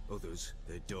 others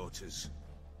their daughters.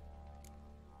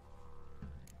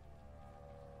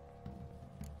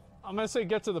 I'm gonna say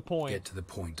get to the point. Get to the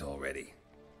point already.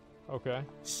 Okay.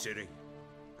 Ciri,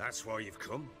 that's why you've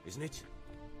come, isn't it?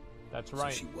 That's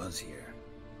right. So she was here.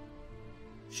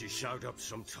 She showed up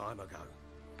some time ago,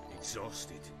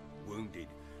 exhausted, wounded,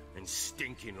 and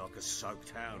stinking like a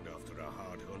soaked hound after a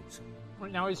hard hunt.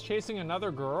 Right now he's chasing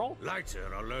another girl?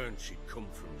 Later, I learned she'd come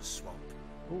from the swamp.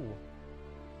 Ooh.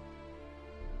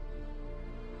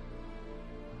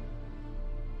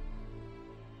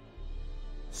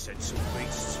 Said some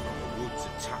beasts from the woods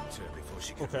attacked her before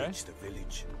she could reach the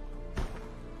village.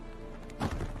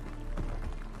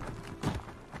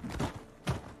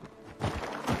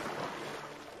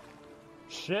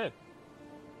 Shit.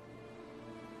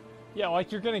 Yeah,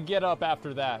 like you're gonna get up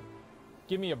after that.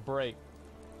 Give me a break.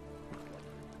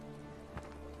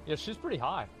 Yeah, she's pretty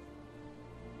high.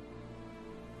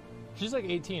 She's like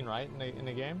 18, right, in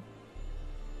the game?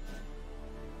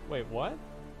 Wait, what?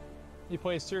 You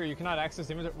play Ciri, you cannot access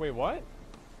the inventory. Wait, what?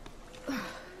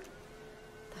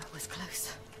 That was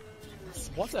close.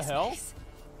 What the hell?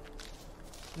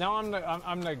 Now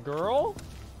I'm the girl?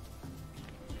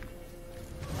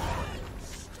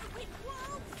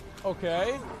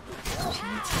 Okay.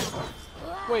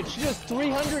 Wait, she does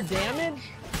 300 damage?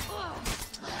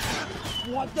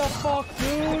 What the fuck,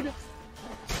 dude?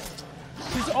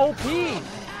 She's OP!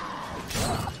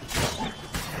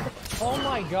 Oh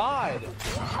my god!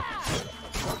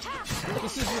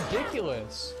 This is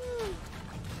ridiculous.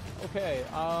 Okay,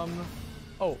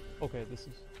 oh, okay, this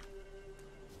is...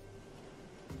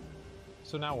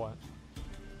 So now what?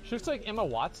 She looks like Emma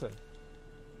Watson.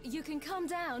 You can calm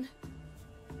down.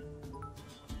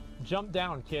 Jump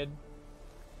down, kid.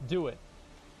 Do it.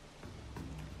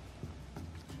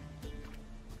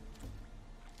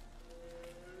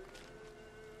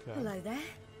 Okay. Hello there.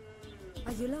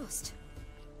 Are you lost?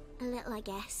 A little, I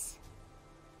guess.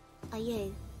 Are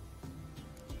you?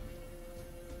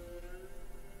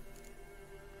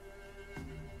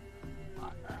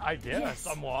 I guess Yes.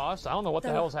 I'm lost. I don't know what the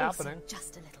Though hell's also happening.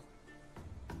 Just a little.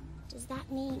 Does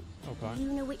that mean Okay. you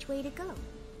know which way to go?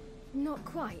 Not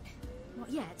quite. Not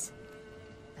yet.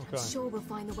 But Okay. I'm sure we'll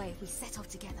find the way if we set off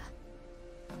together.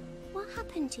 What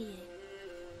happened to you?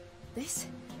 This?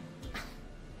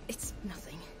 It's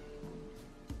nothing.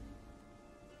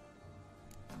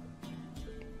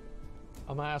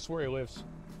 I'm gonna ask where he lives.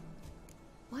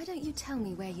 Why don't you tell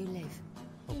me where you live?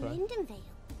 In Okay. Lindenvale.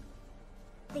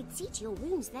 They'd see to your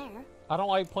wounds there. I don't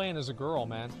like playing as a girl,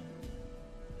 man.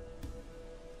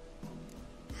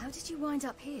 How did you wind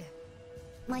up here?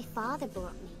 My father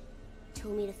brought me.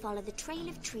 Told me to follow the trail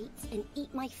of treats and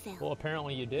eat my fill. Well,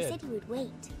 apparently you He did. said he would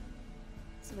wait.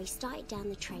 So I started down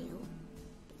the trail,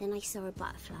 but then I saw a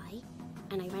butterfly,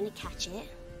 and I ran to catch it,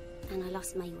 and I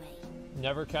lost my way.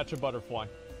 Never catch a butterfly.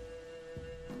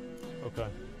 Okay.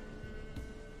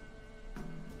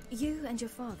 You and your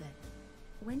father.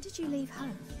 When did you leave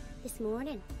home? This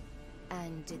morning.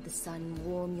 And did the sun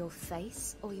warm your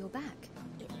face or your back?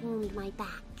 It warmed my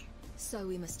back. So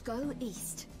we must go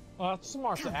east. Well, that's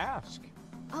smart to ask.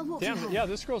 I'll walk Damn you it, home. yeah,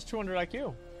 this girl's 200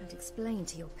 IQ. And explain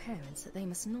to your parents that they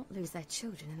must not lose their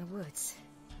children in the woods.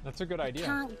 That's a good idea.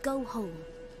 Can't go home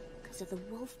because of the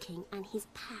Wolf King and his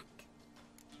pack.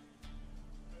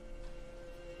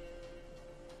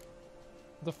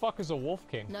 The fuck is a wolf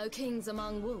king? No kings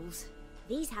among wolves.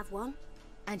 These have one.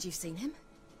 And you've seen him?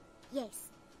 Yes.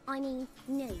 I mean,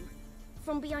 no.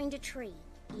 From behind a tree.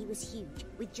 He was huge,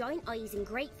 with giant eyes and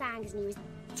great fangs, and he was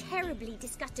terribly,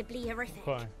 disgustingly horrific.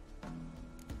 Okay.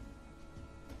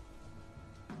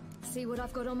 See what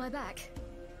I've got on my back?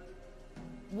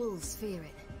 Wolves fear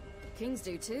it. Kings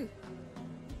do too.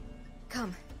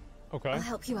 Come. Okay. I'll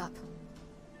help you up.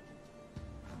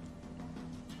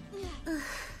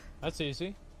 That's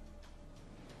easy.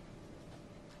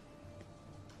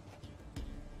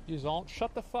 You don't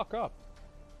shut the fuck up.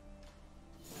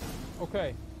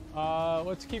 Okay.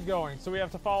 Let's keep going. So we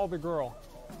have to follow the girl.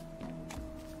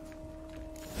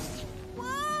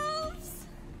 Wolves!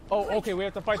 Oh, okay, we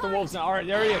have to fight the wolves now. Alright,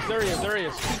 there he is, there he is, there he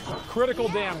is. Critical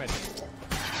damage.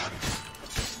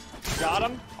 Got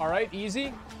him. Alright,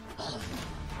 easy.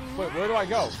 Wait, where do I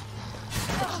go?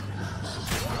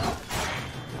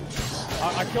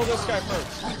 I killed this guy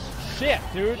first. Shit,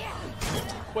 dude.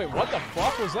 Wait, what the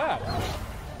fuck was that?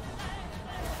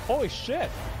 Holy shit.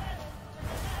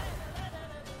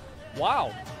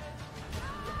 Wow.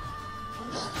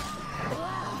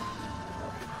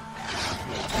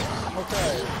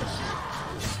 Okay.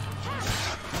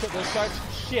 Put this side.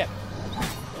 Shit.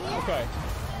 Okay.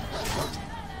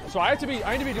 So I need to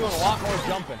be doing a lot more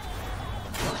jumping.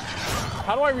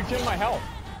 How do I regen my health?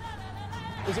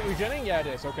 Is it regenning? Yeah, it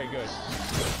is. Okay, good.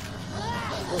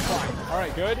 We're fine. All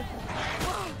right, good.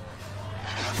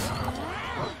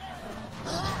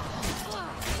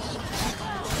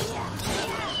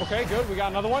 Okay, good. We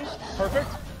got another one. Perfect.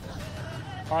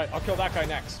 All right, I'll kill that guy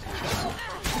next.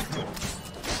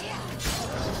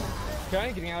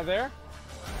 Okay, getting out of there.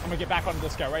 I'm gonna get back onto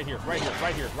this guy right here, right here,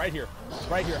 right here, right here,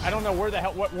 right here. I don't know where the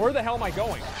hell. Where the hell am I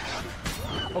going?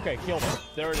 Okay, killed him.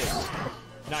 There it is.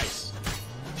 Nice.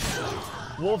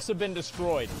 Wolves have been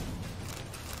destroyed.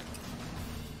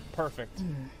 Perfect.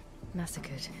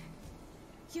 Massacred.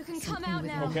 You can come out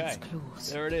now. Okay.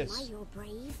 There it is. Why, you're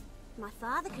brave. My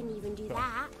father couldn't even do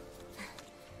that.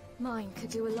 Mine could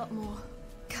do a lot more.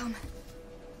 Come.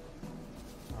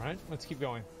 All right, let's keep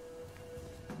going.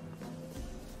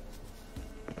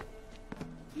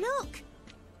 Look!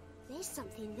 There's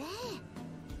something there.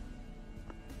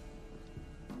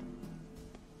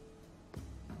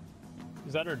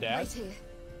 Is that her dad? Wait here.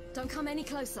 Don't come any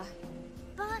closer.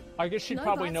 But I guess she'd no,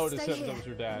 probably Bud, notice stay that here. was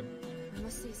her dad. I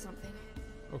must see something.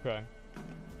 Okay.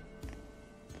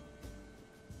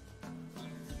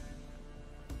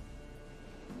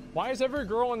 Why does every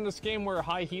girl in this game wear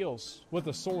high heels with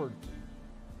a sword?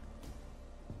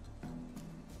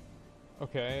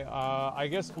 Okay, I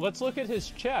guess let's look at his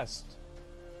chest.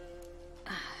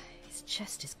 His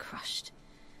chest is crushed.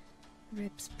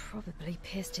 Ribs probably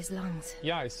pierced his lungs.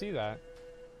 Yeah, I see that.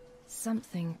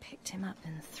 Something picked him up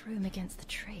and threw him against the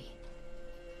tree.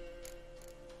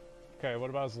 Okay, what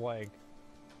about his leg?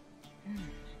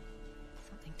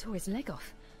 Something tore his leg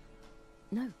off.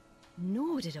 No,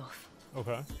 gnawed it off.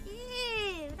 Okay.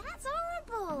 Ew, that's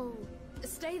horrible.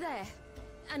 Stay there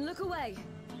and look away.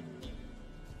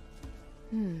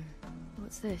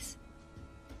 What's this?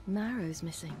 Marrow's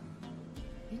missing.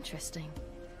 Interesting.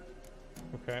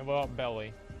 Okay, what about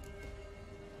belly?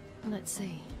 Let's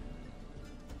see.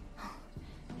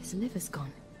 His liver's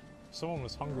gone. Someone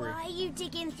was hungry. Why are you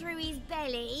digging through his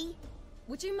belly?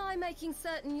 Would you mind making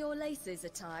certain your laces are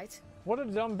tied? What a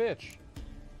dumb bitch.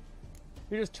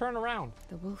 You just turn around.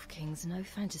 The Wolf King's no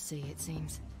fantasy, it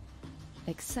seems.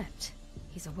 Except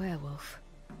he's a werewolf.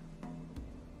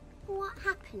 What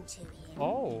happened to him?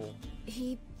 Oh.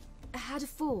 He had a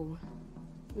fall.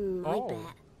 I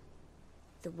bet.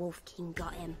 The Wolf King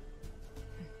got him.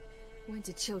 When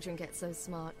did children get so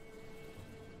smart?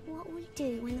 What we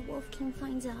do when the Wolf King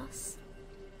finds us?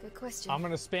 Good question. I'm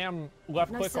gonna spam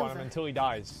left No click on him silver. until he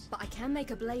dies. But I can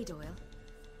make a blade oil.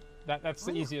 That's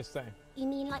the easiest thing. You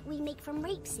mean like we make from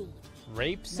rapeseed?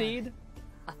 Rapeseed?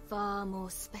 A far more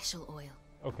special oil.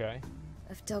 Okay.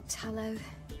 Of dog tallow,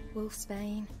 wolf's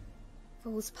bane,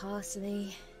 fool's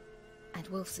parsley, and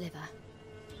wolf's liver.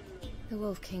 The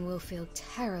Wolf King will feel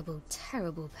terrible,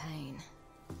 terrible pain.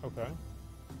 Okay.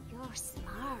 You're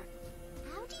smart.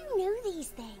 How do you know these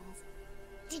things?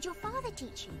 Did your father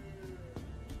teach you?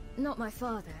 Not my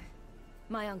father.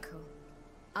 My uncle.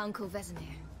 Uncle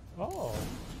Vesemir. Oh.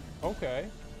 Okay.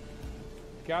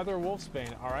 Gather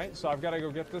wolfsbane. Alright, so I've got to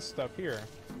go get this stuff here.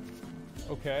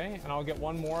 Okay, and I'll get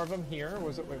one more of them here.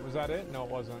 Was that it? No, it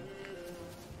wasn't.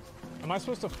 Am I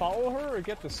supposed to follow her or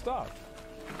get the stuff?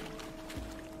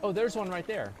 Oh, there's one right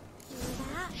there.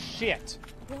 Shit.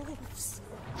 Wolves.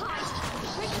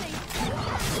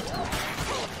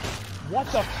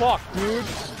 What the fuck, dude?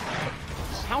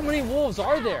 How many wolves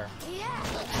are there?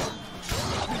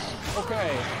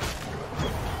 Okay.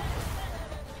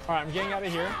 Alright, I'm getting out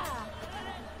of here.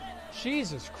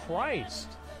 Jesus Christ.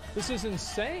 This is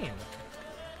insane.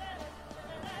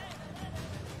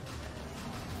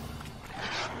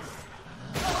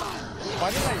 Why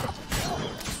did I...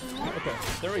 Okay,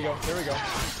 there we go, there we go.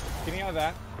 Getting out of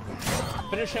that.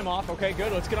 Finish him off. Okay,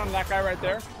 good. Let's get on that guy right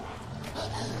there.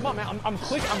 Come on, man. I'm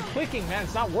clicking, man.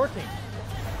 It's not working.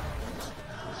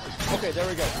 Okay, there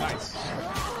we go. Nice.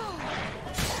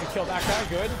 We killed that guy.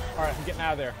 Good. All right, I'm getting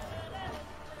out of there.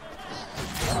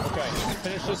 Okay,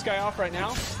 finish this guy off right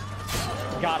now.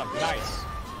 Got him. Nice.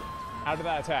 Out of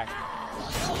that attack.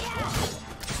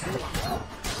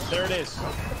 There it is.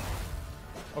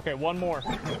 Okay, one more.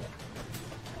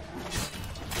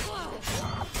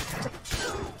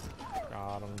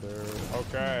 Got him, dude.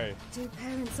 Okay. Do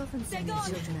parents often send their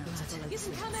children out to follow You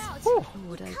can come out.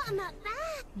 Clawed open. Come up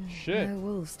there. Shit. No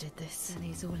wolves did this, and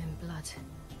he's all in blood.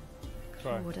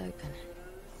 Sorry. Clawed open.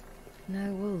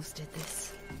 No wolves did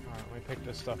this. Alright, let me pick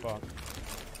this stuff up.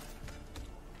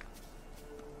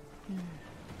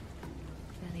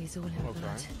 Belly's all in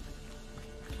blood.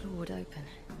 Clawed open.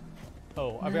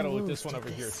 Oh, I've got to loot this one over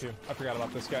here too. I forgot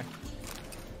about this guy.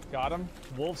 Got him.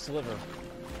 Wolf's liver.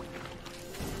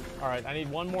 Alright, I need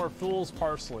one more fool's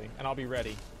parsley, and I'll be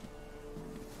ready.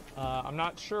 I'm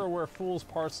not sure where fool's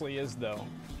parsley is, though.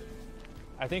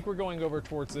 I think we're going over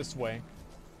towards this way.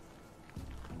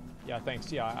 Yeah,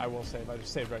 thanks. Yeah, I will save. I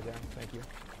just saved right there. Thank you.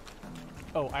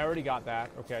 Oh, I already got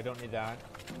that. Okay, I don't need that.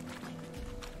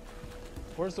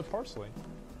 Where's the parsley?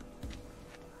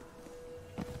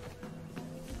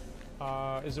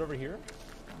 Is it over here?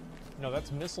 No,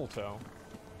 that's mistletoe.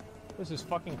 This is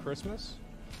fucking Christmas?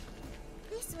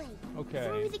 This way. Okay.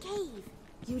 Through the cave.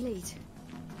 You lead.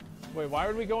 Wait, why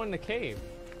would we go in the cave?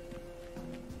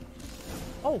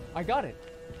 Oh, I got it.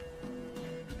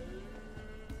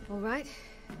 All right.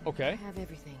 Okay. I have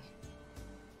everything.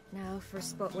 Now for a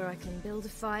spot where I can build a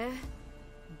fire,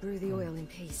 and brew the oil in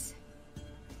peace.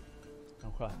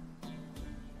 Okay.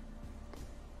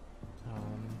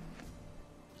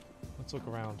 Let's look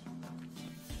around.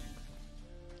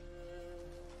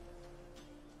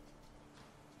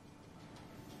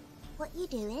 What you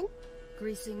doing?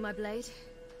 Greasing my blade.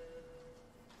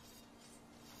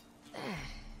 There.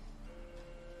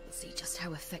 You'll see just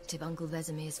how effective Uncle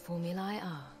Vesemir's formulae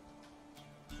are.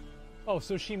 Oh,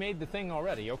 so she made the thing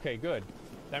already. Okay, good.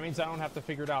 That means I don't have to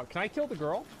figure it out. Can I kill the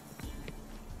girl?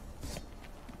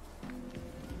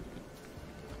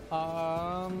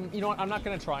 You know what? I'm not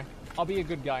gonna try. I'll be a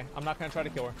good guy. I'm not gonna try to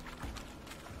kill her.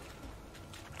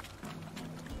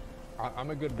 I'm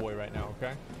a good boy right now,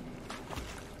 okay?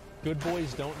 Good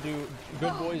boys don't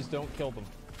kill them.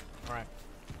 All right.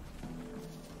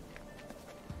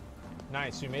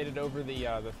 Nice, you made it over the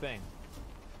thing.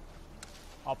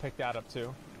 I'll pick that up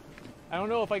too. I don't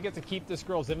know if I get to keep this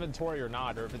girl's inventory or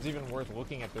not, or if it's even worth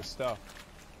looking at this stuff.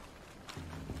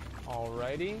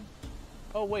 Alrighty.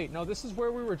 Oh wait, no, this is where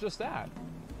we were just at.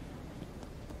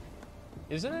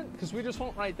 Isn't it? Because we just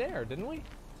went right there, didn't we?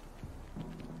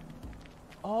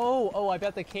 Oh, I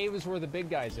bet the cave is where the big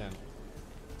guy's in.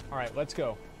 Alright, let's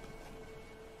go.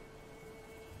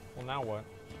 Well, now what?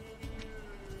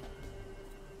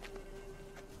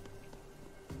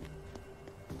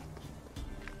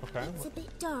 Okay. It's a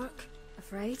bit dark.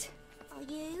 Afraid? Are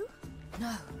you?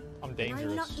 No. I'm dangerous.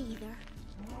 I'm not either.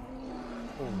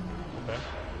 Oh, okay.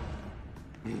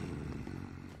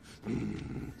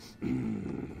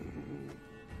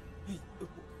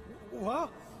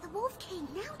 What? The Wolf King,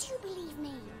 now do you believe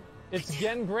me? It's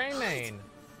Gen Greymane.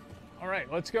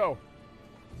 Alright, let's go.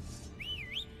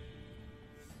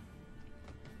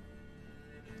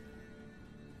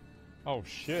 Oh,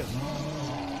 shit.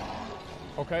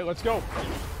 Okay, let's go.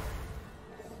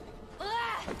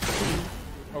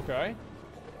 Okay.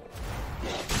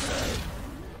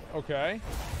 Okay.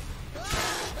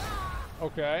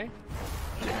 Okay.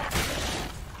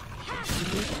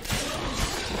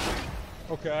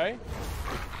 Okay.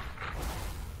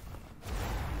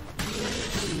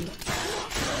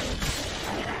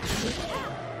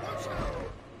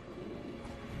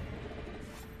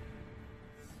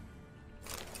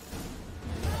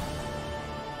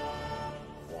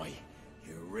 Boy,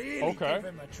 you really Okay. give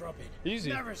him a drubbing.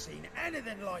 Easy. Never seen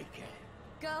anything like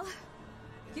it. Girl,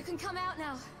 you can come out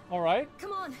now. All right.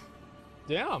 Come on.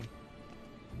 Damn.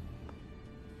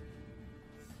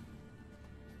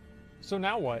 So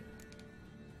now what?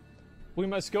 We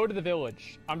must go to the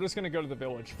village. I'm just gonna go to the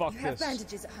village. Fuck You have this.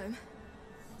 bandages at home.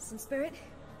 Some spirit?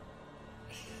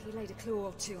 He laid a claw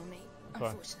or two on me, Okay.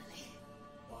 unfortunately.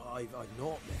 I've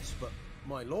not, miss, but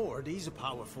my lord, he's a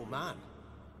powerful man.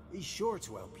 He's sure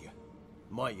to help you.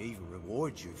 Might even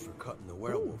reward you for cutting the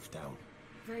werewolf down.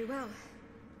 Very well.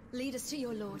 Lead us to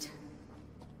your lord.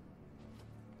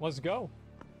 Let's go.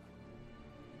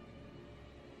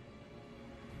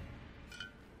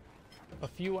 A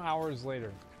few hours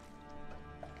later.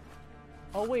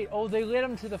 Oh wait, oh they led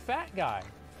him to the fat guy.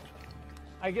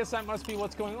 I guess that must be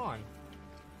what's going on.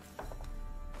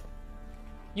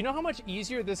 You know how much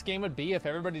easier this game would be if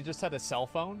everybody just had a cell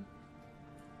phone?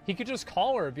 He could just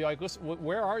call her and be like, listen,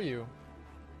 where are you?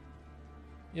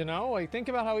 You know, like think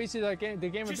about how easy the game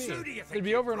would be. Just who do you think It'd be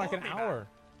you over in like an brought me hour.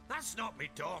 back? That's not me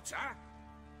daughter.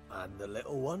 And the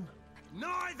little one?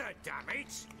 Neither, damn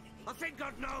it! I think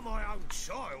I'd know my own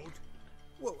child.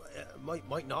 Well,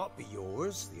 might not be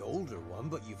yours, the older one,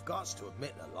 but you've got to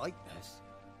admit the likeness.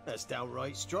 That's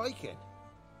downright striking.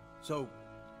 So,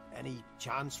 any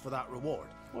chance for that reward?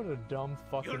 What a dumb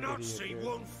fucking You'll not idiot, see dude.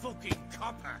 one fucking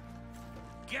copper.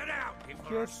 Get out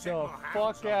before I Get set the my hands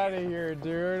fuck on out you. of here,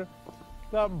 dude.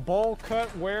 That bowl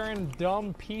cut wearing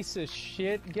dumb piece of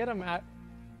shit. Get him at.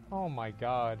 Oh my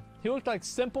god. He looked like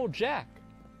Simple Jack.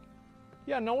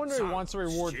 Yeah, no wonder he wants a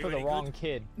reward for the Stew wrong good?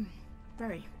 kid.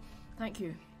 Very. Thank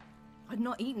you. I'd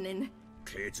not eaten in.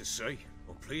 Clear to see.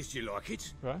 I'm pleased you like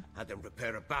it. Okay. Had them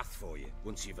prepare a bath for you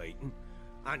once you've eaten,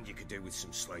 and you could do with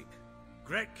some sleep.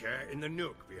 Gretka in the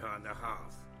nook behind the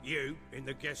hearth. You in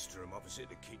the guest room opposite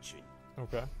the kitchen.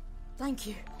 Okay. Thank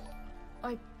you.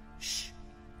 Shh.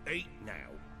 Eat now.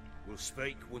 We'll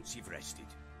speak once you've rested.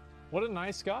 What a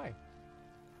nice guy.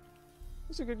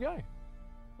 He's a good guy.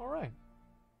 All right.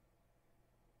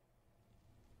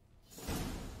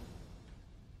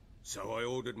 So I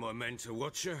ordered my men to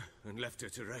watch her and left her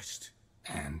to rest.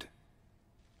 And?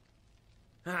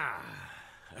 Ah,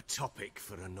 a topic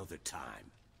for another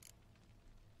time.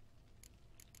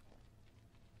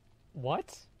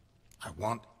 What?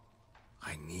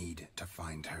 I need to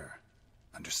find her.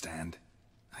 Understand?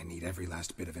 I need every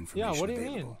last bit of information Yeah, what do you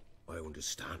available. I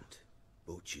understand.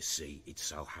 But you see, it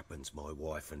so happens my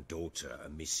wife and daughter are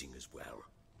missing as well.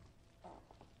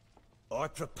 I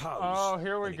propose Oh,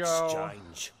 here we an go.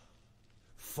 exchange.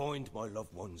 Find my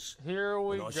loved ones. Here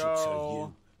we and I shall tell go.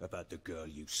 you about the girl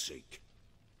you seek.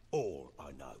 All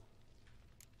I know.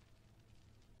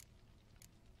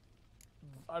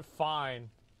 Fine.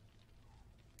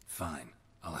 Fine.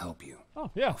 I'll help you. Oh,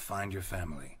 yeah. I'll find your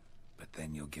family, but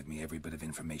then you'll give me every bit of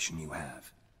information you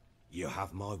have. You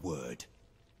have my word.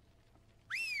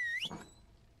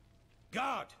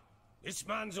 Guard! This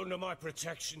man's under my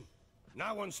protection.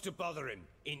 No one's to bother him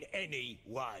in any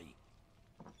way.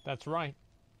 That's right.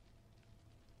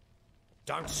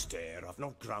 Don't stare, I've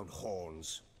not grown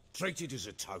horns. Treat it as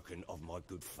a token of my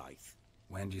good faith.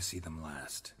 When do you see them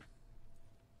last?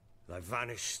 They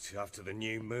vanished after the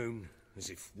new moon, as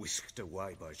if whisked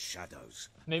away by shadows.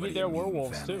 Maybe What do they're you mean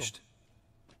werewolves vanished? too.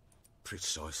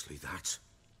 Precisely that.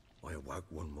 I awoke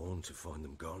one morn to find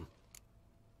them gone.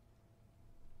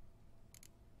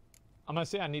 I'm gonna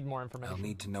say I need more information. I'll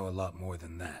need to know a lot more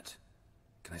than that.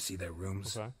 Can I see their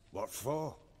rooms? Okay. What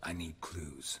for? I need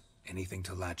clues. Anything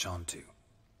to latch onto.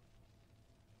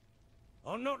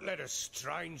 I'll not let a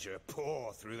stranger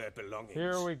pour through their belongings.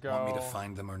 Here we go. Want me to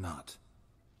find them or not?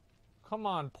 Come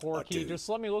on, Porky. Just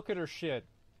let me look at her shit.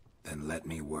 Then let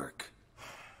me work.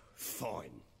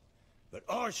 Fine. But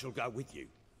I shall go with you.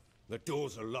 The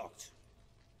doors are locked.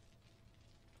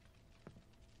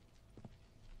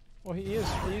 Well,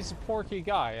 he's a porky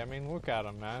guy. I mean, look at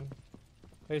him, man.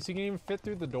 Hey, so he can even fit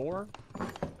through the door?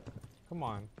 Come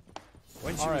on.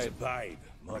 When she was a babe,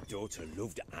 my daughter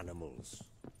loved animals.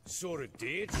 Saw a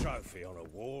deer trophy on a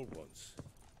wall once.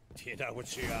 Do you know what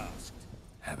she asked?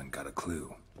 Haven't got a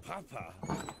clue. Papa,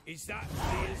 is that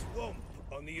deer's wump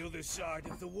on the other side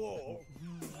of the wall?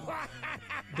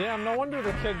 Damn, no wonder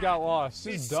the kid got lost.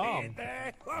 You He's see dumb. it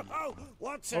there? Whoa,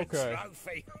 what's a Okay.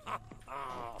 trophy?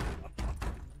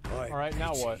 Alright,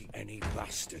 now what? Any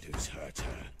bastard who's hurt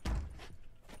her,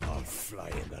 I'll flay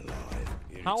him alive.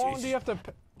 Here How it long is. do you have to...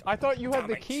 I thought you had Damn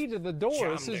the it. key to the door.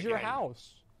 This Jammed is your again.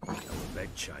 house. Our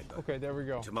bedchamber. Okay, there we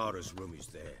go. Tamara's room is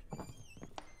there.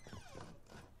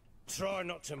 Try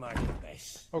not to make a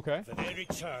mess. Okay. For their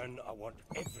return, I want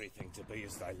everything to be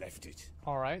as they left it.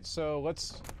 Alright, so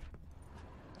let's...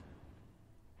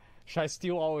 Should I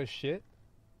steal all his shit?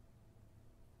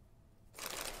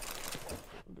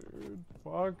 Dude,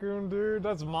 fucking dude,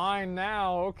 that's mine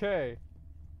now. Okay.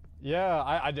 Yeah,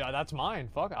 I that's mine.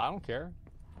 Fuck, I don't care.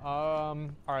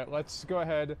 Alright, let's go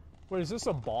ahead. Wait, is this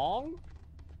a bong?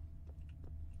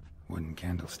 Wooden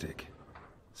candlestick.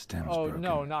 Stems Oh, broken.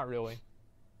 no, not really.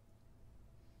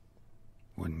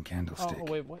 Wooden candlestick. Oh,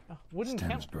 wait, what? Wooden Stems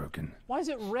candlestick? broken. Why is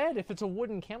it red if it's a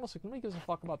wooden candlestick? Nobody gives a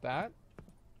fuck about that.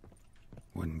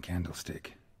 Wooden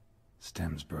candlestick.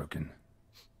 Stems broken.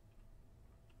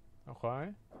 Okay.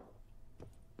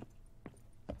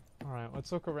 Alright,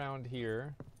 let's look around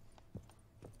here.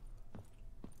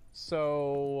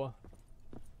 So...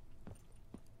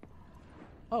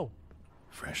 Oh.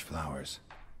 Fresh flowers.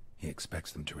 He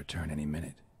expects them to return any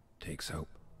minute. Takes hope.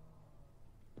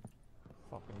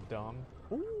 Fucking dumb.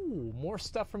 Ooh, more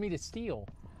stuff for me to steal.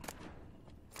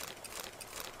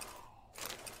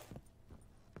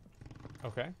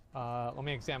 Okay, let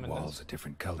me examine Walls this. a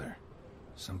different color.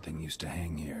 Something used to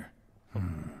hang here.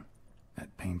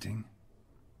 That painting?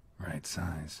 Right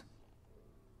size.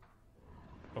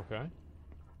 Okay.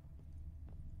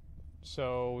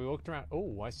 So, we looked around.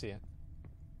 Oh, I see it.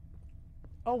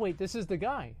 Oh, wait, this is the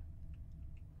guy.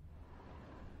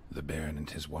 The Baron and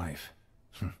his wife.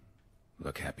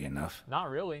 Look happy enough.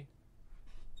 Not really.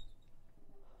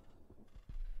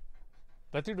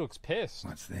 That dude looks pissed.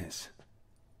 What's this?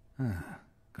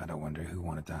 Gotta wonder who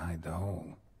wanted to hide the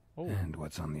hole. Oh. And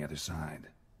what's on the other side.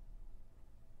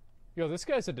 Yo, this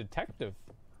guy's a detective.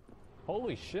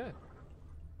 Holy shit.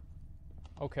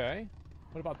 Okay.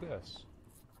 What about this?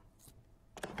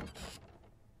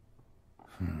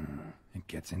 It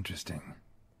gets interesting.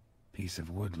 Piece of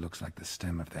wood looks like the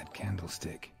stem of that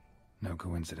candlestick. No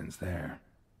coincidence there.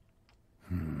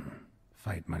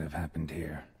 Fight might have happened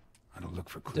here. I'll look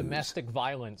for clues. Domestic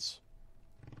violence.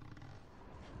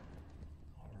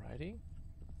 Alrighty.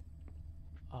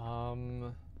 Oh.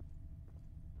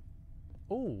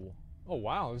 Oh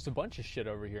wow, there's a bunch of shit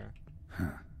over here.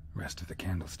 Rest of the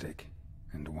candlestick.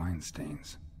 And wine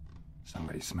stains.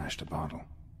 Somebody smashed a bottle.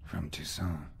 From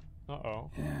Toussaint. Uh-oh.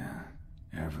 Yeah.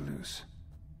 Herveloos.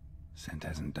 Scent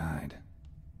hasn't died.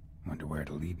 Wonder where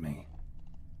it'll lead me.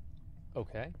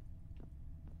 Okay.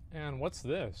 And what's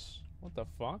this? What the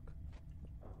fuck?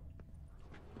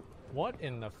 What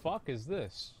in the fuck is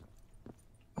this?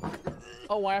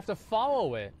 Oh, I have to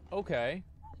follow it. Okay.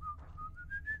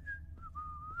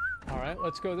 Alright,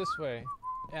 let's go this way.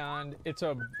 And it's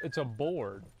a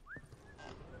board.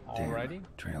 Alrighty. Damn,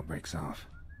 trail breaks off.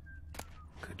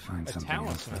 Could find A something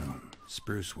else talisman. though.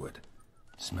 Spruce wood.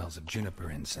 Smells of juniper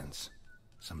incense.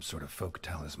 Some sort of folk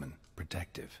talisman.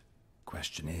 Protective.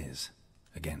 Question is,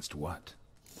 against what?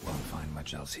 Won't find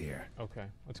much else here. Okay,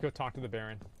 let's go talk to the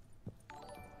Baron.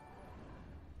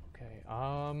 Okay,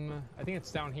 I think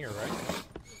it's down here, right?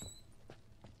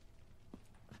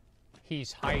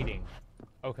 He's hiding.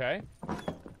 Okay.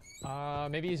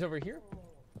 Maybe he's over here?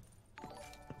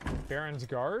 Baron's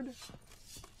guard?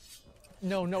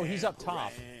 No, he's up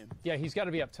top. Yeah, he's got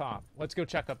to be up top. Let's go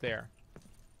check up there.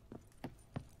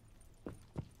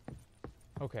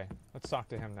 Okay, let's talk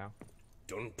to him now.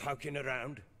 Done poking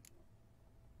around?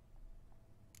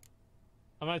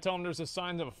 I'm gonna tell him there's a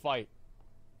sign of a fight.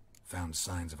 Found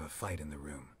signs of a fight in the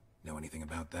room. Know anything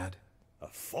about that? A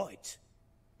fight?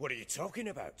 What are you talking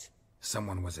about?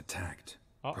 Someone was attacked.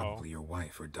 Probably your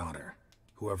wife or daughter.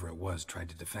 Whoever it was tried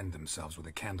to defend themselves with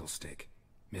a candlestick.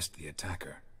 Missed the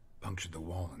attacker. Punctured the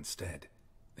wall instead.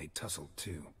 They tussled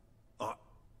too. I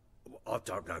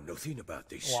don't know nothing about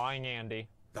this. Lying Andy.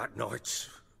 That night,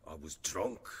 I was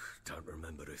drunk. Don't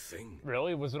remember a thing.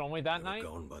 Really? Was it only that They night? were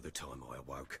gone by the time I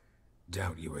awoke.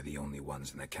 Doubt you were the only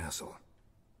ones in the castle.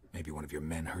 Maybe one of your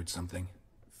men heard something?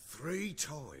 3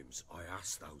 times I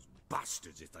asked those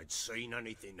bastards if they'd seen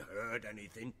anything, heard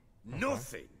anything.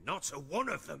 Nothing. Not a one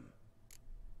of them.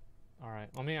 Alright,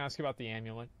 let me ask you about the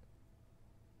amulet.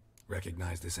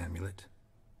 Recognize this amulet?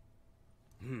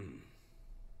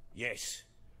 Yes.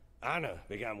 Anna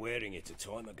began wearing it a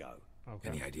time ago. Okay.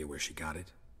 Any idea where she got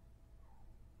it?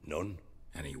 None.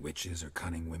 Any witches or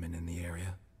cunning women in the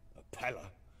area? A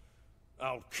Pella.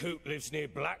 Old Coot lives near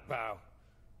Blackbow.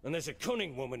 And there's a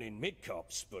cunning woman in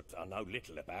Midcopse, but I know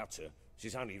little about her.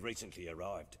 She's only recently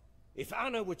arrived. If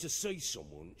Anna were to see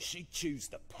someone, she'd choose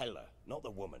the Pella, not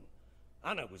the woman.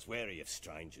 Anna was wary of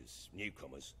strangers,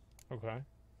 newcomers. Okay.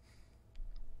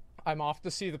 I'm off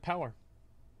to see the Peller.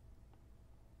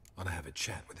 Ought to have a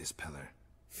chat with this Peller.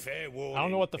 Fair warning. I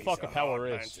don't know what the he's fuck a Peller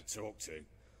hard man is. to talk to.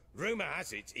 Rumour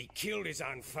has it he killed his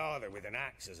own father with an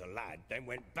axe as a lad, then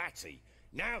went batty.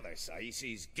 Now they say he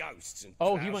sees ghosts and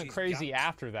Oh, he plows went his crazy guts.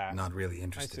 after that. Not really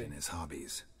interested see. in his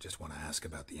hobbies. Just want to ask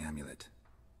about the amulet.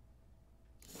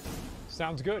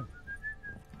 Sounds good.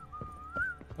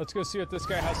 Let's go see what this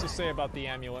guy has to say about the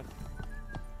amulet.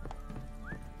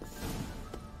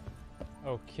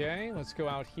 Okay, let's go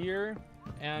out here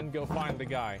and go find the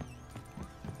guy.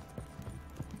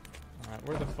 Alright,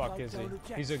 where the fuck is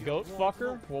he? He's a goat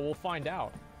fucker? Well, we'll find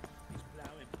out.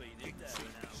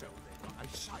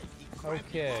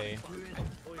 Okay.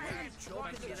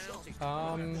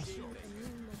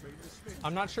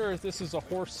 I'm not sure if this is a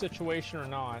horse situation or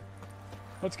not.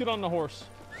 Let's get on the horse.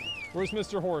 Where's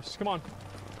Mr. Horse? Come on.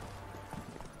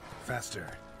 Faster.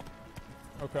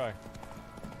 Okay.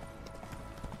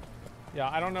 Yeah,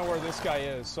 I don't know where this guy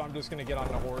is, so I'm just gonna get on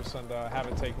the horse and have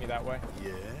it take me that way.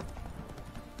 Yeah.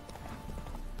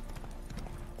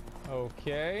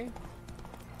 Okay.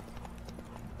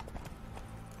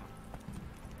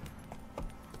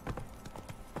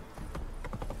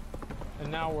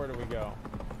 And now where do we go?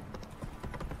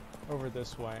 Over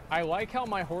this way. I like how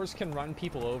my horse can run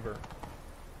people over.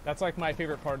 That's like my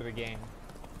favorite part of the game.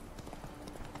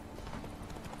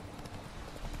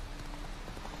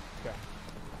 Okay.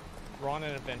 We're on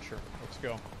an adventure. Let's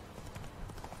go.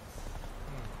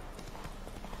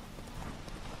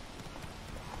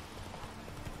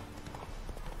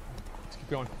 Let's keep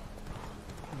going.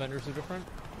 Vendors are different?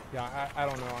 Yeah, I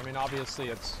don't know. I mean, obviously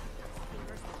it's...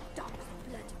 Dog's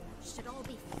blood should all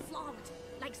be flogged,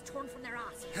 legs torn from their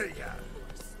asses. Hey, yeah.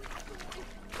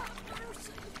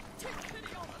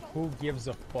 Who gives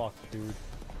a fuck, dude?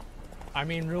 I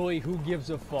mean, really, who gives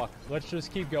a fuck? Let's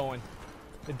just keep going.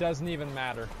 It doesn't even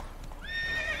matter.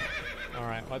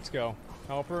 Alright, let's go.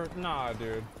 Helper? Nah,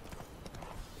 dude.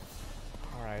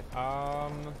 Alright,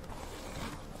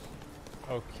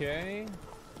 okay.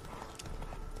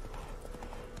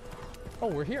 Oh,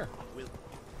 we're here.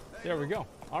 There we go.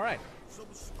 Alright. Some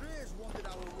strays wandered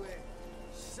our way.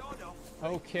 Sod off.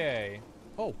 Okay.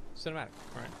 Oh, cinematic.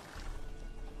 Alright.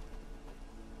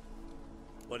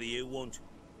 What do you want?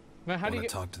 Man, how do you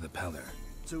talk to the Peller?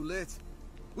 Too late.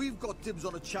 We've got dibs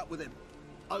on a chat with him.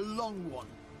 A long one.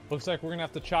 Looks like we're gonna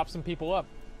have to chop some people up.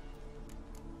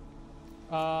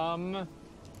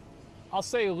 I'll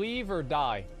say leave or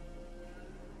die.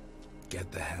 Get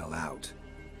the hell out.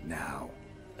 Now.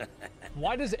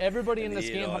 Why does everybody in this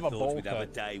game have a bowl we'd have a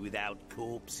cut? day without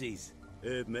corpses.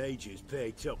 Herb Major's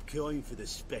paid top coin for the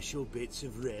special bits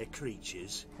of rare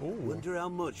creatures. Ooh. Wonder how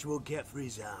much we'll get for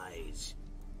his eyes.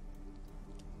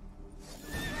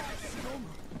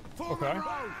 Okay.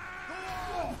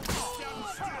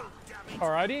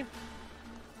 Alrighty.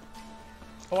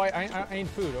 Oh, I need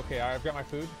food. Okay, I've got my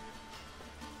food.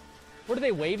 What are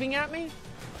they waving at me?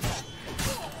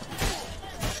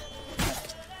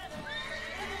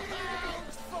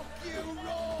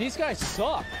 These guys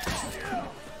suck.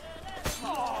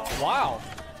 Wow.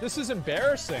 This is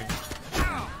embarrassing.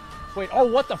 Wait, oh,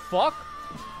 what the fuck?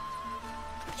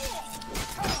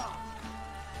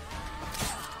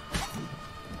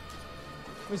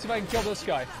 Let me see if I can kill this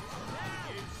guy.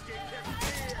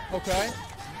 Okay.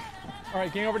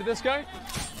 Alright, getting over to this guy.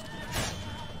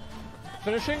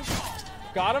 Finishing.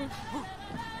 Got him.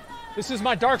 This is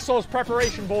my Dark Souls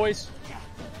preparation, boys.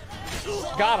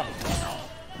 Got him.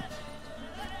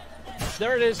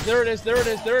 There it is, there it is, there it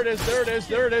is, there it is, there it is,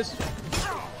 there it is.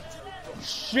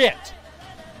 Shit.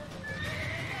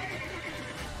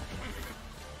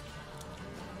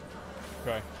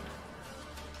 Okay.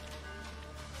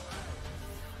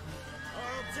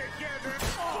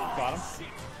 Got him.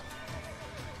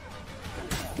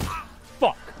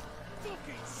 Fuck.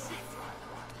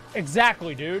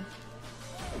 Exactly, dude.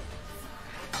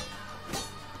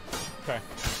 Okay.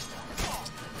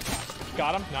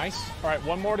 Got him. Nice. All right,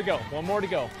 one more to go. One more to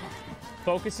go.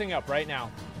 Focusing up right now.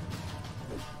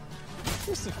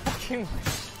 This is fucking...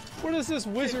 What is this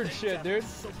wizard shit, dude?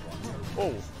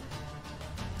 Oh.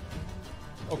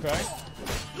 Okay.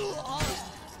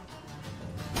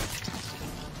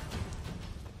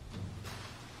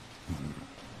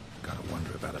 Gotta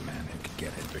wonder about a man who could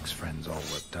get Hendrik's friends all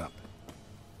worked up.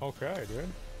 Okay, dude.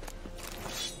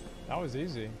 That was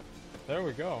easy. There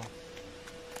we go.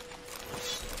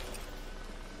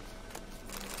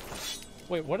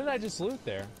 Wait, what did I just loot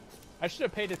there? I should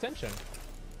have paid attention.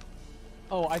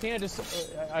 Oh, I think I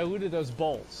just... I looted those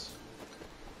bolts.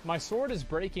 My sword is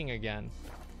breaking again.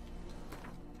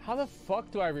 How the fuck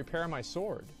do I repair my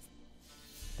sword?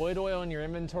 Blade oil in your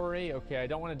inventory? Okay, I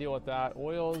don't want to deal with that.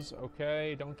 Oils,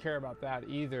 okay. Don't care about that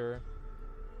either.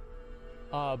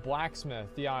 Blacksmith.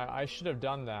 Yeah, I should have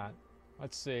done that.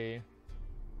 Let's see.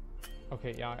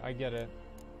 Okay, yeah, I get it.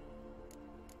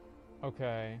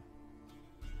 Okay.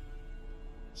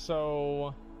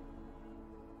 So...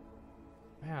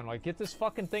 Man, like, get this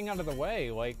fucking thing out of the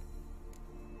way, like...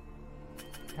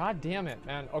 God damn it,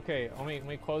 man. Okay, let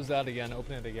me close that again,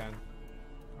 open it again.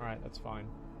 Alright, that's fine.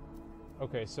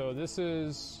 Okay, so this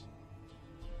is...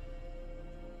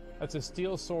 That's a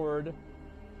steel sword.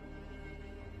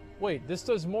 Wait, this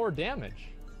does more damage.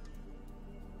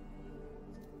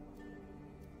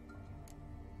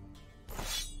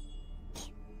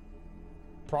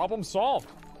 Problem solved.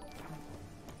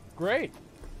 Great.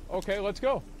 Okay, let's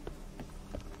go.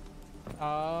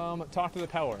 Talk to the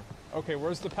Peller. Okay,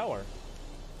 where's the Peller?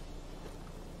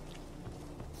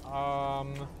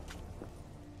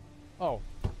 Oh.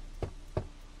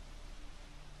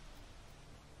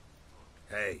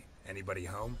 Hey, anybody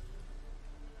home?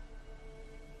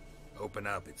 Open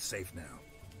up, it's safe now.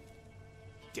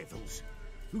 Devils.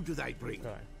 Who do they bring?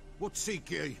 Okay. What seek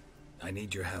ye? I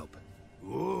need your help.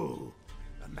 Ooh,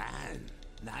 a man.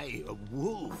 Nay, a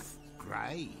wolf.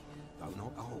 Grey, though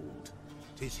not old.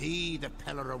 'Tis he the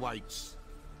Peller awaits.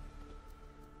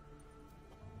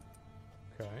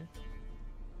 Okay.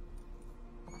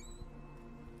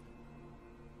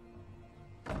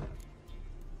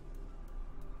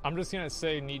 I'm just gonna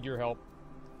say need your help.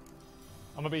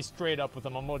 I'm gonna be straight up with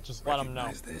him. I'm gonna just let him know.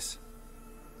 Recognize this.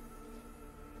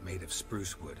 Made of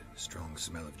spruce wood, strong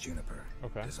smell of juniper.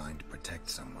 Okay. Designed to protect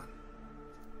someone.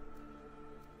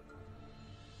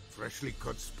 Freshly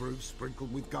cut spruce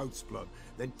sprinkled with goat's blood,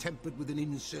 then tempered with an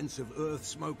incense of earth,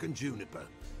 smoke and juniper.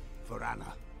 For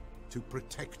Anna, to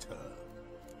protect her.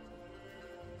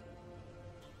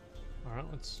 Alright,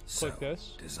 let's click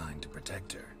this. Designed to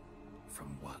protect her.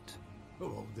 From what?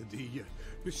 Oh, the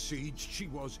besieged she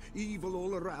was, evil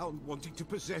all around, wanting to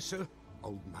possess her.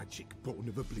 Old magic, born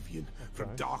of oblivion,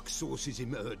 from dark sources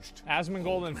emerged.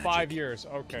 Asmongold in 5 years.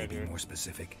 Okay, Can you be more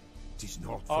specific? It is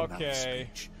not for malice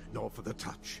speech, nor for the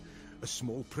touch. A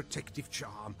small protective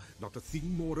charm, not a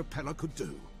thing more Apella could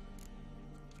do.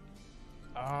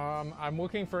 I'm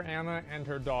looking for Anna and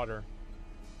her daughter.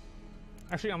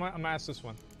 Actually, I'm gonna ask this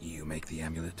one. You make the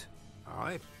amulet?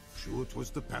 Aye, sure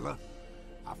 'twas the Pella.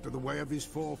 After the way of his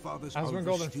forefathers.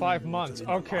 Asmongold in 5 months.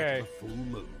 Okay. Full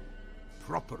moon.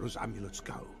 Proper as amulets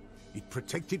go. It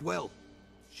protected well.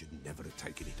 Should never have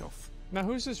taken it off. Now,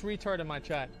 who's this retard in my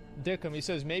chat? Dickum. He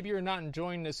says, maybe you're not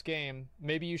enjoying this game.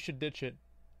 Maybe you should ditch it.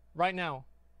 Right now.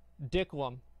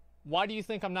 Dicklum. Why do you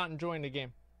think I'm not enjoying the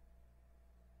game?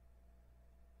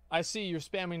 I see you're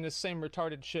spamming this same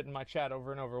retarded shit in my chat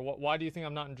over and over. Why do you think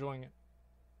I'm not enjoying it?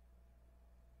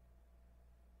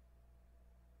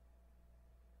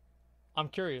 I'm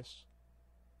curious.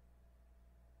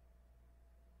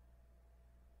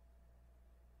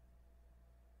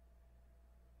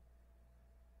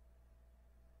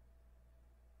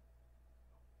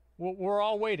 We're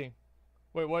all waiting.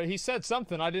 Wait, what? He said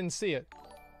something. I didn't see it.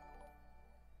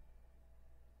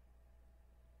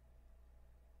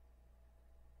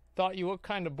 Thought you looked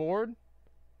kind of bored?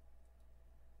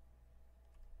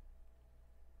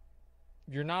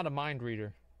 You're not a mind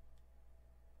reader.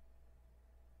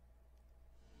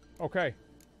 Okay.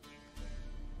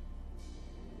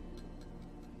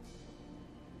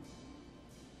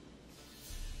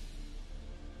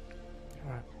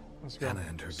 Alright, let's go. Anna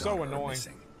and her so daughter annoying. Are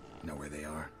missing. Know where they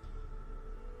are?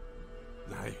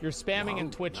 Nay, You're spamming in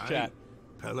Twitch chat.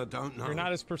 Pella don't know. You're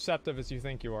not as perceptive as you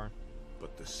think you are.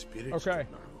 But the spirits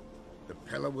don't know. The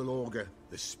Pella will augur,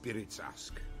 the spirits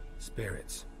ask.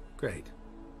 Spirits? Great.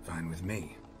 Fine with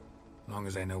me. Long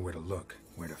as I know where to look,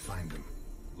 where to find them.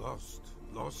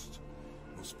 Lost,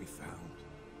 must be found.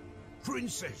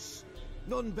 Princess!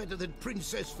 None better than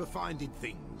Princess for finding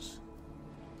things.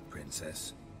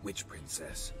 Princess? Which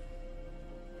princess?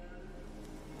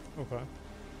 Okay.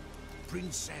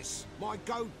 Princess, my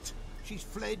goat! She's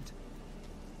fled.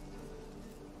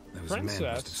 Those men must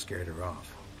have scared her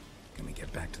off. Can we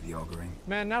get back to the auguring?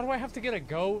 Man, now do I have to get a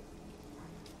goat?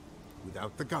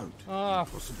 Without the goat. Oh,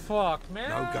 fuck, man.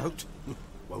 No goat?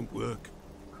 Won't work.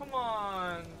 Come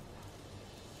on.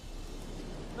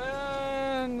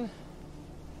 Man.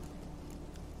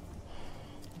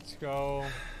 Let's go.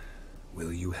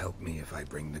 Will you help me if I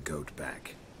bring the goat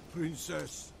back?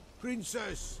 Princess!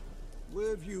 Princess!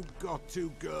 Where have you got to,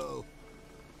 girl?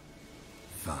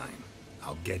 Fine.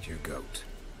 I'll get your goat.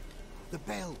 The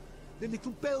bell! The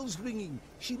little bell's ringing.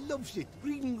 She loves it.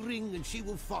 Ring, ring, and she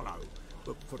will follow.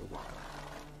 But for a while.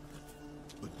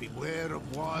 But beware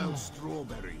of wild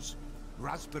strawberries.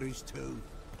 Raspberries, too.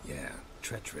 Yeah,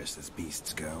 treacherous as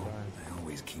beasts go. I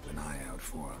always keep an eye out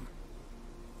for them.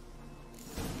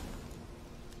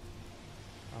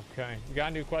 Okay, you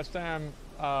got a new quest item.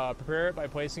 Prepare it by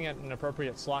placing it in an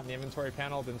appropriate slot in the inventory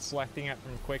panel, then selecting it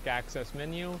from quick access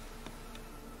menu.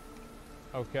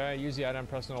 Okay, use the item,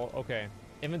 press and hold. Okay,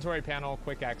 inventory panel,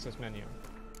 quick access menu.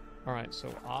 Alright, so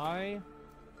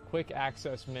quick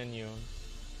access menu.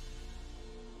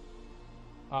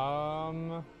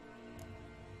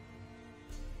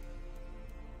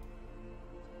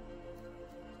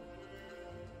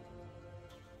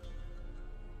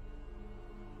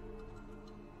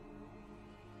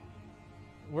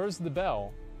 Where's the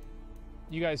bell?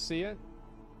 You guys see it?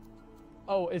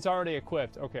 Oh, it's already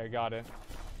equipped. Okay, got it.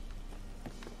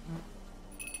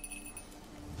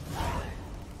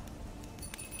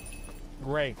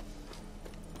 Great.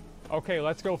 Okay,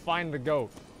 let's go find the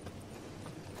goat.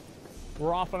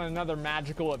 We're off on another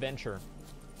magical adventure.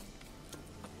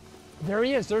 There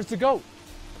he is. There's the goat.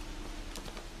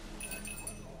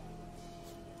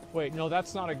 Wait, no,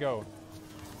 that's not a goat.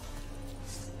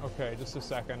 Okay, just a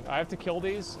second. I have to kill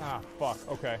these? Ah, fuck.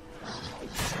 Okay.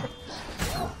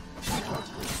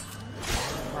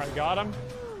 Alright, got him.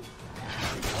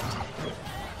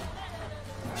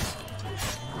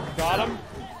 Got him.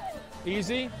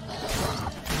 Easy.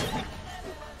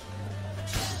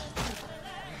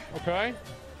 Okay.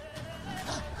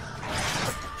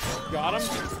 Got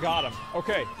him. Got him.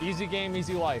 Okay, easy game,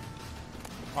 easy life.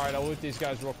 Alright, I'll loot these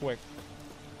guys real quick.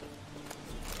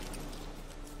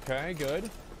 Okay, good.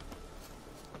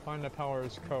 Find the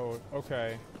power's code.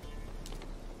 Okay.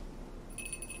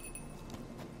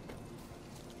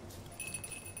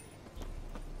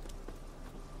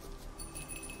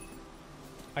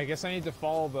 I guess I need to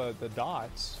follow the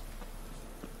dots.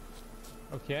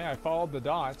 Okay, I followed the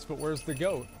dots, but where's the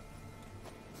goat?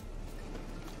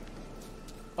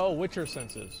 Oh, Witcher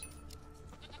senses.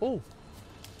 Oh.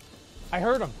 I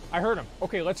heard him. I heard him.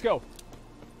 Okay, let's go.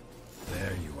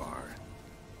 There you are.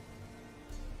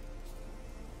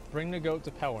 Bring the goat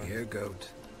to Pelham. Here, goat.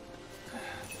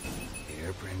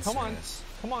 Here, princess. Come on.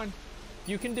 Come on.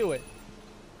 You can do it.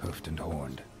 Hoofed and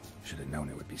horned. Should have known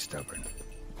it would be stubborn.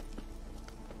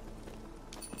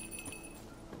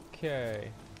 Okay.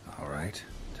 All right.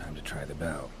 Time to try the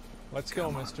bell. Let's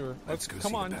go, mister. Let's go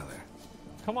come see on. the beller.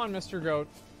 Come on, Mr. Goat.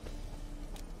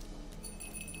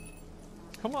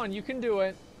 Come on, you can do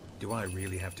it. Do I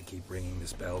really have to keep ringing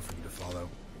this bell for you to follow?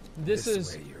 This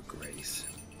is way, Your Grace.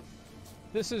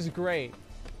 This is great.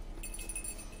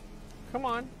 Come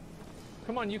on.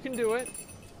 Come on, you can do it.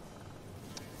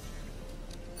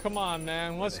 Come on,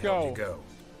 man. Let's go. You go.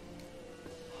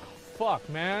 Fuck,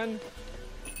 man.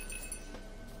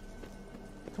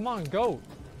 Come on, goat.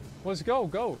 Let's go,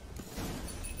 goat.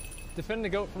 Defend the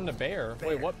goat from the bear.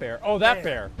 Wait, what bear? Oh, that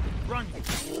bear. Run.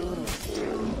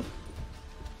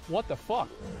 What the fuck?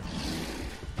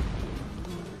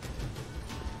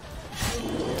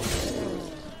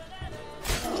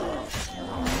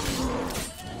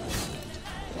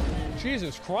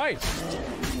 Jesus Christ.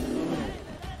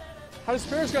 How does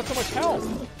bears got so much health?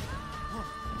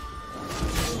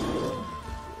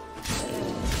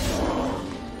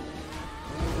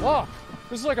 Look,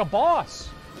 this is like a boss.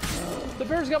 The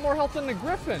bear's got more health than the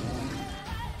griffin.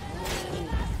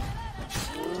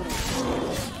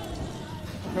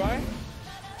 Okay.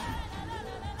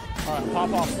 Alright,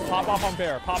 pop off on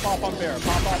bear, pop off on bear,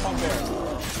 pop off on bear.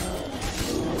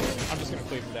 I'm just gonna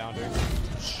cleave him down, dude.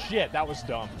 Shit, that was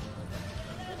dumb.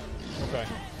 Okay.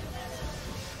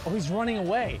 Oh, he's running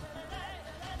away.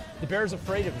 The bear's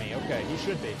afraid of me. Okay, he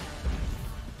should be.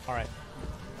 Alright.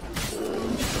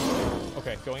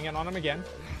 Okay, going in on him again.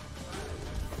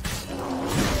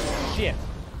 Shit.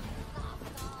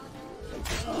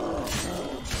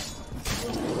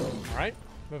 Alright,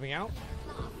 moving out.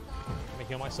 Let me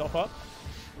heal myself up.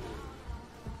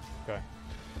 Okay.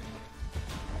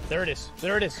 There it is.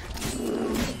 There it is.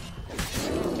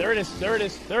 There it is. There it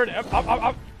is. There it is. Up, up, up,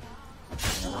 up.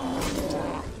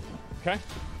 Okay.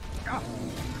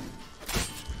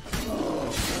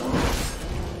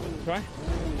 Okay.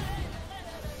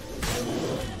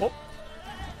 Oh.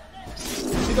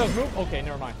 He does move? Okay,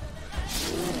 never mind.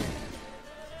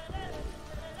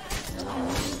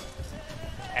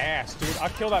 Ass, dude. I'll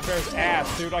kill that bear's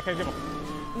ass, dude. Like I give a...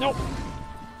 Nope.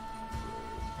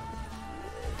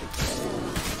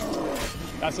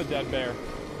 That's a dead bear.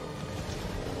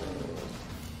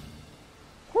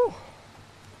 Whew.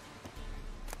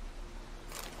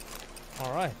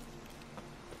 Alright.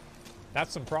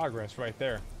 That's some progress right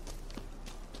there.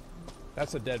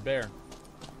 That's a dead bear.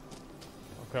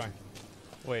 Okay.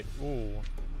 Wait, ooh.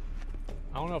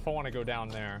 I don't know if I want to go down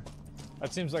there.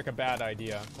 That seems like a bad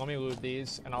idea. Let me loot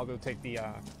these, and I'll go take the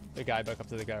guy back up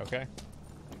to the guy, okay?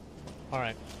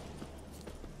 Alright.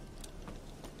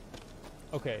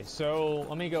 Okay, so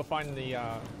let me go find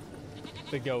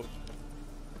the goat.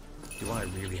 Do I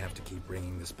really have to keep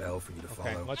ringing this bell for you to follow?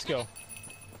 Okay, let's go.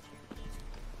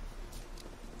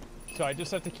 So I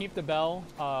just have to keep the bell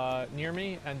near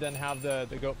me, and then have the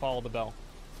goat follow the bell.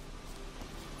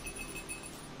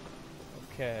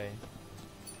 Okay.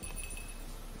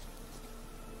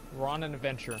 We're on an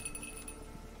adventure.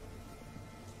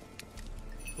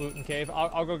 Loot and cave.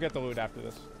 I'll go get the loot after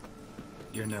this.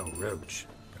 You're no roach,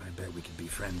 but I bet we could be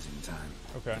friends in time.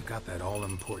 Okay. You've got that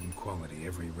all-important quality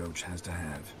every roach has to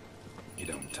have. You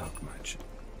don't talk much.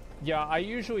 Yeah, I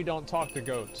usually don't talk to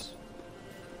goats.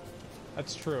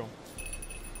 That's true.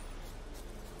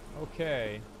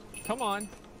 Okay. Come on.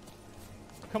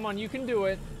 Come on, you can do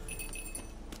it.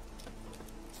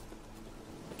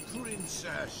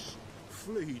 Princess,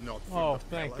 flee not from Oh, the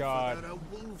thank Pelham, God. for there are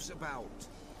wolves about.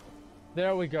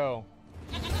 There we go.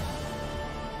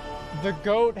 The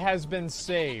goat has been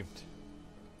saved.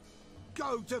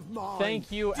 Goat of mine.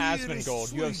 Thank you, dearest,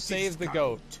 Asmongold. You have sweetest saved the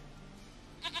goat.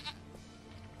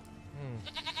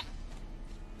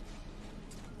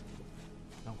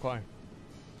 Okay.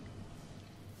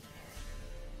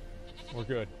 We're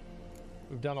good.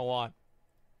 We've done a lot.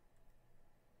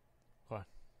 Okay.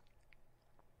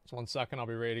 Just 1 second, I'll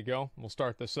be ready to go. We'll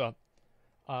start this up.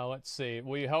 Let's see.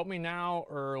 Will you help me now,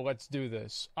 or let's do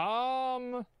this?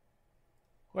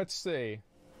 Let's see.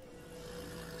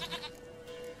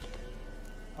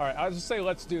 Alright, I'll just say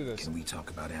let's do this. Can we talk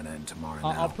about Anna and Tamara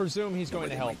I'll now? presume he's going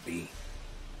to help.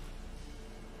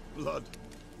 Blood.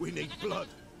 We need blood.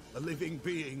 A living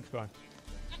being. Go on.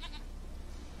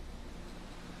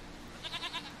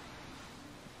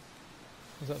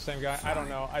 Is that the same guy? I don't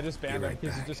know. I just banned him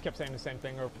because he just kept saying the same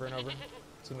thing over and over.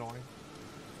 It's annoying.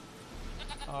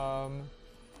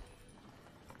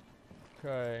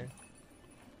 Okay.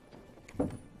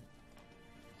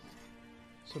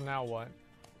 So now what?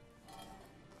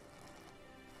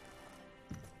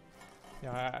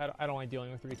 Yeah, I don't like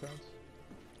dealing with retards.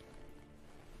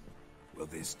 Will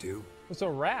this do? It's a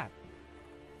rat.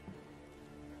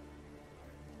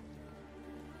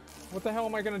 What the hell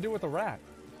am I gonna do with a rat?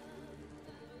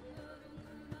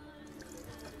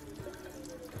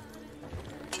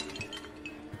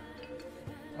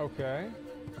 Okay.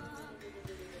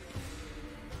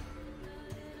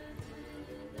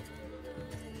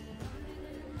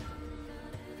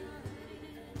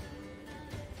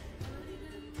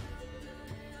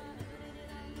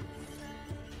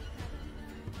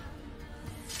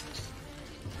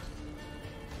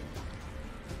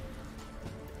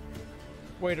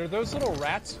 Wait, are those little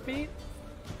rats' feet?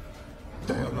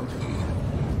 They are not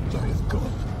here. They have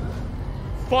gone.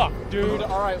 Fuck, dude.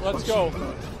 Alright, let's go.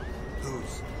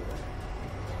 Whose?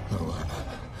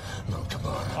 No, come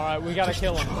on. Alright, we gotta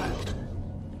kill him.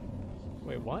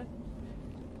 Wait, what?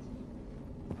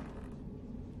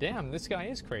 Damn, this guy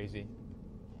is crazy.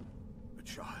 A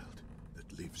child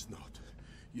that lives not,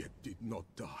 yet did not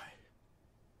die.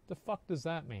 The fuck does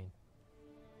that mean?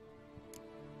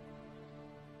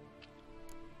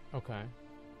 Okay.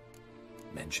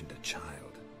 Mentioned a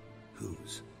child.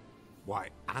 Whose? Why,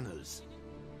 Anna's.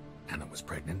 Anna was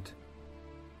pregnant?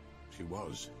 She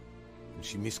was. And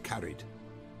she miscarried.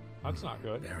 That's not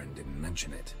good. Baron didn't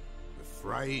mention it.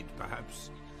 Afraid, perhaps.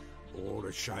 Or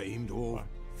ashamed, or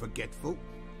forgetful.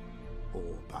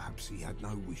 Or perhaps he had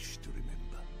no wish to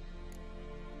remember.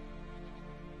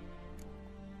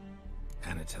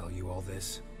 Anna tell you all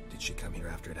this? Did she come here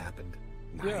after it happened?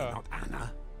 No, not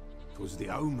Anna. It was the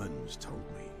omens told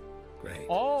me. Great.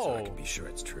 Oh. So I can be sure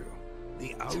it's true.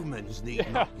 The omens need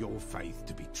not your faith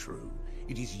to be true.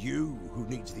 It is you who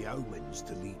needs the omens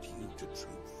to lead you to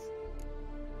truth.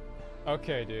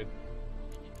 Okay, dude.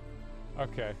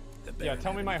 Okay. The Yeah,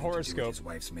 tell me my horoscope. His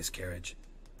wife's miscarriage.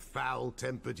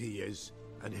 Foul-tempered he is,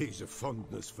 and he's a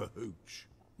fondness for hooch.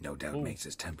 No doubt makes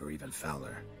his temper even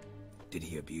fouler. Did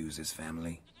he abuse his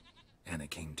family? Anna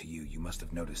came to you. You must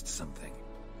have noticed something.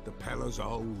 The Pella's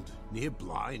old, near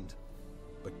blind,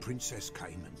 but Princess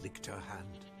came and licked her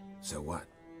hand. So what?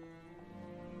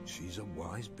 She's a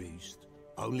wise beast.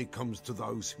 Only comes to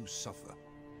those who suffer.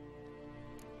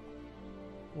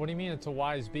 What do you mean it's a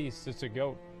wise beast? It's a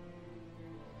goat.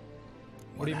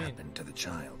 What do you mean? happened to the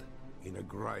child? In a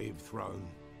grave thrown,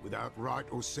 without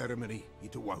rite or ceremony,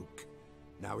 it awoke.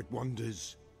 Now it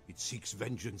wanders, it seeks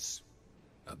vengeance.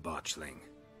 A botchling.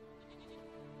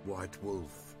 White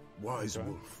wolf, wise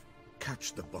wolf.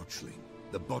 Catch the botchling.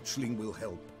 The botchling will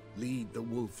help. Lead the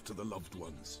wolf to the loved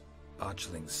ones.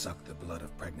 Botchlings suck the blood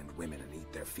of pregnant women and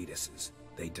eat their fetuses.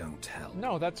 They don't help.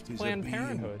 No, that's Tis Planned a being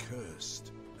Parenthood.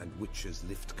 Cursed, and witches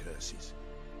lift curses.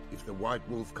 If the white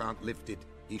wolf can't lift it,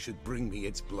 he should bring me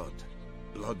its blood.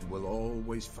 Blood will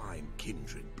always find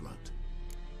kindred blood.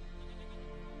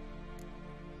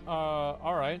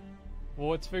 Alright. Well,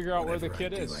 let's figure out where the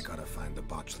kid is. I gotta find the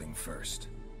botchling first.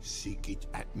 Seek it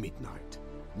at midnight,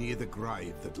 near the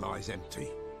grave that lies empty.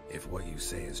 If what you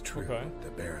say is true,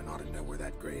 the Baron ought to know where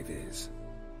that grave is.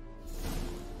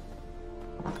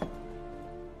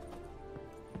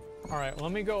 Alright,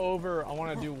 let me go over. I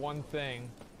want to do one thing.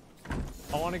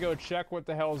 I want to go check what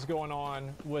the hell is going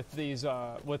on with these,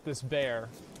 with this bear.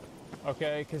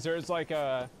 Okay? Because there's like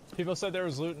a... People said there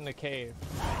was loot in the cave.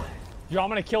 Yo, I'm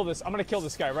gonna kill this. I'm gonna kill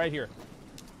this guy right here.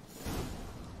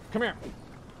 Come here.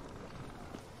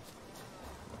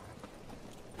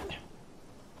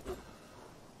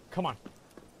 Come on.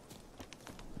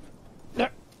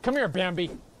 Come here, Bambi.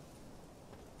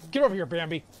 Get over here,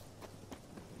 Bambi.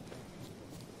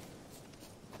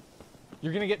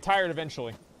 You're gonna get tired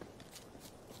eventually.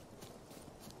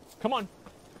 Come on.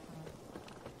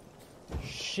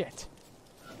 Shit.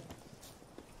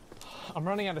 I'm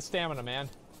running out of stamina, man.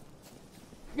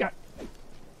 Yeah.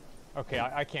 Okay,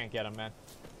 I can't get him, man.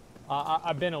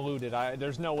 I've been eluded.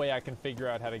 There's no way I can figure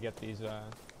out how to get these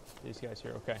guys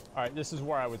here. Okay. All right, this is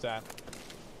where I was at.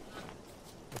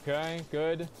 Okay,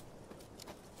 good.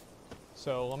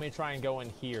 So let me try and go in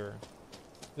here.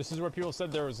 This is where people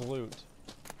said there was loot.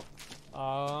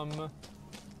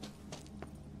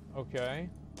 Okay.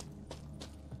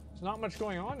 There's not much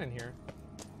going on in here.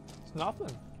 It's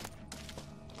nothing.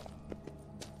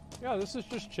 Yeah, this is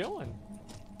just chilling.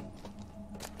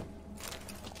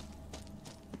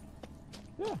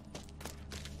 Yeah.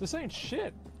 This ain't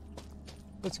shit.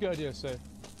 That's a good idea, save.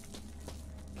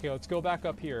 Okay, let's go back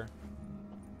up here.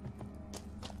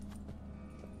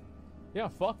 Yeah,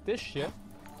 fuck this shit.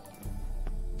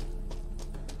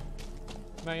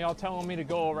 Man, y'all telling me to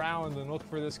go around and look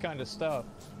for this kind of stuff.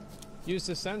 Use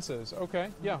the senses. Okay,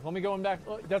 yeah, let me go in back.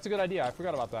 Oh, that's a good idea. I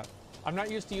forgot about that. I'm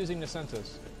not used to using the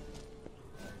senses.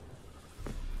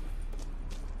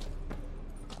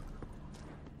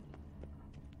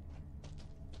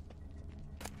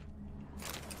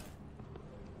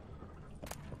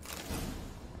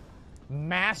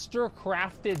 Master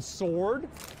crafted sword?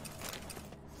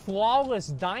 Flawless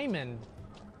diamond.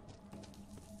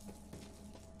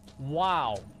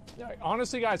 Wow.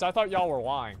 Honestly, guys, I thought y'all were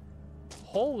lying.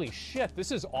 Holy shit,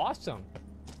 this is awesome.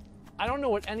 I don't know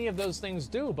what any of those things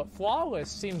do, but flawless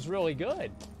seems really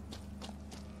good.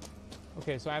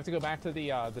 Okay, so I have to go back to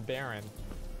the Baron.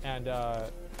 And,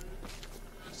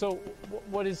 so,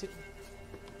 what is it?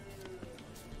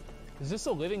 Is this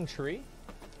a living tree?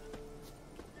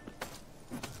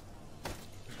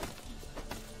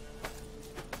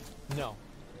 No.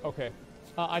 Okay.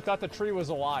 I thought the tree was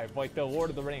alive, like the Lord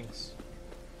of the Rings.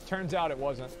 Turns out it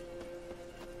wasn't.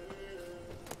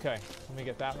 Okay, let me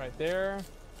get that right there.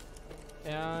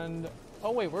 And...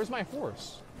 oh wait, where's my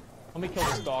horse? Let me kill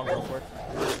this dog real quick.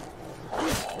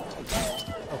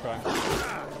 Okay.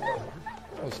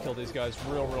 Let's kill these guys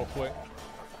real quick.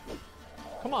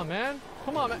 Come on, man.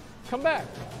 Come on, man. Come back.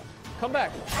 Come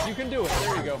back. You can do it.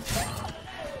 There you go.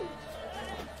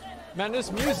 Man,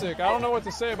 this music, I don't know what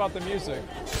to say about the music.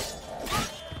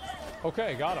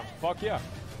 Okay, got him. Fuck yeah.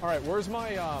 Alright, where's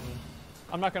my,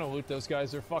 I'm not gonna loot those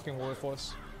guys. They're fucking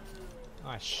worthless.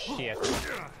 Ah, shit.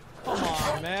 Come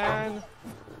on, man.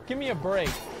 Give me a break.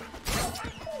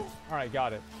 Alright,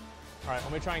 got it. Alright,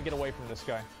 let me try and get away from this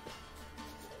guy.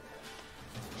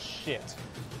 Shit.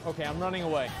 Okay, I'm running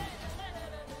away.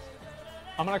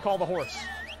 I'm gonna call the horse.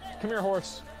 Come here,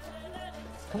 horse.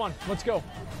 Come on, let's go.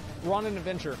 We're on an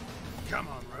adventure. Come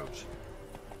on, Roach.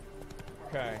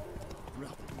 Okay.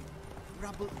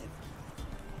 Rubble.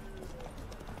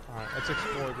 Alright, let's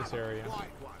explore this area.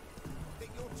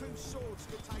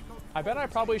 I bet I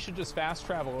probably should just fast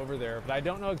travel over there, but I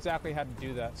don't know exactly how to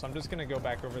do that, so I'm just gonna go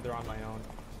back over there on my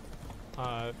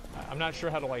own. I'm not sure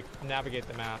how to, like, navigate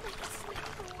the map.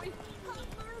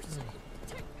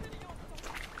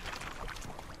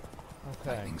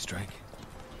 Okay. Lightning strike.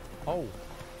 Oh.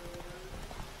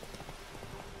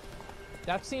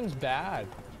 That seems bad.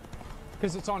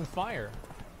 Because it's on fire.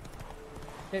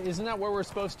 Isn't that where we're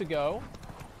supposed to go?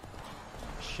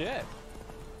 Shit.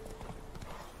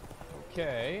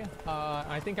 Okay.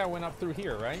 I think I went up through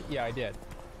here, right? Yeah, I did.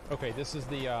 Okay, this is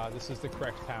the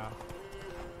correct path.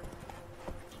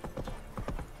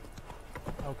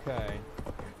 Okay.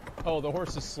 Oh, the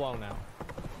horse is slow now.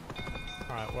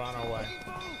 Alright, we're on our way.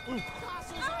 Ooh.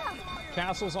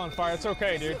 Castle's on fire. It's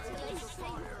okay, dude.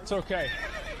 It's okay.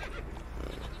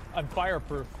 I'm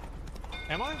fireproof.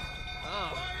 Am I?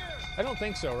 I don't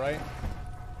think so, right?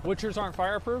 Witchers aren't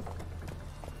fireproof?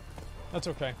 That's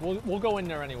okay. We'll go in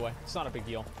there anyway. It's not a big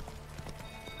deal.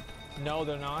 No,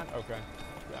 they're not? Okay.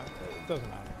 Yeah, it doesn't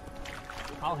matter.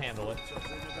 I'll handle it.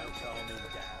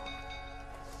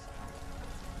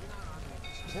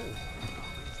 Ooh.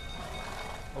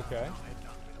 Okay.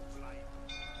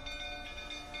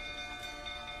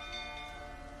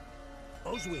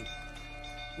 Oswin.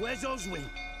 Where's Oswin?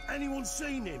 Anyone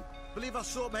seen him? Believe I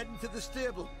saw him heading to the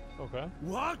stable. Okay.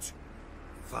 What?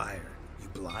 Fire. You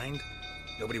blind?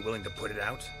 Nobody willing to put it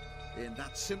out? Ain't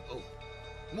that simple.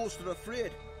 Most are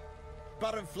afraid.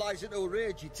 Baron flies into a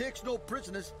rage. He takes no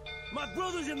prisoners. My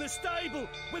brother's in the stable.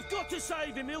 We've got to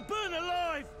save him. He'll burn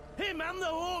alive. Him and the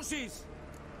horses.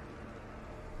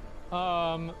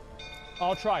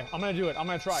 I'll try. I'm gonna do it. I'm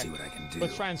gonna try. See what I can do.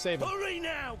 Let's try and save him. Hurry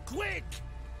now, quick!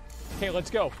 Okay, let's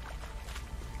go.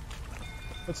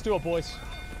 Let's do it, boys.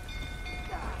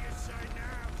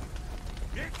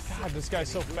 God, this guy's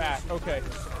so fat. Okay.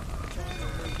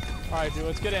 All right, dude,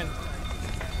 let's get in.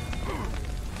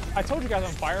 I told you guys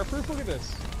I'm fireproof. Look at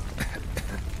this.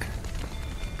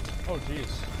 Oh, jeez.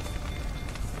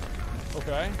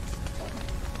 Okay.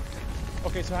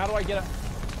 Okay, so how do I get up?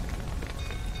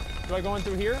 Do I go in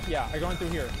through here? Yeah, I go in through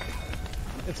here.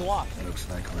 It's locked. Looks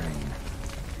like rain.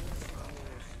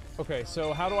 Okay,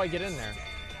 so how do I get in there?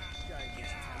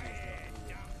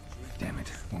 Damn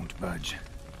it, won't budge.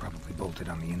 Probably bolted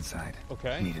on the inside.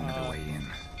 Okay. Need another way in.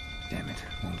 Damn it,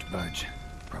 won't budge.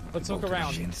 Probably let's look bolted around.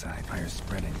 on the inside. Fire's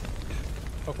spreading.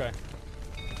 Okay.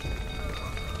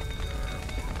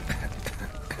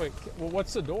 Wait, well,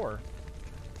 what's the door?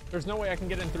 There's no way I can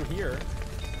get in through here.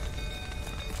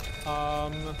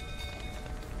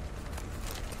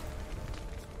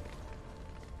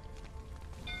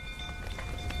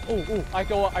 Oh, I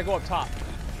go up top.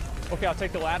 Okay, I'll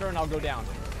take the ladder and I'll go down.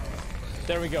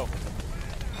 There we go.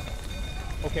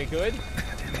 Okay, good.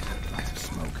 Damn it, lots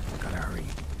of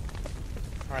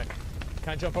Alright. Can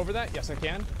I jump over that? Yes, I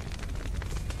can.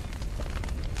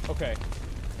 Okay.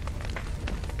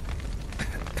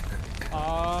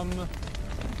 Over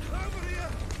here!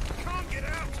 Can't get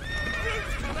out!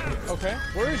 Okay.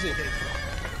 Where is he?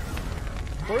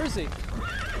 Where is he?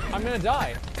 I'm gonna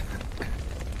die.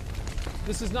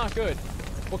 This is not good.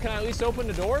 Well, can I at least open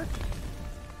the door?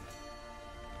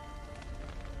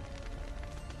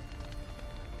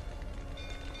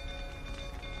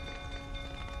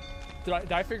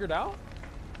 Did I figure it out?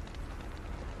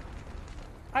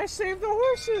 I saved the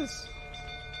horses!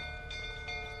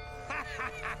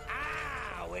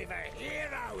 We've a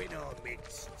hero in our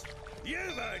midst.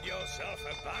 You've earned yourself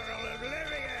a barrel of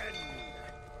Lyrian.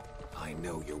 I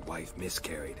know your wife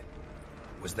miscarried.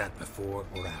 Was that before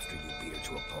or after you beat her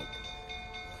to a pulp?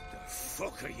 What the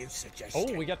fuck are you suggesting?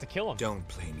 Oh, we got to kill him. Don't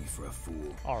play me for a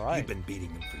fool. All right. You've been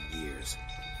beating them for years.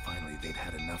 Finally, they'd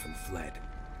had enough and fled.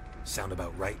 Sound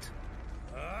about right?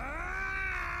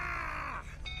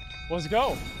 Let's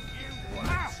go.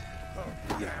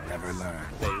 You'll never learn.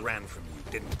 They ran from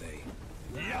you, didn't they?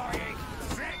 Lying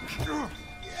prick!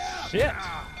 Shit!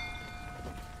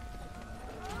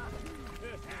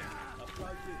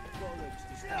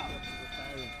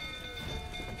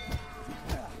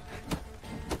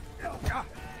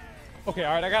 Okay,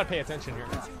 alright, I gotta pay attention here.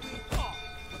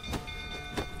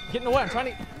 Get in the way, I'm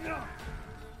trying to...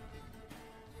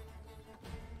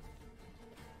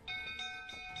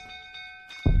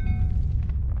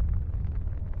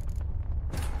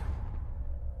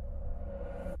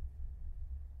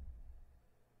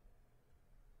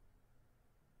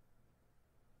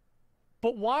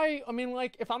 But why, I mean,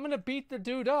 like, if I'm gonna beat the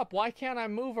dude up, why can't I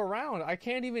move around? I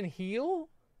can't even heal?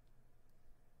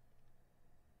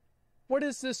 What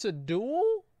is this, a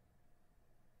duel?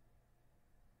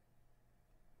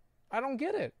 I don't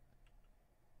get it.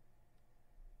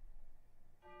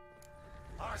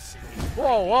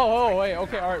 Whoa, whoa, whoa, wait,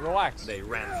 okay, alright, relax. They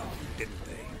ran from you, didn't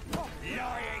they?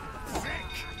 Lying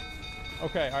prick!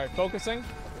 Okay, alright, focusing.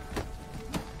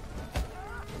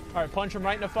 Alright, punch him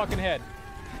right in the fucking head.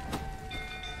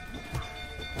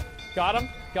 Got him,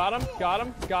 got him, got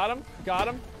him, got him, got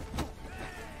him.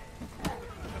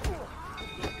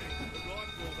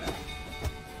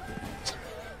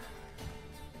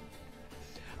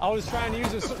 I was trying to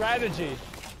use a strategy.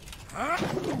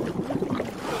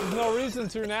 There's no reason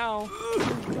to now.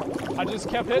 I just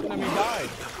kept hitting him, he died.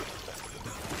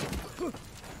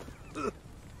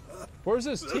 Where's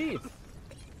his teeth?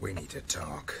 We need to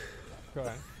talk.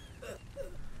 Okay.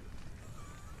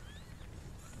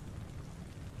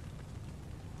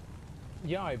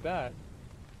 Yeah, I bet.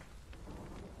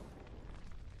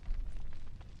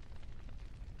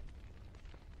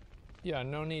 Yeah,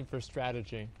 no need for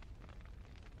strategy.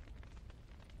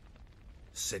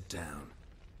 Sit down.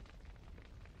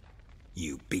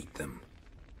 You beat them.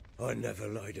 I never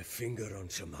laid a finger on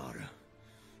Tamara.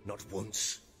 Not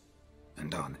once.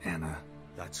 And on Anna?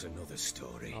 That's another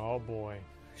story. Oh boy.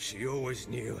 She always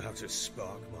knew how to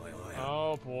spark my ire.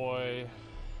 Oh boy.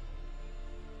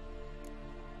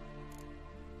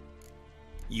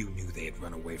 You knew they had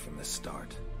run away from the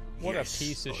start. What a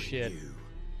piece of shit.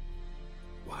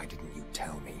 Why didn't you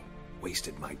tell me?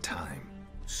 Wasted my time.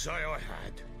 Say I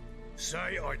had.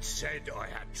 Say I'd said I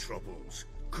had troubles.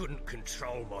 Couldn't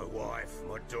control my wife,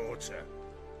 my daughter.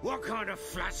 What kind of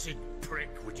flaccid prick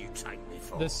would you take me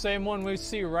for? The same one we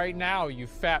see right now, you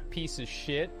fat piece of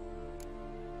shit.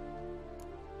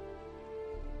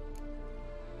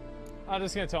 I'm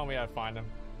just gonna tell me how to find him.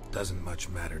 Doesn't much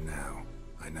matter now.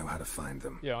 I know how to find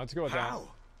them. Yeah, let's go with that.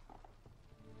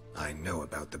 I know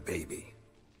about the baby.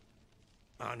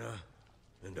 Anna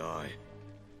and I.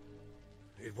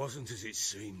 It wasn't as it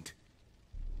seemed.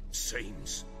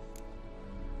 Seems.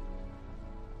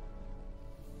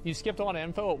 You skipped a lot of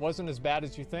info. It wasn't as bad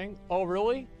as you think. Oh,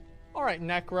 really? All right,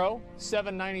 Necro,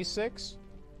 796.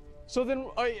 So then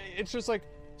it's just like,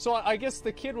 so I guess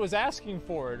the kid was asking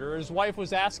for it, or his wife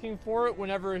was asking for it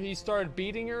whenever he started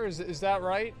beating her. Is that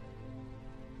right?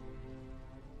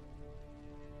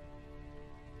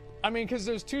 I mean, because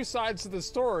there's two sides to the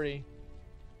story.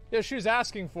 Yeah, she was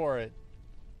asking for it.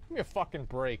 Give me a fucking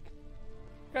break.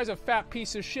 The guy's a fat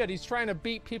piece of shit. He's trying to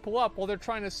beat people up while they're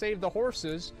trying to save the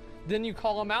horses. Then you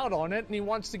call him out on it, and he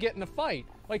wants to get in a fight.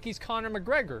 Like he's Conor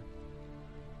McGregor.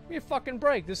 Give me a fucking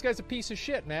break. This guy's a piece of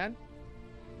shit, man.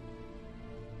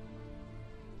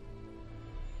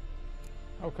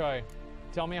 Okay.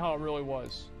 Tell me how it really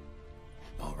was.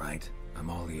 All right. I'm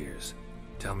all ears.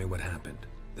 Tell me what happened.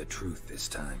 The truth this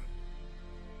time.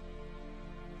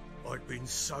 I'd been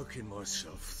soaking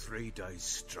myself 3 days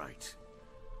straight.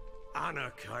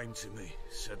 Anna came to me,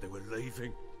 said they were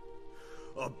leaving.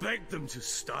 I begged them to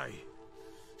stay.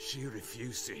 She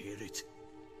refused to hear it.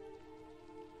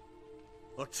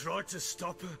 I tried to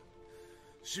stop her.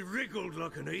 She wriggled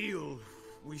like an eel.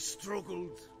 We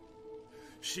struggled.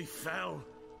 She fell.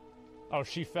 Oh,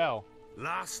 she fell.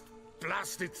 Last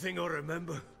blasted thing I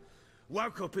remember.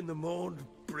 Woke up in the morn,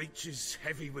 breeches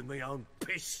heavy with my own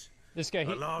piss. This guy,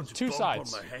 a large two bump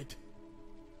sides. on my head.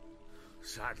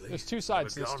 Sadly, there's two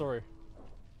sides to they're the gone. story.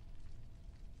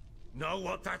 Know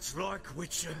what that's like,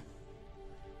 Witcher?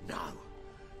 No.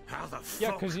 How the fuck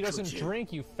Yeah, because he doesn't could you?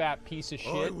 drink, you fat piece of I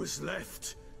shit. was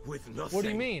left with nothing. What do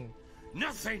you mean?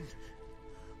 Nothing.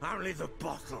 Only the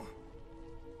bottle.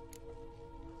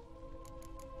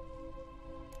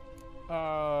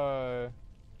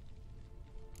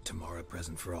 Tamara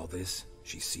present for all this?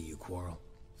 She see you quarrel?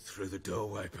 Through the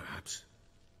doorway, perhaps.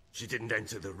 She didn't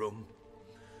enter the room.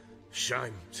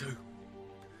 Shame, too.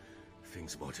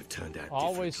 Things might have turned out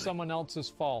Always differently. someone else's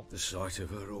fault. The sight of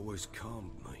her always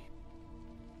calmed me.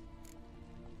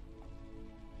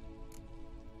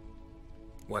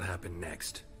 What happened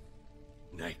next?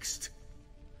 Next,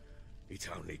 it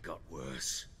only got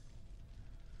worse.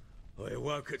 I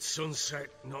awoke at sunset,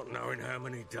 not knowing how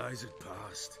many days had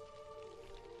passed.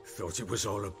 Thought it was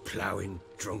all a ploughing,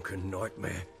 drunken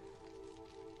nightmare.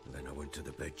 And then I went to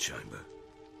the bedchamber,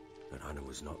 and Anna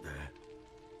was not there.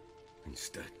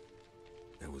 Instead,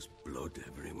 there was blood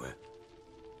everywhere.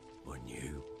 I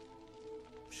knew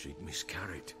she'd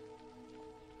miscarried.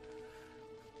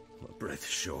 My breath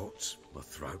short, my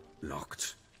throat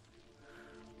locked.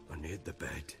 I neared the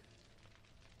bed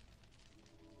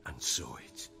and saw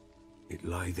it. It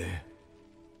lay there,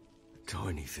 a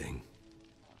tiny thing,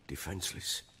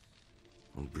 defenseless,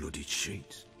 on bloodied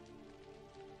sheets,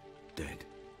 dead.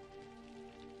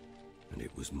 And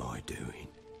it was my doing.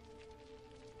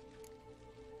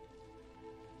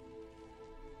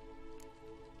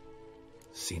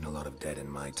 Seen a lot of dead in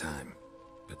my time,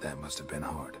 but that must have been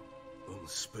hard.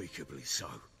 Unspeakably so.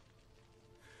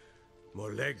 My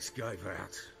legs gave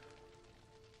out.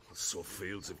 I saw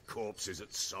fields of corpses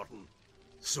at Sodden.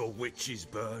 Saw witches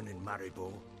burn in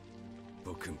Maribor.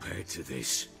 But compared to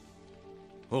this,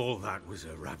 all that was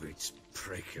a rabbit's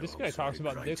prick. This guy talks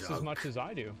about dicks as much as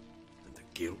I do. And the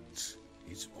guilt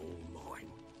is all mine.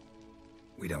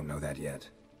 We don't know that yet.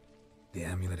 The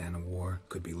amulet Anna wore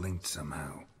could be linked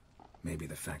somehow. Maybe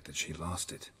the fact that she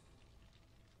lost it.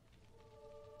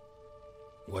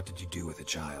 What did you do with the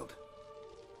child?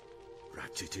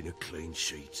 Wrapped it in a clean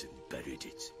sheet and buried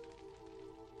it.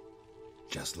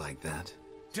 Just like that?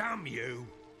 Damn you!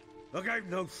 I gave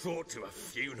no thought to a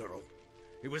funeral.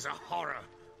 It was a horror.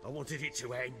 I wanted it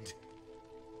to end.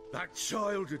 That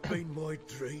child had been my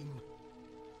dream.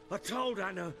 I told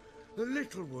Anna, the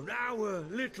little one, our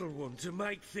little one, to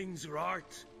make things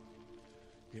right.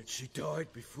 Yet she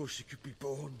died before she could be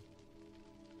born.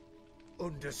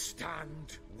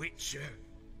 Understand, Witcher?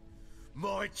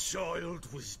 My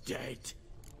child was dead.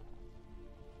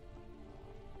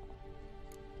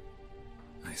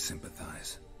 I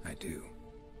sympathize. I do.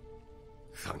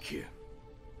 Thank you.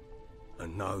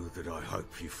 And know that I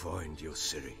hope you find your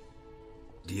Ciri.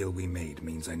 Deal we made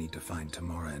means I need to find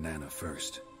Tamara and Anna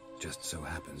first. Just so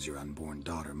happens your unborn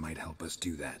daughter might help us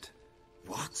do that.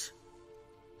 What?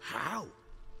 How?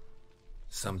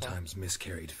 Sometimes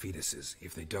miscarried fetuses,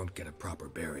 if they don't get a proper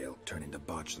burial, turn into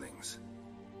botchlings.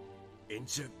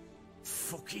 Into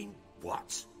fucking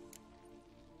what?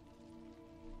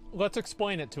 Let's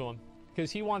explain it to him,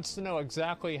 because he wants to know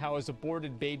exactly how his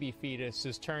aborted baby fetus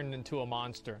is turned into a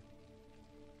monster.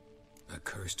 A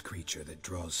cursed creature that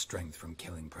draws strength from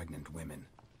killing pregnant women.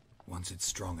 Once it's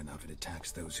strong enough, it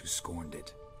attacks those who scorned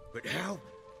it. But how?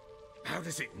 How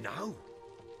does it know?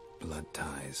 Blood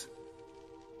ties.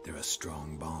 They're a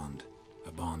strong bond.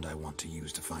 A bond I want to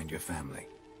use to find your family.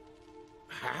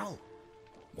 How?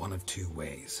 One of two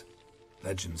ways.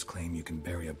 Legends claim you can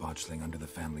bury a botchling under the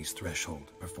family's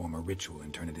threshold, perform a ritual,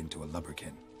 and turn it into a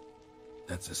lubberkin.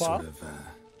 That's a sort of,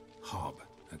 hob,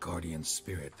 a guardian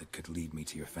spirit that could lead me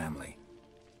to your family.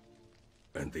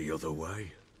 And the other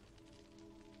way?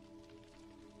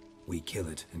 We kill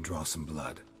it and draw some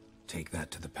blood. Take that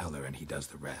to the Peller and he does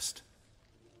the rest.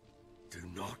 Do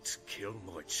not kill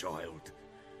my child.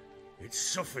 It's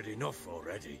suffered enough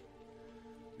already.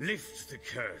 Lift the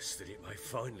curse that it may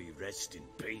finally rest in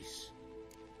peace.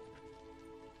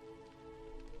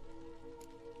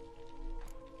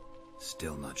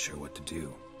 Still not sure what to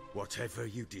do. Whatever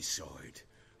you decide,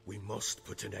 we must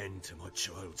put an end to my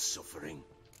child's suffering.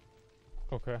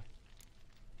 Okay.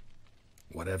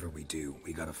 Whatever we do,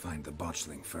 we gotta find the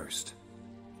botchling first.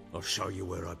 I'll show you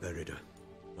where I buried her,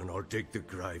 and I'll dig the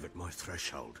grave at my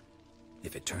threshold.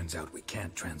 If it turns out we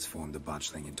can't transform the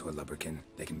botchling into a lubberkin,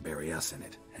 they can bury us in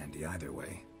it. Handy either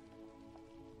way.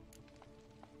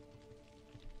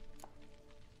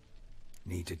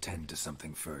 Need to tend to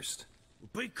something first.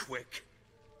 Be quick.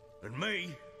 And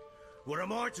me? What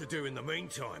am I to do in the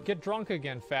meantime? Get drunk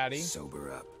again, fatty.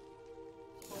 Sober up.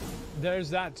 There's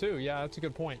that too. Yeah, that's a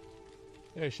good point.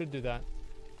 Yeah, you should do that.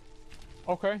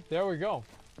 Okay, there we go.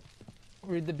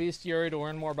 Read the bestiary to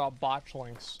learn more about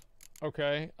botchlings.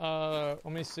 Okay, let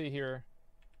me see here.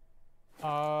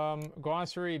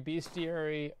 Glossary,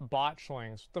 bestiary,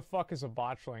 botchlings. What the fuck is a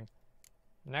botchling?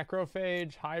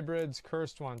 Necrophage, hybrids,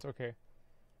 cursed ones. Okay.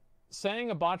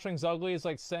 Saying a botchling's ugly is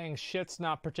like saying shit's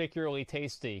not particularly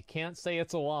tasty. Can't say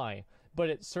it's a lie, but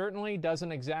it certainly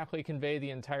doesn't exactly convey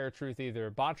the entire truth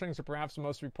either. Botchlings are perhaps the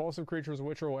most repulsive creatures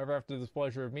Witcher will ever have the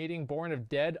displeasure of meeting, born of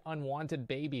dead, unwanted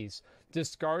babies,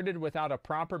 discarded without a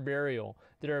proper burial.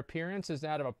 Their appearance is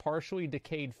that of a partially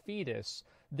decayed fetus,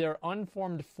 their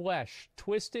unformed flesh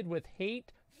twisted with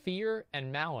hate, fear, and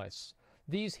malice.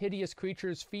 These hideous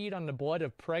creatures feed on the blood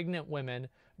of pregnant women,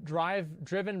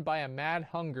 driven by a mad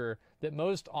hunger that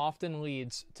most often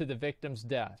leads to the victim's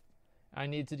death. I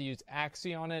need to use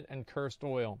Axie on it and cursed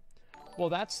oil. Well,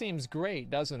 that seems great,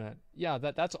 doesn't it? Yeah,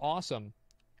 that's awesome.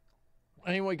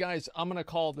 Anyway, guys, I'm gonna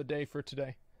call it the day for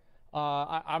today.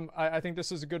 I think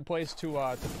this is a good place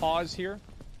to pause here,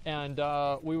 and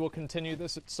we will continue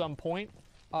this at some point.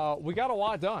 We got a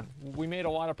lot done. We made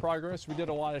a lot of progress. We did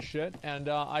a lot of shit, and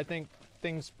I think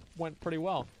things went pretty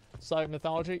well. Slight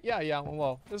mythology, yeah,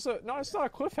 well, it's not a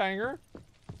cliffhanger.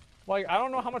 Like, I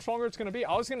don't know how much longer it's gonna be.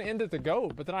 I was gonna end at the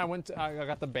goat, but then I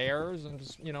got the bears, and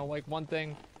just, you know, like one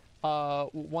thing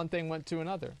went to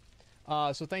another.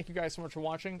 So thank you guys so much for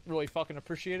watching. Really fucking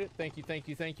appreciate it. Thank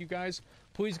you guys.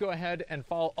 Please go ahead and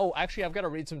follow. Oh, actually, I've got to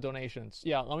read some donations.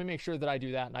 Yeah, let me make sure that I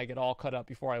do that and I get all cut up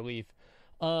before I leave.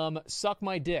 Suck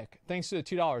my dick. Thanks to the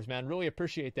 $2, man. Really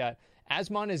appreciate that.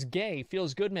 Asmon is gay.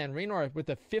 Feels good, man. Raynor with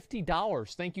the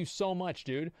 $50. Thank you so much,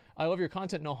 dude. I love your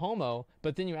content, no homo.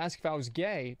 But then you ask if I was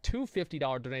gay. Two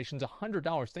 $50 donations,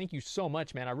 $100. Thank you so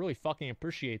much, man. I really fucking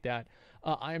appreciate that.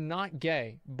 I am not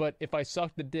gay, but if I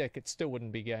sucked the dick, it still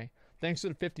wouldn't be gay. Thanks for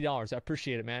the $50. I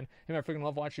appreciate it, man. Hey, I freaking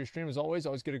love watching your stream as always.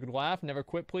 Always get a good laugh. Never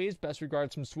quit, please. Best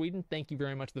regards from Sweden. Thank you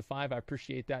very much for the 5. I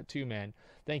appreciate that too, man.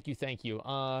 Thank you.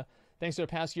 Thanks for the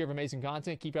past year of amazing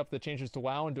content. Keep up the changes to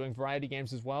WoW and doing variety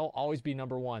games as well. Always be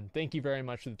 #1. Thank you very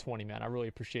much for the 20, man. I really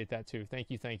appreciate that too. Thank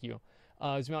you.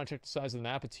 Zoom out and check the size of the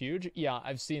map. It's huge. Yeah,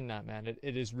 I've seen that, man.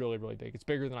 It is really, really big. It's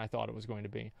bigger than I thought it was going to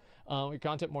be. Your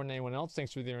content more than anyone else.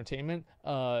 Thanks for the entertainment.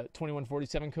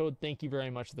 2147 code. Thank you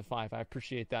very much for the 5. I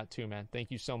appreciate that too, man.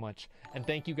 Thank you so much. And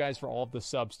thank you guys for all of the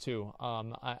subs too.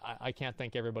 I can't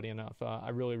thank everybody enough. I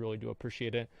really, really do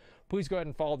appreciate it. Please go ahead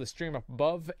and follow the stream up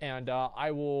above, and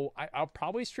I'll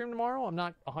probably stream tomorrow. I'm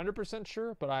not 100%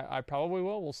 sure, but I probably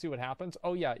will. We'll see what happens.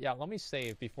 Oh yeah, let me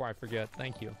save before I forget.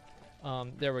 Thank you.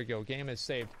 There we go. Game is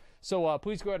saved. So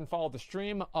please go ahead and follow the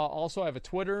stream. Also, I have a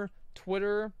Twitter,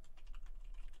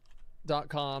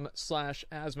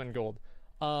 twitter.com/Asmongold.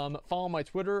 Follow my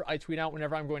Twitter. I tweet out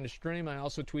whenever I'm going to stream. I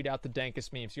also tweet out the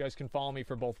dankest memes. You guys can follow me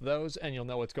for both of those, and you'll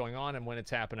know what's going on and when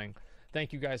it's happening.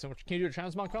 Thank you guys so much. Can you do a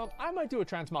transmog comp? I might do a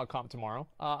transmog comp tomorrow.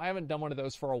 I haven't done one of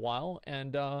those for a while,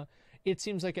 and it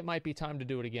seems like it might be time to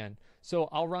do it again. So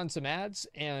I'll run some ads,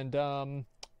 and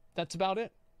that's about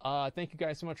it. Thank you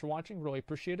guys so much for watching. Really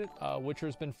appreciate it.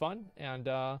 Witcher's been fun, and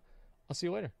I'll see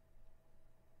you later.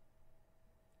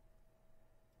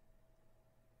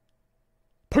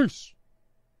 Peace!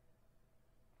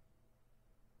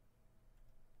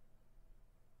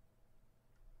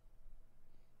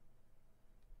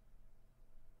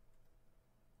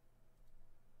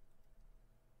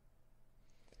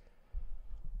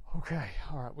 Okay,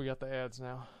 alright, we got the ads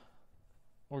now.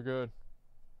 We're good.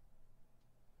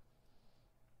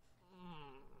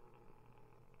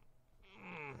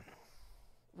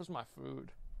 Where's my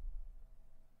food?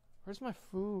 Where's my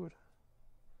food?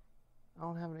 I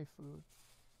don't have any food.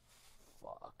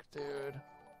 Fuck, dude.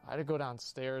 I had to go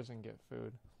downstairs and get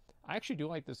food. I actually do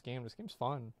like this game. This game's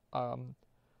fun. I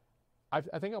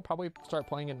think I'll probably start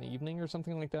playing it in the evening or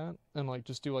something like that, and like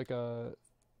just do like a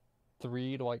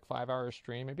 3 to 5 hour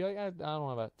stream. Maybe like, I don't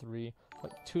know about 3,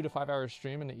 like 2 to 5 hour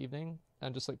stream in the evening,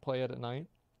 and just like play it at night.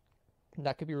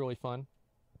 That could be really fun.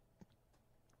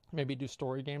 Maybe do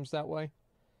story games that way.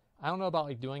 I don't know about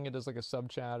like doing it as like a sub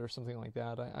chat or something like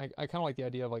that. I kind of like the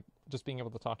idea of like just being able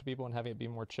to talk to people and having it be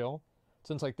more chill,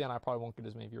 since like then I probably won't get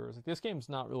as many viewers. Like this game's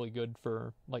not really good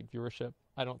for like viewership,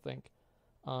 I don't think,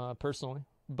 personally.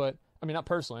 But I mean, not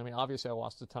personally. I mean, obviously I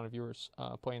lost a ton of viewers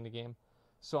playing the game,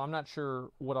 so I'm not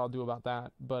sure what I'll do about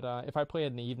that. But if I play it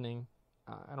in the evening,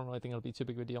 I don't really think it'll be too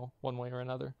big of a deal one way or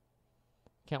another.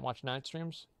 Can't watch night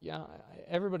streams? Yeah,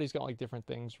 everybody's got like different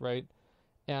things, right?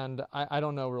 And I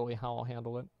don't know really how I'll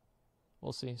handle it.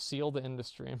 We'll see. Seal the end of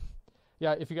stream.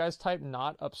 Yeah, if you guys type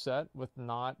not upset with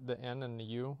not the N and the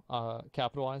U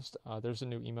capitalized, there's a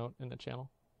new emote in the channel.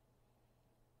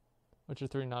 Witcher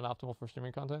 3 not optimal for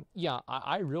streaming content? Yeah,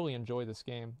 I really enjoy this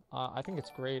game. I think it's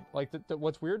great. Like,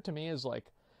 what's weird to me is, like,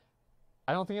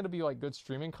 I don't think it'll be, like, good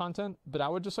streaming content, but I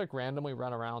would just, like, randomly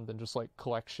run around and just, like,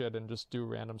 collect shit and just do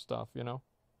random stuff, you know?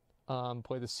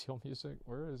 Play the seal music.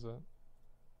 Where is it?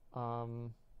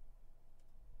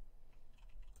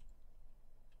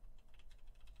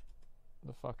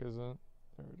 The fuck is it?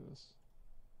 There it is.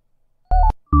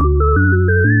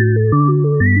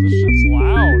 This shit's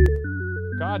loud.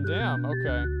 God damn,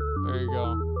 okay. There you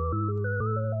go.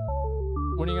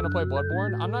 When are you gonna play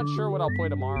Bloodborne? I'm not sure what I'll play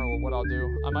tomorrow or what I'll do.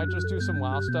 I might just do some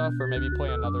WoW stuff or maybe play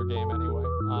another game anyway.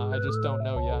 I just don't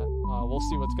know yet. We'll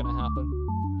see what's gonna happen.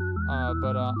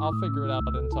 But I'll figure it out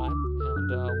in time and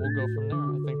we'll go from there.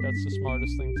 I think that's the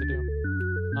smartest thing to do.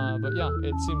 But yeah,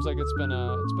 it seems like it's been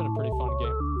a pretty fun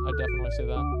game. I'd definitely say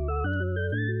that.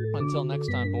 Until next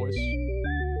time, boys.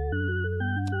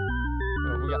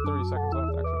 Oh, we got 30 seconds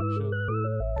left, actually. Shit.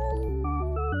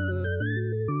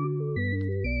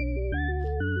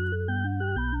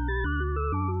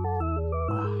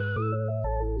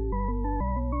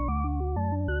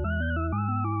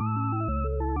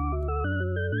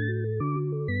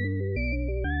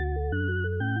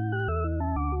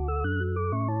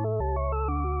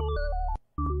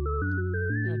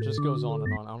 Goes on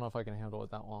and on. I don't know if I can handle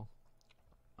it that long.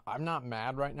 I'm not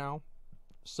mad right now,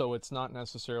 so it's not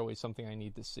necessarily something I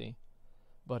need to see.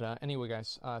 But anyway,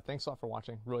 guys, thanks a lot for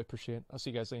watching. Really appreciate it. I'll see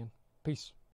you guys again. Peace.